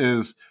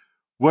is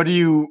what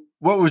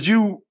would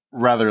you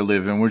rather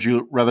live in? Would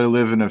you rather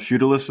live in a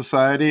feudalist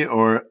society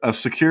or a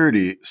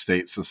security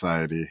state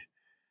society?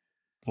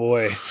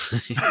 Boy,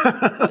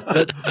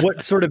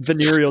 what sort of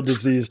venereal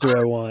disease do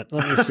I want?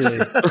 Let me see.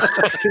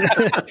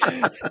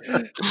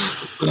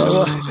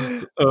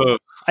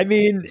 I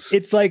mean,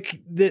 it's like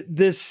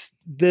this,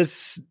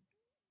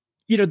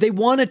 they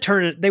want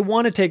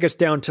to take us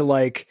down to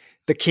like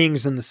the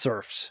kings and the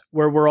serfs,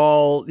 where we're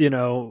all,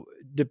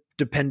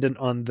 dependent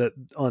on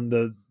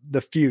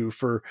the few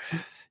for,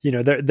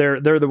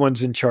 they're the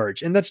ones in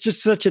charge. And that's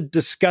just such a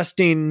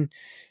disgusting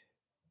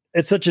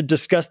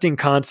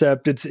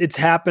concept. It's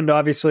happened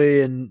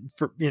obviously. And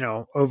for,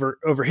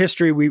 over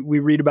history, we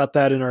read about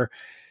that in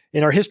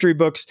our history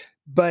books,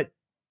 but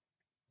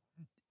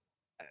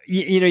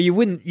you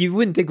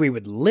wouldn't think we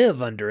would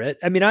live under it.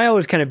 I mean, I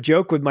always kind of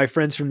joke with my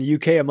friends from the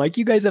UK. I'm like,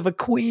 you guys have a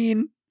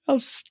queen. How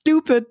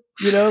stupid,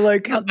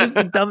 like this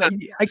is dumb.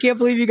 I can't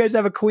believe you guys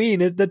have a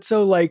queen. That's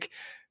so like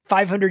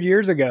 500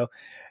 years ago.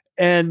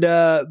 And,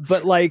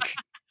 but like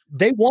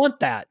they want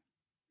that.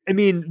 I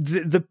mean,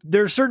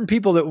 there are certain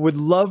people that would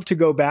love to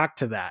go back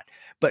to that,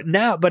 but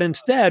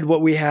instead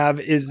what we have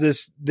is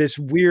this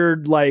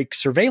weird like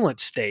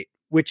surveillance state,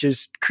 which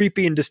is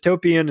creepy and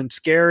dystopian and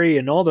scary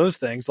and all those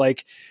things.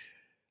 Like,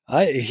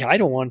 I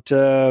don't want,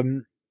 I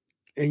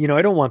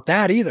don't want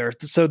that either.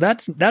 So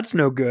that's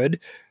no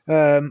good.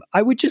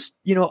 I would just,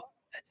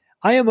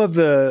 I am of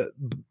the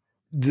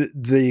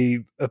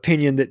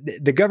opinion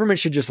that the government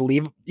should just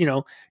leave,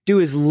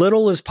 do as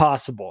little as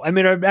possible. I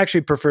mean, I'd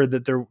actually prefer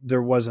that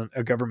there wasn't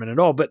a government at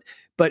all, but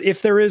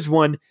if there is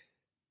one,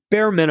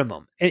 bare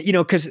minimum,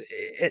 and, cause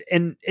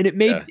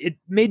it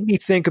made me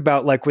think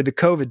about like with the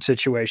COVID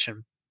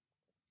situation.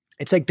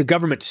 It's like the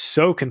government's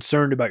so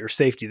concerned about your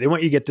safety. They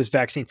want you to get this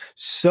vaccine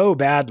so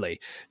badly.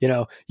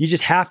 You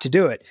just have to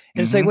do it.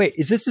 And it's like, wait,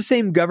 is this the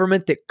same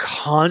government that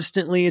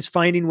constantly is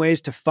finding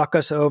ways to fuck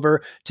us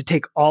over, to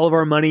take all of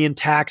our money in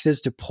taxes,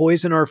 to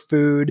poison our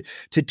food,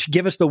 to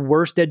give us the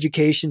worst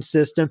education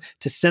system,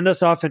 to send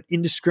us off an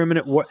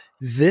indiscriminate war?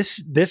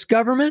 This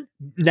government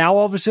now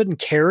all of a sudden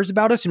cares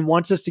about us and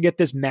wants us to get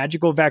this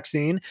magical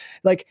vaccine.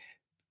 Like,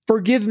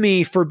 forgive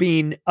me for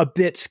being a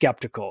bit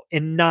skeptical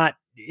and not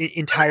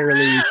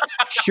entirely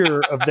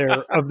sure of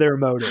their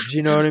motives.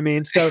 You know what I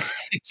mean? So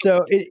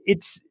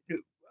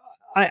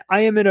I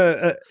am in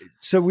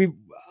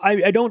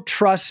I don't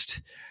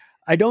trust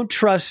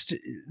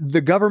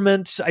the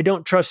governments. I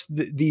don't trust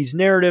these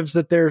narratives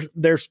that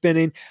they're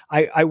spinning.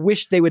 I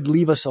wish they would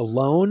leave us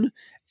alone.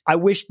 I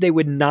wish they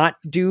would not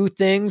do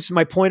things.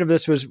 My point of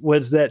this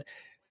was that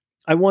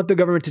I want the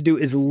government to do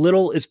as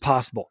little as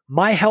possible.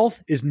 My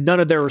health is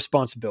none of their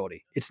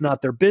responsibility. It's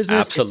not their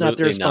business. Absolutely it's not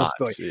their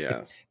responsibility. Not,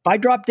 yes. If I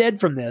drop dead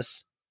from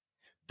this,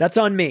 that's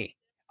on me.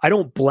 I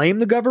don't blame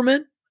the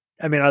government.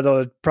 I mean, although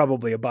it's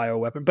probably a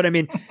bioweapon, but I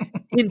mean,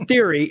 in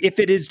theory, if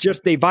it is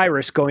just a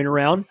virus going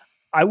around,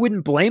 I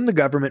wouldn't blame the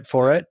government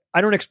for it.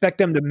 I don't expect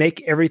them to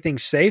make everything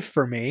safe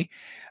for me.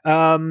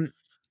 But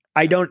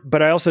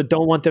I also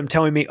don't want them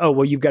telling me, oh,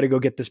 well, you've got to go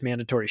get this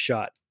mandatory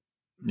shot.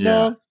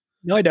 Yeah.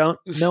 No, I don't.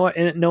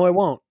 No, I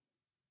won't.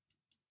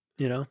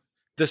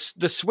 The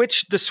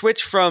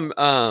switch from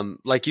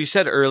like you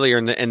said earlier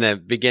in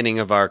the beginning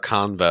of our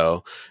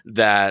convo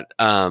that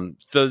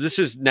so this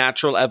is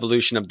natural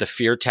evolution of the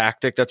fear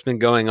tactic that's been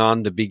going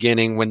on. The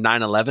beginning when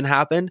 9/11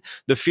 happened,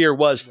 the fear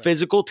was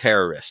physical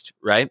terrorist,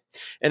 right?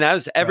 And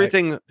as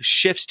everything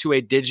shifts to a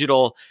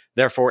digital,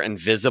 therefore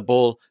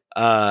invisible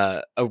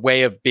a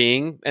way of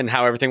being and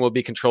how everything will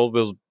be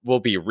controlled will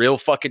be real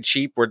fucking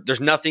cheap, where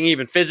there's nothing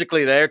even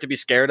physically there to be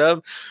scared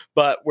of,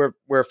 but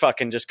we're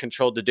fucking just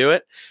controlled to do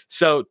it.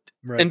 So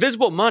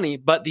invisible money,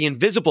 but the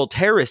invisible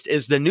terrorist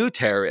is the new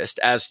terrorist,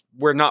 as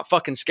we're not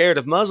fucking scared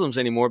of Muslims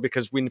anymore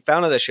because we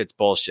found out that shit's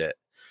bullshit.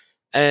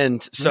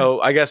 And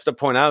so I guess the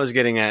point I was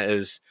getting at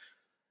is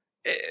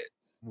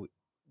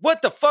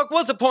what the fuck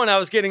was the point I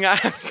was getting at? I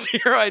have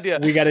zero idea.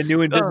 We got a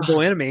new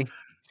invisible enemy.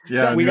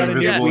 Yeah, we got a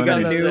new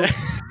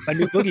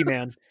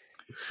boogeyman.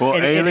 Well,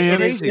 and aliens,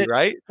 it's crazy,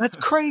 right? That's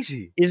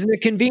crazy. Isn't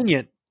it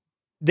convenient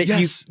that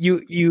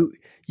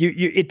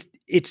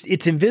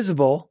it's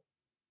invisible,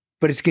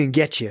 but it's going to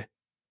get you.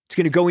 It's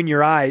going to go in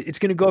your eye. It's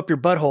going to go up your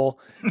butthole.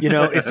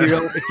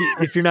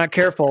 If you're not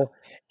careful,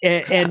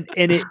 and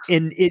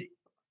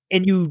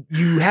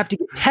you have to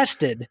get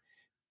tested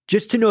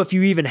just to know if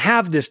you even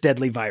have this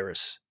deadly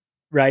virus,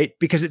 right?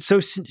 Because it's so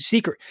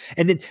secret.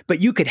 But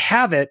you could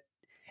have it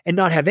and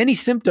not have any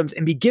symptoms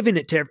and be giving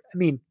it to,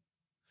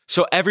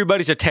 so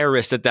everybody's a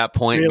terrorist at that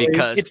point, really?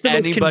 Because it's the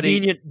most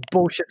convenient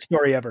bullshit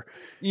story ever.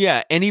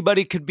 Yeah,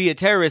 anybody could be a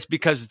terrorist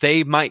because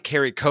they might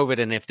carry COVID,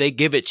 and if they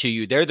give it to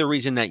you, they're the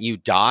reason that you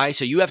die.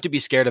 So you have to be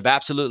scared of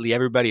absolutely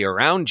everybody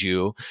around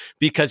you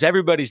because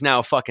everybody's now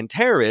a fucking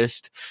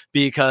terrorist.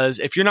 Because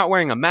if you're not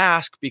wearing a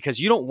mask because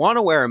you don't want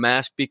to wear a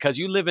mask because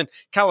you live in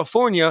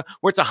California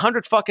where it's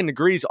 100 fucking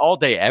degrees all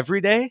day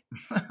every day,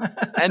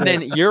 and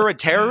then you're a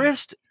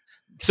terrorist.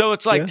 So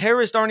it's like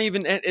terrorists aren't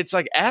even, it's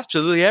like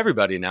absolutely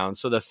everybody now. And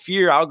so the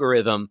fear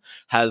algorithm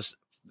has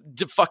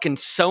fucking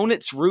sown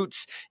its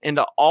roots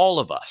into all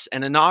of us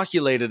and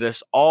inoculated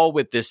us all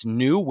with this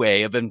new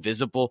way of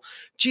invisible.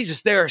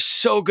 Jesus, they are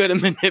so good at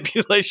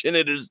manipulation.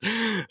 It is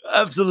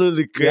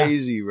absolutely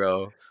crazy,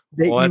 bro.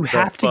 You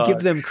have to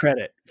give them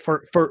credit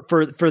for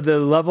the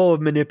level of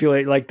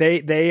manipulate. Like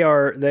they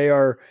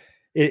are,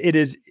 it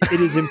is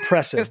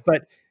impressive,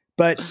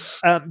 but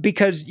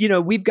because,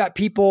 we've got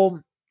people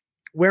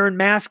wearing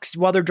masks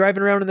while they're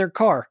driving around in their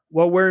car,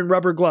 while wearing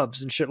rubber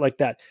gloves and shit like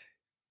that.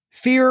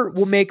 Fear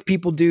will make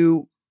people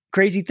do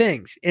crazy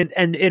things. And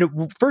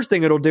first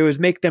thing it'll do is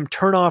make them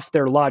turn off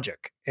their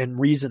logic and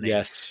reasoning.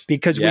 Yes.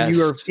 Because when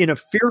you are in a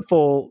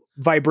fearful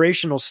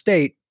vibrational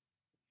state,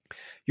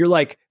 you're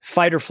like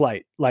fight or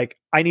flight. Like,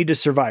 I need to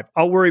survive.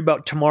 I'll worry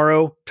about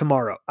tomorrow.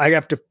 I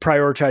have to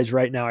prioritize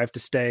right now. I have to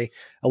stay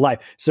alive.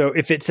 So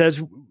if it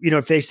says,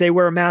 if they say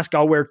wear a mask,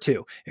 I'll wear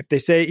two. If they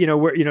say,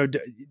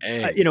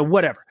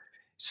 whatever.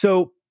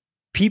 So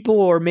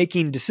people are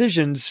making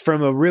decisions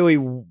from a really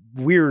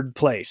weird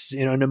place,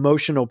 an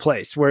emotional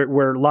place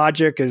where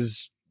logic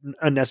is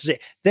unnecessary.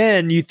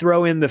 Then you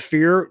throw in the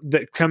fear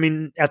that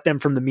coming at them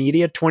from the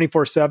media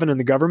 24/7 and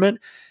the government.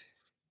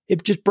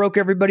 It just broke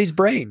everybody's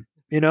brain.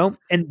 And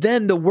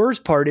then the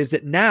worst part is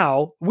that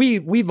now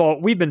we've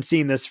been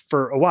seeing this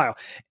for a while.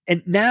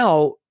 And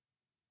now,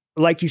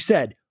 like you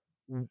said,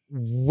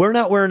 we're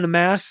not wearing the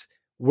masks.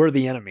 We're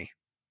the enemy.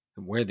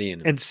 We're the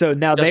enemy. And so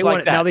now just they like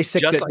want, that. now they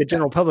sick Just the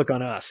general public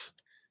on us.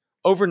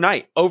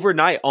 Overnight,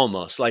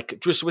 almost, like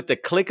just with the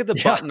click of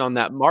the button on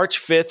that March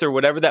 5th or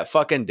whatever that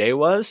fucking day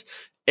was,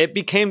 it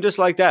became just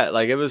like that.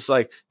 Like, it was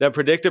like the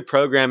predictive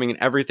programming and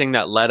everything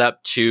that led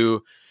up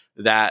to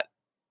that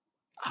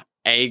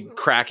egg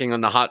cracking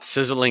on the hot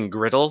sizzling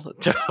griddle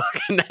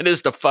that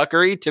is the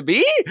fuckery to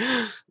be,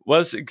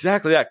 was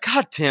exactly that.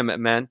 God damn it,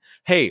 man.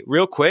 Hey,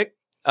 real quick,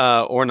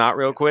 or not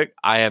real quick,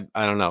 I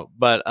don't know,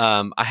 but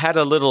I had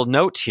a little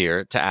note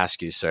here to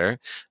ask you, sir.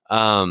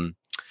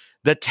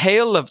 The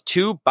Tale of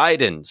Two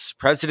Bidens,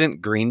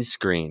 President Green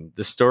Screen,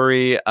 the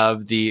story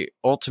of the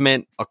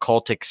ultimate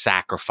occultic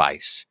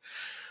sacrifice.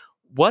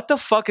 What the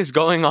fuck is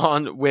going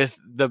on with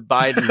the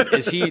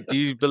Biden? Do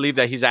you believe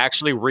that he's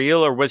actually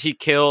real, or was he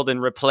killed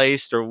and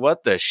replaced, or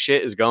what the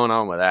shit is going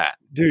on with that?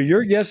 Dude,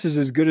 your guess is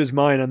as good as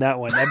mine on that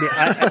one.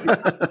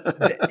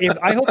 I mean,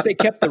 I hope they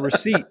kept the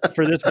receipt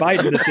for this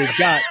Biden that they've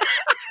got.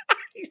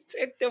 He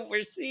took the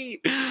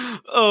receipt.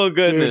 Oh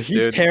goodness,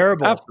 dude, he's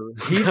terrible.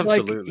 Absolutely. He's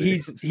Absolutely.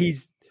 like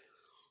he's.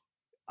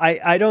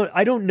 I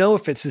don't know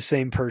if it's the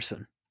same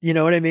person. You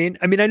know what I mean?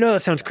 I mean, I know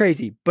that sounds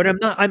crazy, but I'm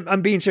not.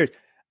 I'm being serious.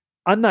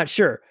 I'm not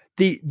sure.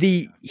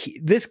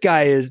 This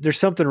guy there's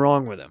something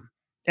wrong with him.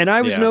 And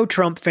I was no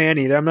Trump fan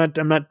either. I'm not,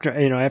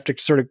 I have to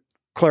sort of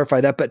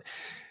clarify that, but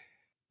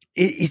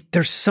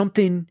there's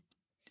something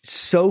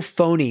so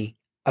phony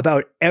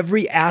about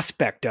every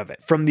aspect of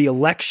it, from the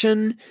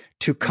election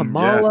to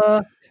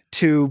Kamala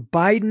to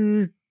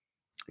Biden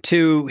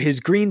to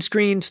his green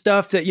screen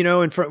stuff that,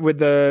 in front with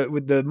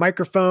the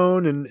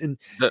microphone his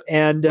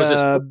hand.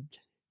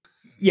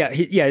 Yeah,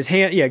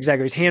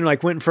 exactly. His hand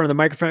like went in front of the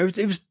microphone. It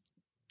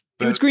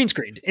was green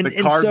screened.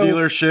 The car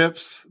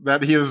dealerships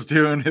that he was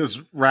doing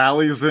his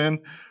rallies in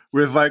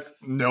with like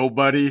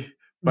nobody,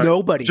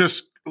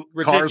 just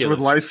ridiculous. Cars with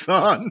lights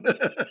on.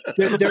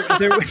 He did a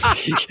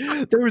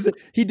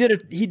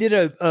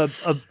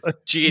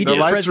the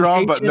lights are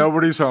on, but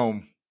nobody's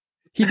home.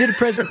 He did a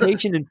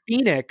presentation in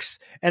Phoenix,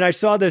 and I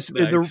saw this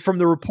from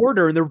the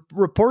reporter, and the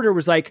reporter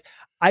was like,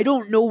 I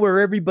don't know where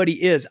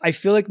everybody is. I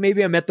feel like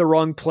maybe I'm at the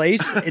wrong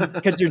place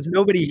because there's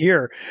nobody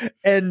here.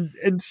 And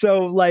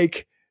so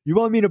like, you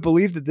want me to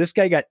believe that this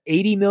guy got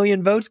 80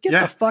 million votes? Get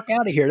the fuck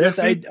out of here.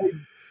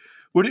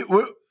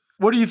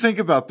 What do you think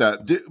about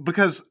that?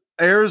 Because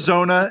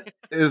Arizona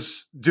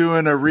is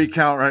doing a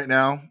recount right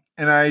now,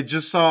 and I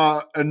just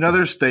saw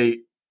another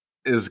state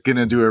is going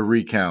to do a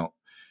recount.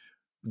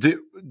 Do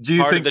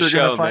you think they're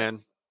going to find?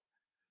 Man.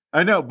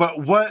 I know,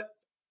 but what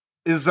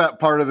is that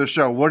part of the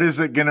show? What is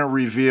it going to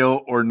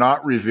reveal or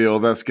not reveal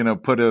that's going to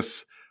put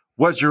us?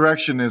 What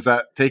direction is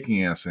that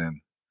taking us in?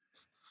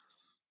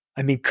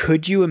 I mean,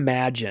 could you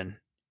imagine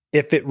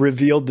if it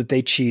revealed that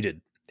they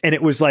cheated and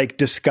it was like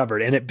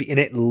discovered and it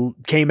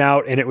came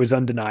out and it was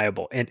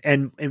undeniable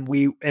and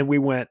we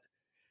went,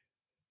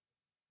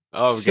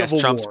 oh, I guess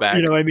Trump's back.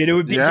 You know what I mean? It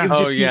would be,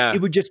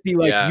 it would just be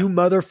like, you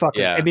motherfucker.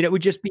 Yeah. I mean, it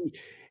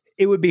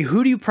would be,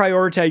 who do you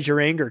prioritize your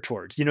anger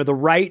towards? The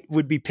right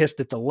would be pissed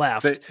at the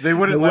left. They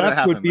wouldn't let it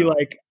happen. Would be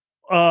like,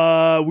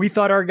 we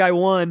thought our guy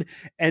won,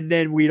 and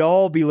then we'd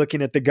all be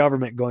looking at the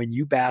government going,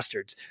 you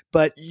bastards.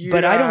 But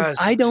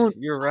I don't,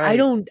 you're right. I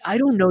don't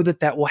know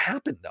that will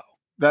happen though.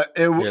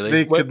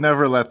 They could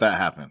never let that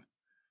happen.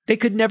 They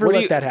could never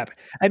let that happen.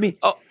 I mean,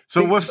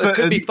 it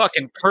could be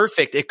fucking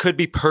perfect. It could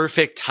be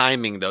perfect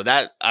timing though.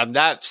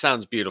 That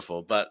sounds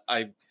beautiful, but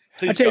I'll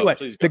tell you what,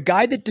 the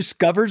guy that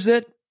discovers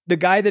it, the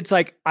guy that's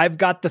like, I've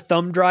got the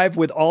thumb drive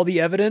with all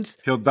the evidence.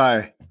 He'll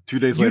die 2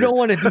 days later. You don't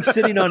want to be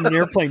sitting on an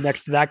airplane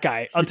next to that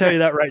guy. I'll tell you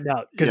that right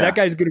now. Because that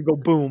guy's going to go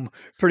boom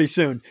pretty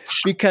soon.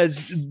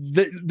 Because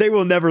they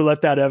will never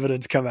let that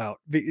evidence come out.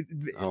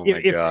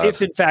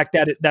 If in fact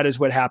that is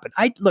what happened.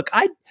 I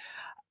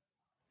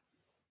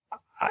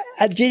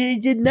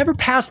it never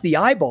passed the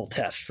eyeball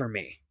test for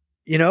me.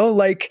 And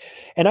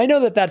I know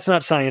that that's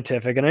not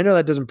scientific. And I know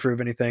that doesn't prove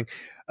anything.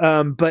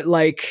 But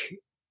like,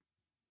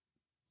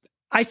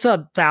 I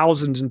saw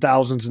thousands and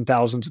thousands and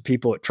thousands of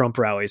people at Trump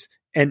rallies,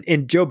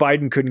 and Joe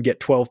Biden couldn't get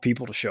 12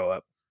 people to show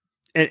up.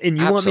 And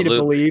you want me to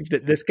believe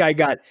that this guy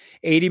got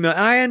 80 million?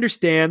 I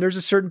understand there's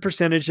a certain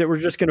percentage that we're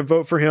just going to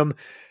vote for him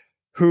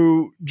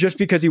who just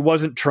because he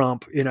wasn't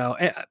Trump,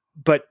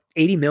 but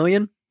 80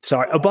 million?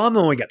 Sorry, Obama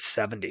only got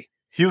 70.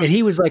 He was, And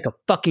he was like a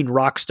fucking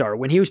rock star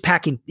when he was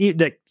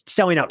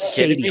selling out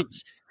Kidding me?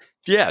 stadiums.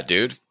 Yeah,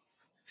 dude.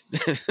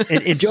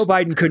 And Joe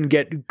Biden couldn't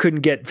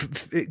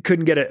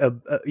get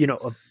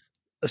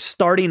a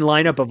starting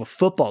lineup of a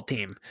football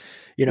team,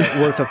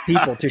 worth of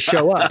people to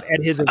show up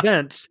at his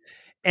events.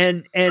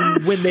 And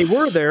when they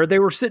were there, they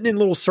were sitting in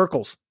little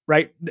circles,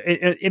 right?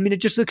 I mean,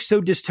 it just looks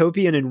so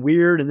dystopian and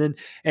weird.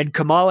 And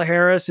Kamala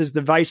Harris is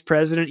the vice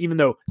president, even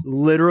though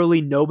literally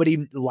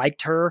nobody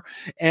liked her.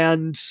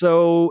 And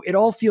so it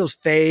all feels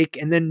fake.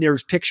 And then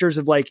there's pictures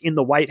of like in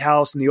the White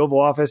House and the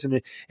Oval Office, and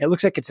it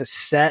looks like it's a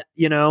set,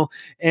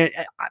 and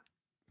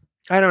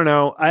I don't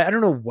know. I don't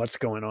know what's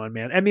going on,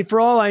 man. I mean, for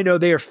all I know,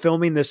 they are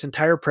filming this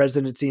entire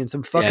presidency in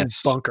some fucking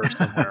bunker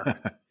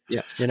somewhere.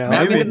 Yeah.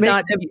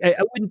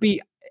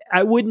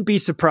 I wouldn't be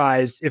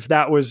surprised if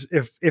that was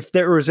if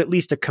there was at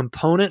least a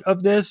component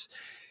of this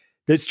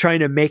that's trying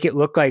to make it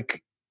look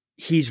like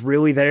he's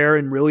really there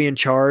and really in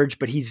charge,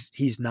 but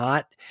he's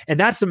not. And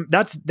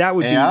that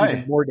would AI. be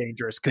even more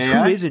dangerous because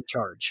who is in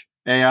charge?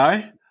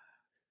 AI?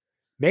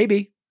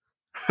 Maybe.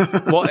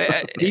 Well,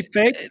 deep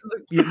fake?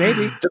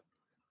 Maybe.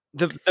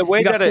 The way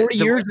you got that 40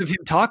 years of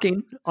him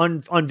talking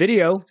on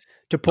video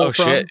to pull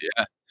from. Shit,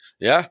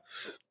 yeah.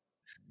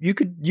 You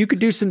could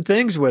do some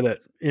things with it.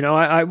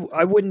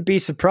 I wouldn't be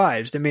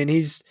surprised. I mean,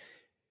 he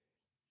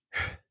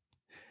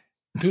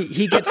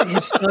gets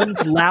his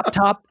son's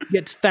laptop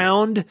gets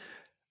found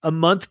a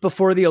month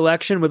before the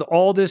election with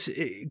all this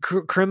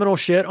criminal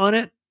shit on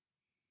it.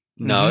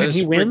 No, and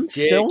he wins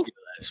ridiculous.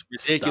 still.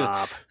 Ridiculous.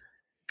 Stop.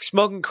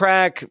 Smoking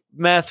crack,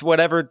 meth,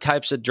 whatever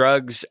types of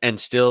drugs, and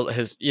still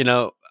his.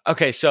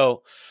 Okay,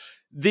 so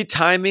the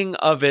timing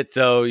of it,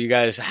 though, you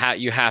guys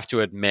you have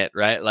to admit,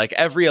 right? Like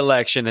every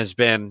election has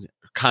been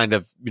kind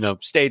of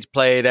stage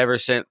played I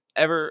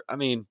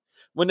mean,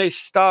 when they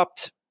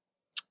stopped.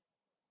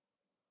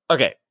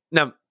 Okay,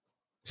 now,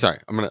 sorry,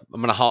 I'm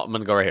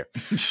gonna go right here.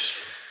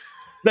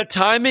 The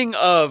timing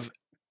of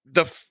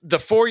the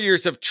 4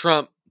 years of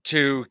Trump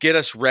to get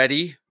us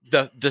ready,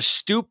 the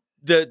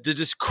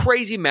just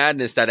crazy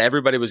madness that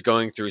everybody was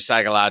going through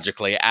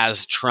psychologically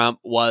as Trump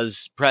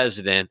was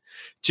president,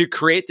 to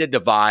create the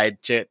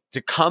divide, to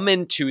come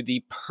into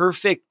the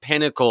perfect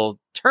pinnacle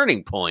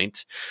turning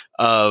point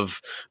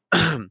of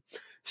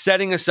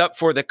setting us up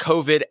for the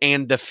COVID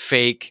and the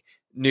fake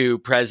new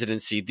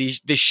presidency,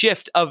 the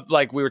shift of,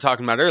 like we were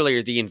talking about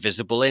earlier, the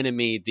invisible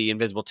enemy, the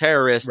invisible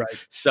terrorist.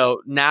 Right.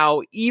 So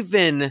now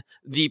even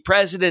the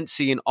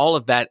presidency and all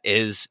of that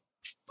is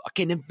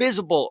fucking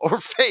invisible or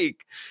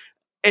fake.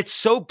 It's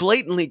so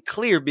blatantly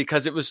clear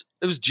because it was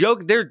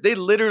joke. They're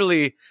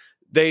really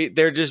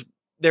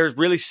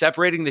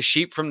separating the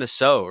sheep from the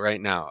sow right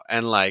now.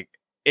 And like,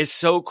 it's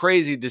so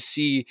crazy to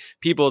see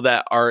people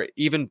that are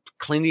even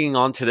clinging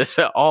on to this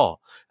at all.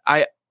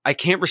 I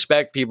can't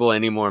respect people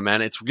anymore,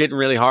 man. It's getting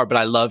really hard, but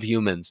I love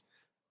humans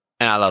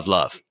and I love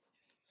love.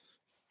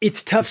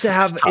 It's tough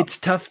it's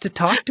tough to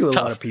talk to a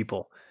lot of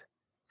people,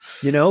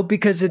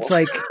 because it's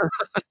like,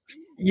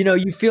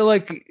 you feel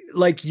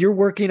like you're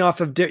working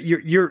off of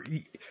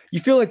you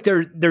feel like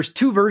there's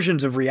two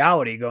versions of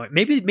reality going.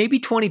 Maybe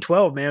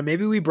 2012, man.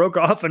 Maybe we broke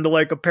off into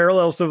like a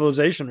parallel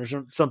civilization or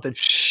something.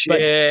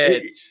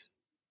 Shit.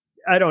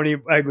 I don't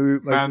even.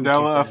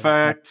 Mandela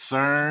effect,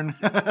 CERN.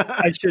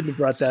 I shouldn't have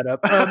brought that up.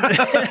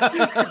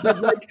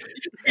 Like,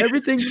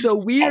 everything's so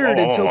weird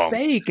and so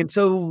fake and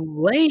so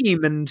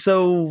lame and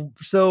so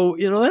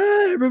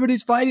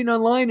everybody's fighting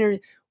online. Or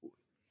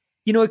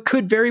it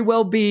could very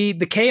well be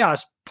the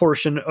chaos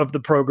portion of the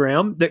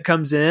program that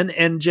comes in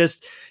and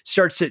just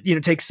starts to,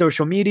 takes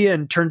social media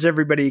and turns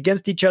everybody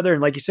against each other.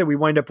 And like you said, we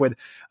wind up with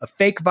a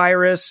fake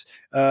virus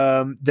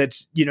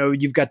that's,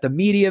 you've got the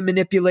media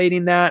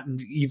manipulating that, and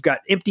you've got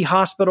empty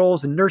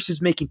hospitals and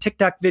nurses making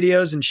TikTok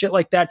videos and shit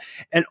like that.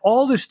 And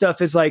all this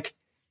stuff is like,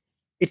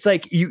 it's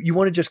like you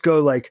want to just go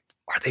like,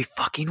 are they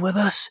fucking with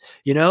us?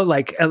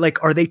 Like,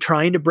 are they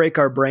trying to break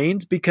our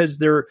brains? Because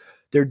they're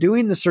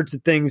doing the sorts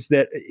of things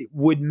that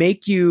would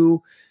make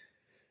you,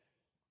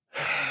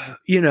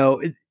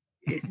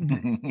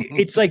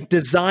 it's like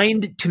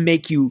designed to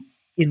make you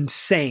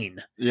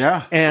insane.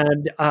 Yeah.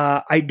 And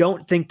I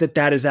don't think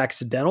that is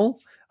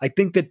accidental. I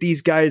think that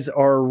these guys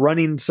are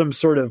running some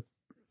sort of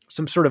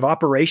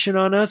operation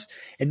on us.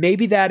 And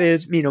maybe that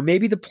is,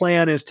 maybe the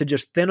plan is to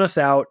just thin us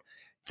out,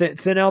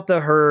 thin out the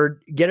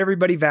herd, get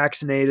everybody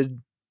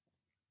vaccinated.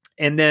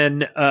 And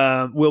then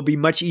we'll be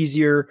much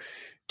easier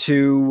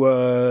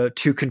to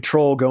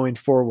control going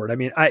forward. I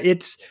mean,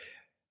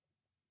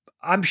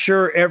 I'm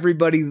sure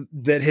everybody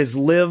that has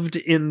lived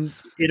in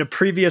a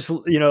previous,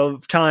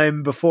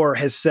 time before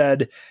has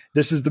said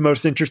this is the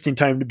most interesting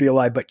time to be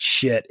alive. But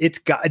shit,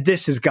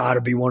 this has got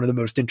to be one of the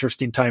most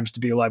interesting times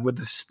to be alive with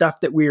the stuff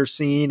that we are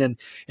seeing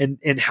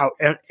and how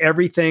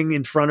everything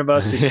in front of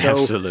us is so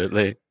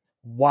absolutely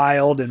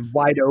wild and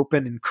wide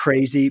open and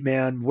crazy,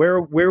 man.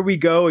 Where we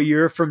go a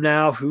year from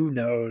now, who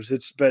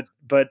knows? But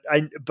but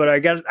I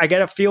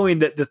got a feeling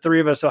that the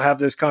three of us will have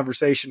this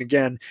conversation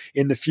again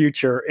in the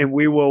future, and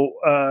we will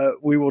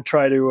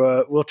try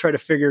to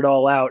figure it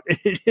all out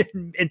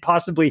and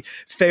possibly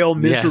fail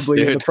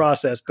miserably in the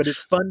process. But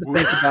it's fun to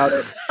think about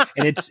it,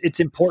 and it's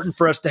important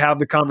for us to have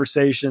the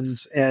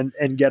conversations and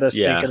get us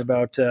thinking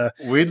about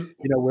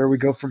where we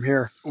go from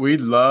here.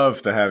 We'd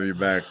love to have you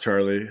back,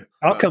 Charlie.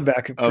 I'll come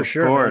back for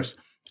sure. Of course.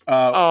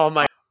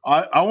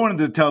 I wanted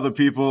to tell the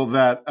people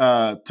that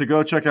to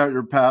go check out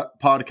your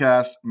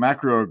podcast,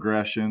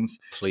 Macroaggressions.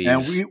 Please.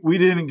 And we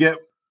didn't get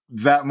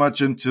that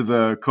much into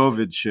the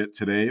COVID shit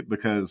today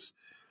because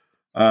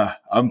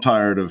I'm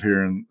tired of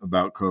hearing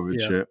about COVID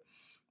shit.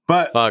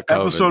 But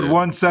episode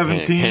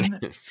 117,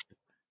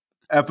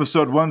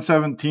 episode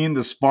 117,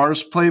 the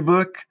Sparse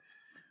Playbook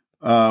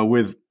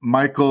with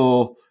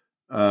Michael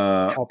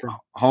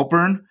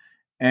Halpern.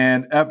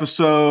 And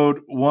episode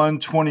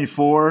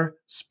 124,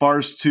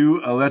 Sparse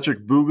 2,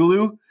 Electric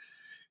Boogaloo.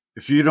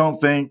 If you don't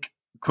think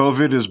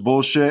COVID is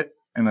bullshit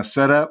and a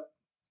setup,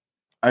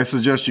 I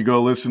suggest you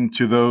go listen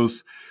to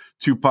those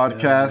two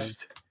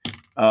podcasts.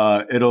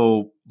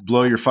 It'll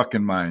blow your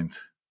fucking mind.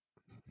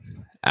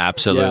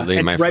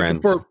 Absolutely, my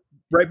friends.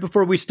 Right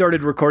before we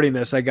started recording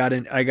this, I got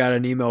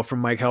an email from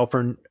Mike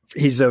Halpern.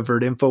 He's over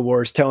at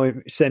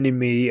InfoWars sending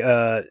me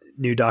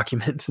new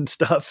documents and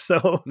stuff.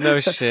 So no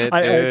shit,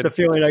 I dude. have the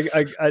feeling I'm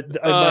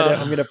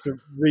gonna have to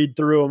read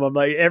through them. I'm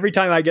like, every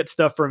time I get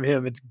stuff from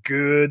him, it's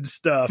good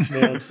stuff,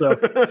 man. So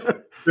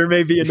there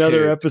may be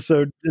another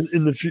episode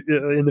in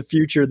the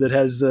future that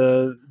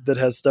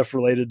has stuff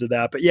related to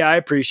that. But yeah, I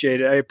appreciate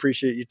it. I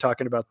appreciate you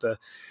talking about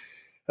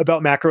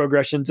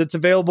macroaggressions. It's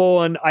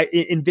available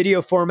in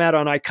video format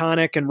on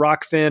Iconic and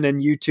Rockfin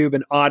and YouTube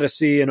and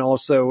Odyssey, and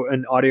also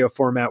an audio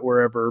format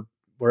wherever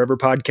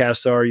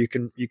podcasts are. You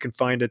can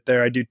find it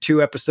there. I do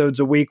 2 episodes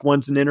a week.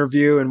 One's an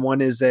interview and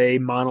one is a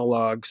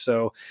monologue.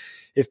 So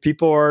if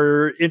people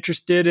are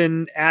interested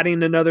in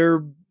adding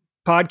another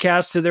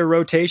podcast to their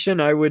rotation,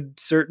 I would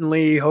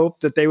certainly hope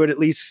that they would at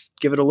least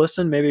give it a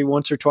listen, maybe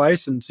once or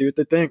twice, and see what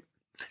they think.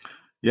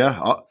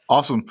 Yeah,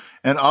 awesome.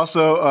 And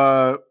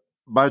also,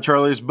 by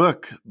Charlie's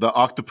book, The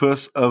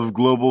Octopus of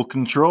Global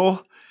Control.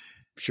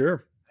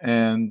 Sure.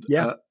 And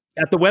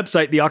at the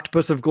website,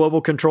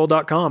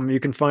 theoctopusofglobalcontrol.com. You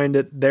can find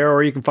it there,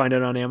 or you can find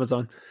it on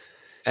Amazon.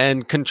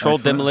 And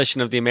Controlled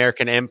Demolition of the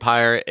American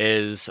Empire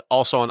is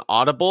also on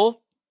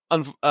Audible.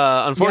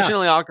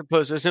 Unfortunately,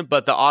 Octopus isn't,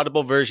 but the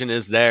Audible version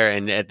is there,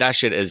 and that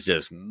shit is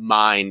just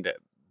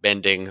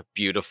mind-bending,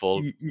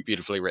 beautifully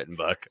written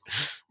book.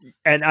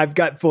 And I've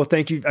got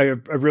thank you. I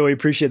really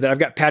appreciate that. I've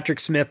got Patrick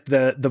Smith,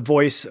 the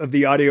voice of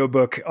the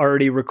audiobook,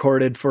 already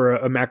recorded for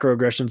a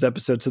Macroaggressions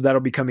episode. So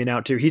that'll be coming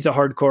out too. He's a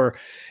hardcore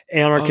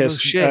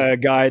anarchist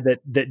guy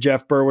that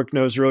Jeff Berwick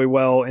knows really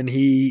well. And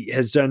he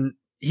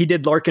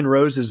did Larkin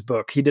Rose's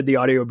book. He did the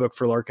audiobook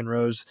for Larkin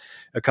Rose,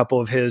 a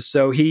couple of his.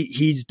 So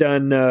he's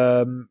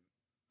done.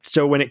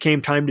 So when it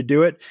came time to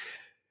do it,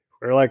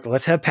 we're like,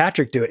 let's have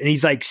Patrick do it. And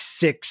he's like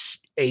 6'8",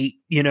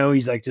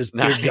 he's like this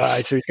big guy.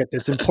 So he's got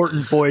this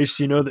important voice,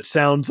 that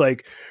sounds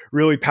like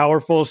really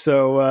powerful.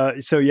 So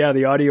yeah,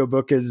 the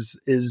audiobook is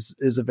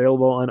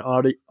available on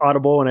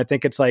Audible. And I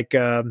think it's like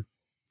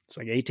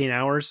 18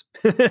 hours.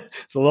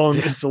 It's a lot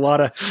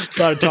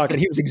of talking.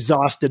 He was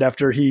exhausted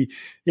after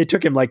it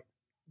took him like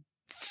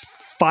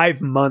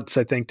 5 months,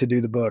 I think, to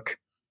do the book.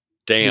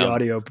 Damn. The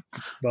audio,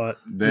 but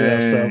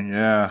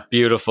yeah.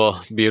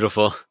 Beautiful.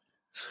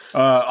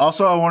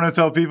 Also, I want to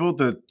tell people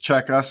to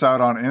check us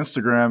out on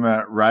Instagram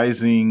at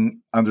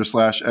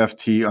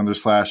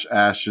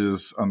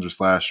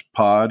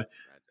rising_ft_ashes_pod.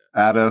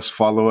 Add us,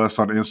 follow us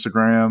on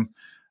Instagram,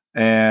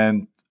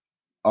 and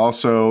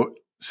also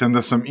send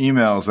us some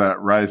emails at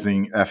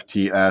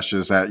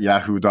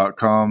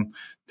risingftashes@yahoo.com.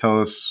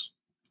 Tell us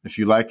if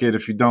you like it,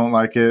 if you don't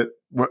like it,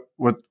 what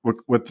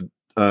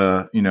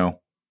the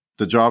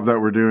job that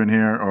we're doing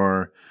here,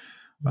 or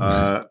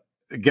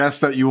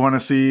guests that you want to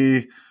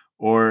see,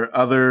 or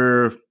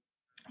other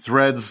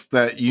threads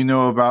that you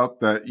know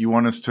about that you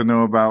want us to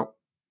know about.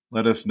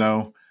 Let us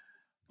know.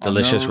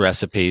 Delicious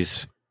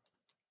recipes.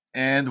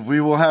 And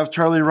we will have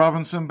Charlie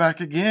Robinson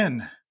back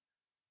again.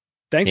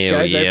 Thanks,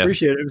 guys. I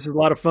appreciate it. It was a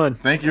lot of fun.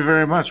 Thank you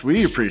very much.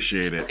 We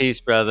appreciate it.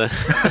 Peace, brother.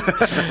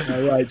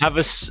 All right. Have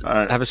a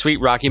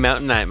sweet Rocky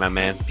Mountain night, my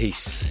man.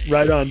 Peace.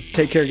 Right on.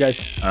 Take care,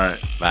 guys. All right.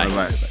 Bye.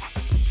 Bye-bye.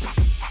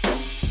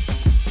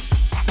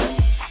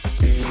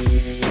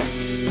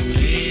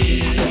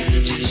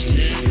 Just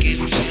looking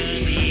for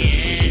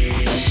the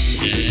answers.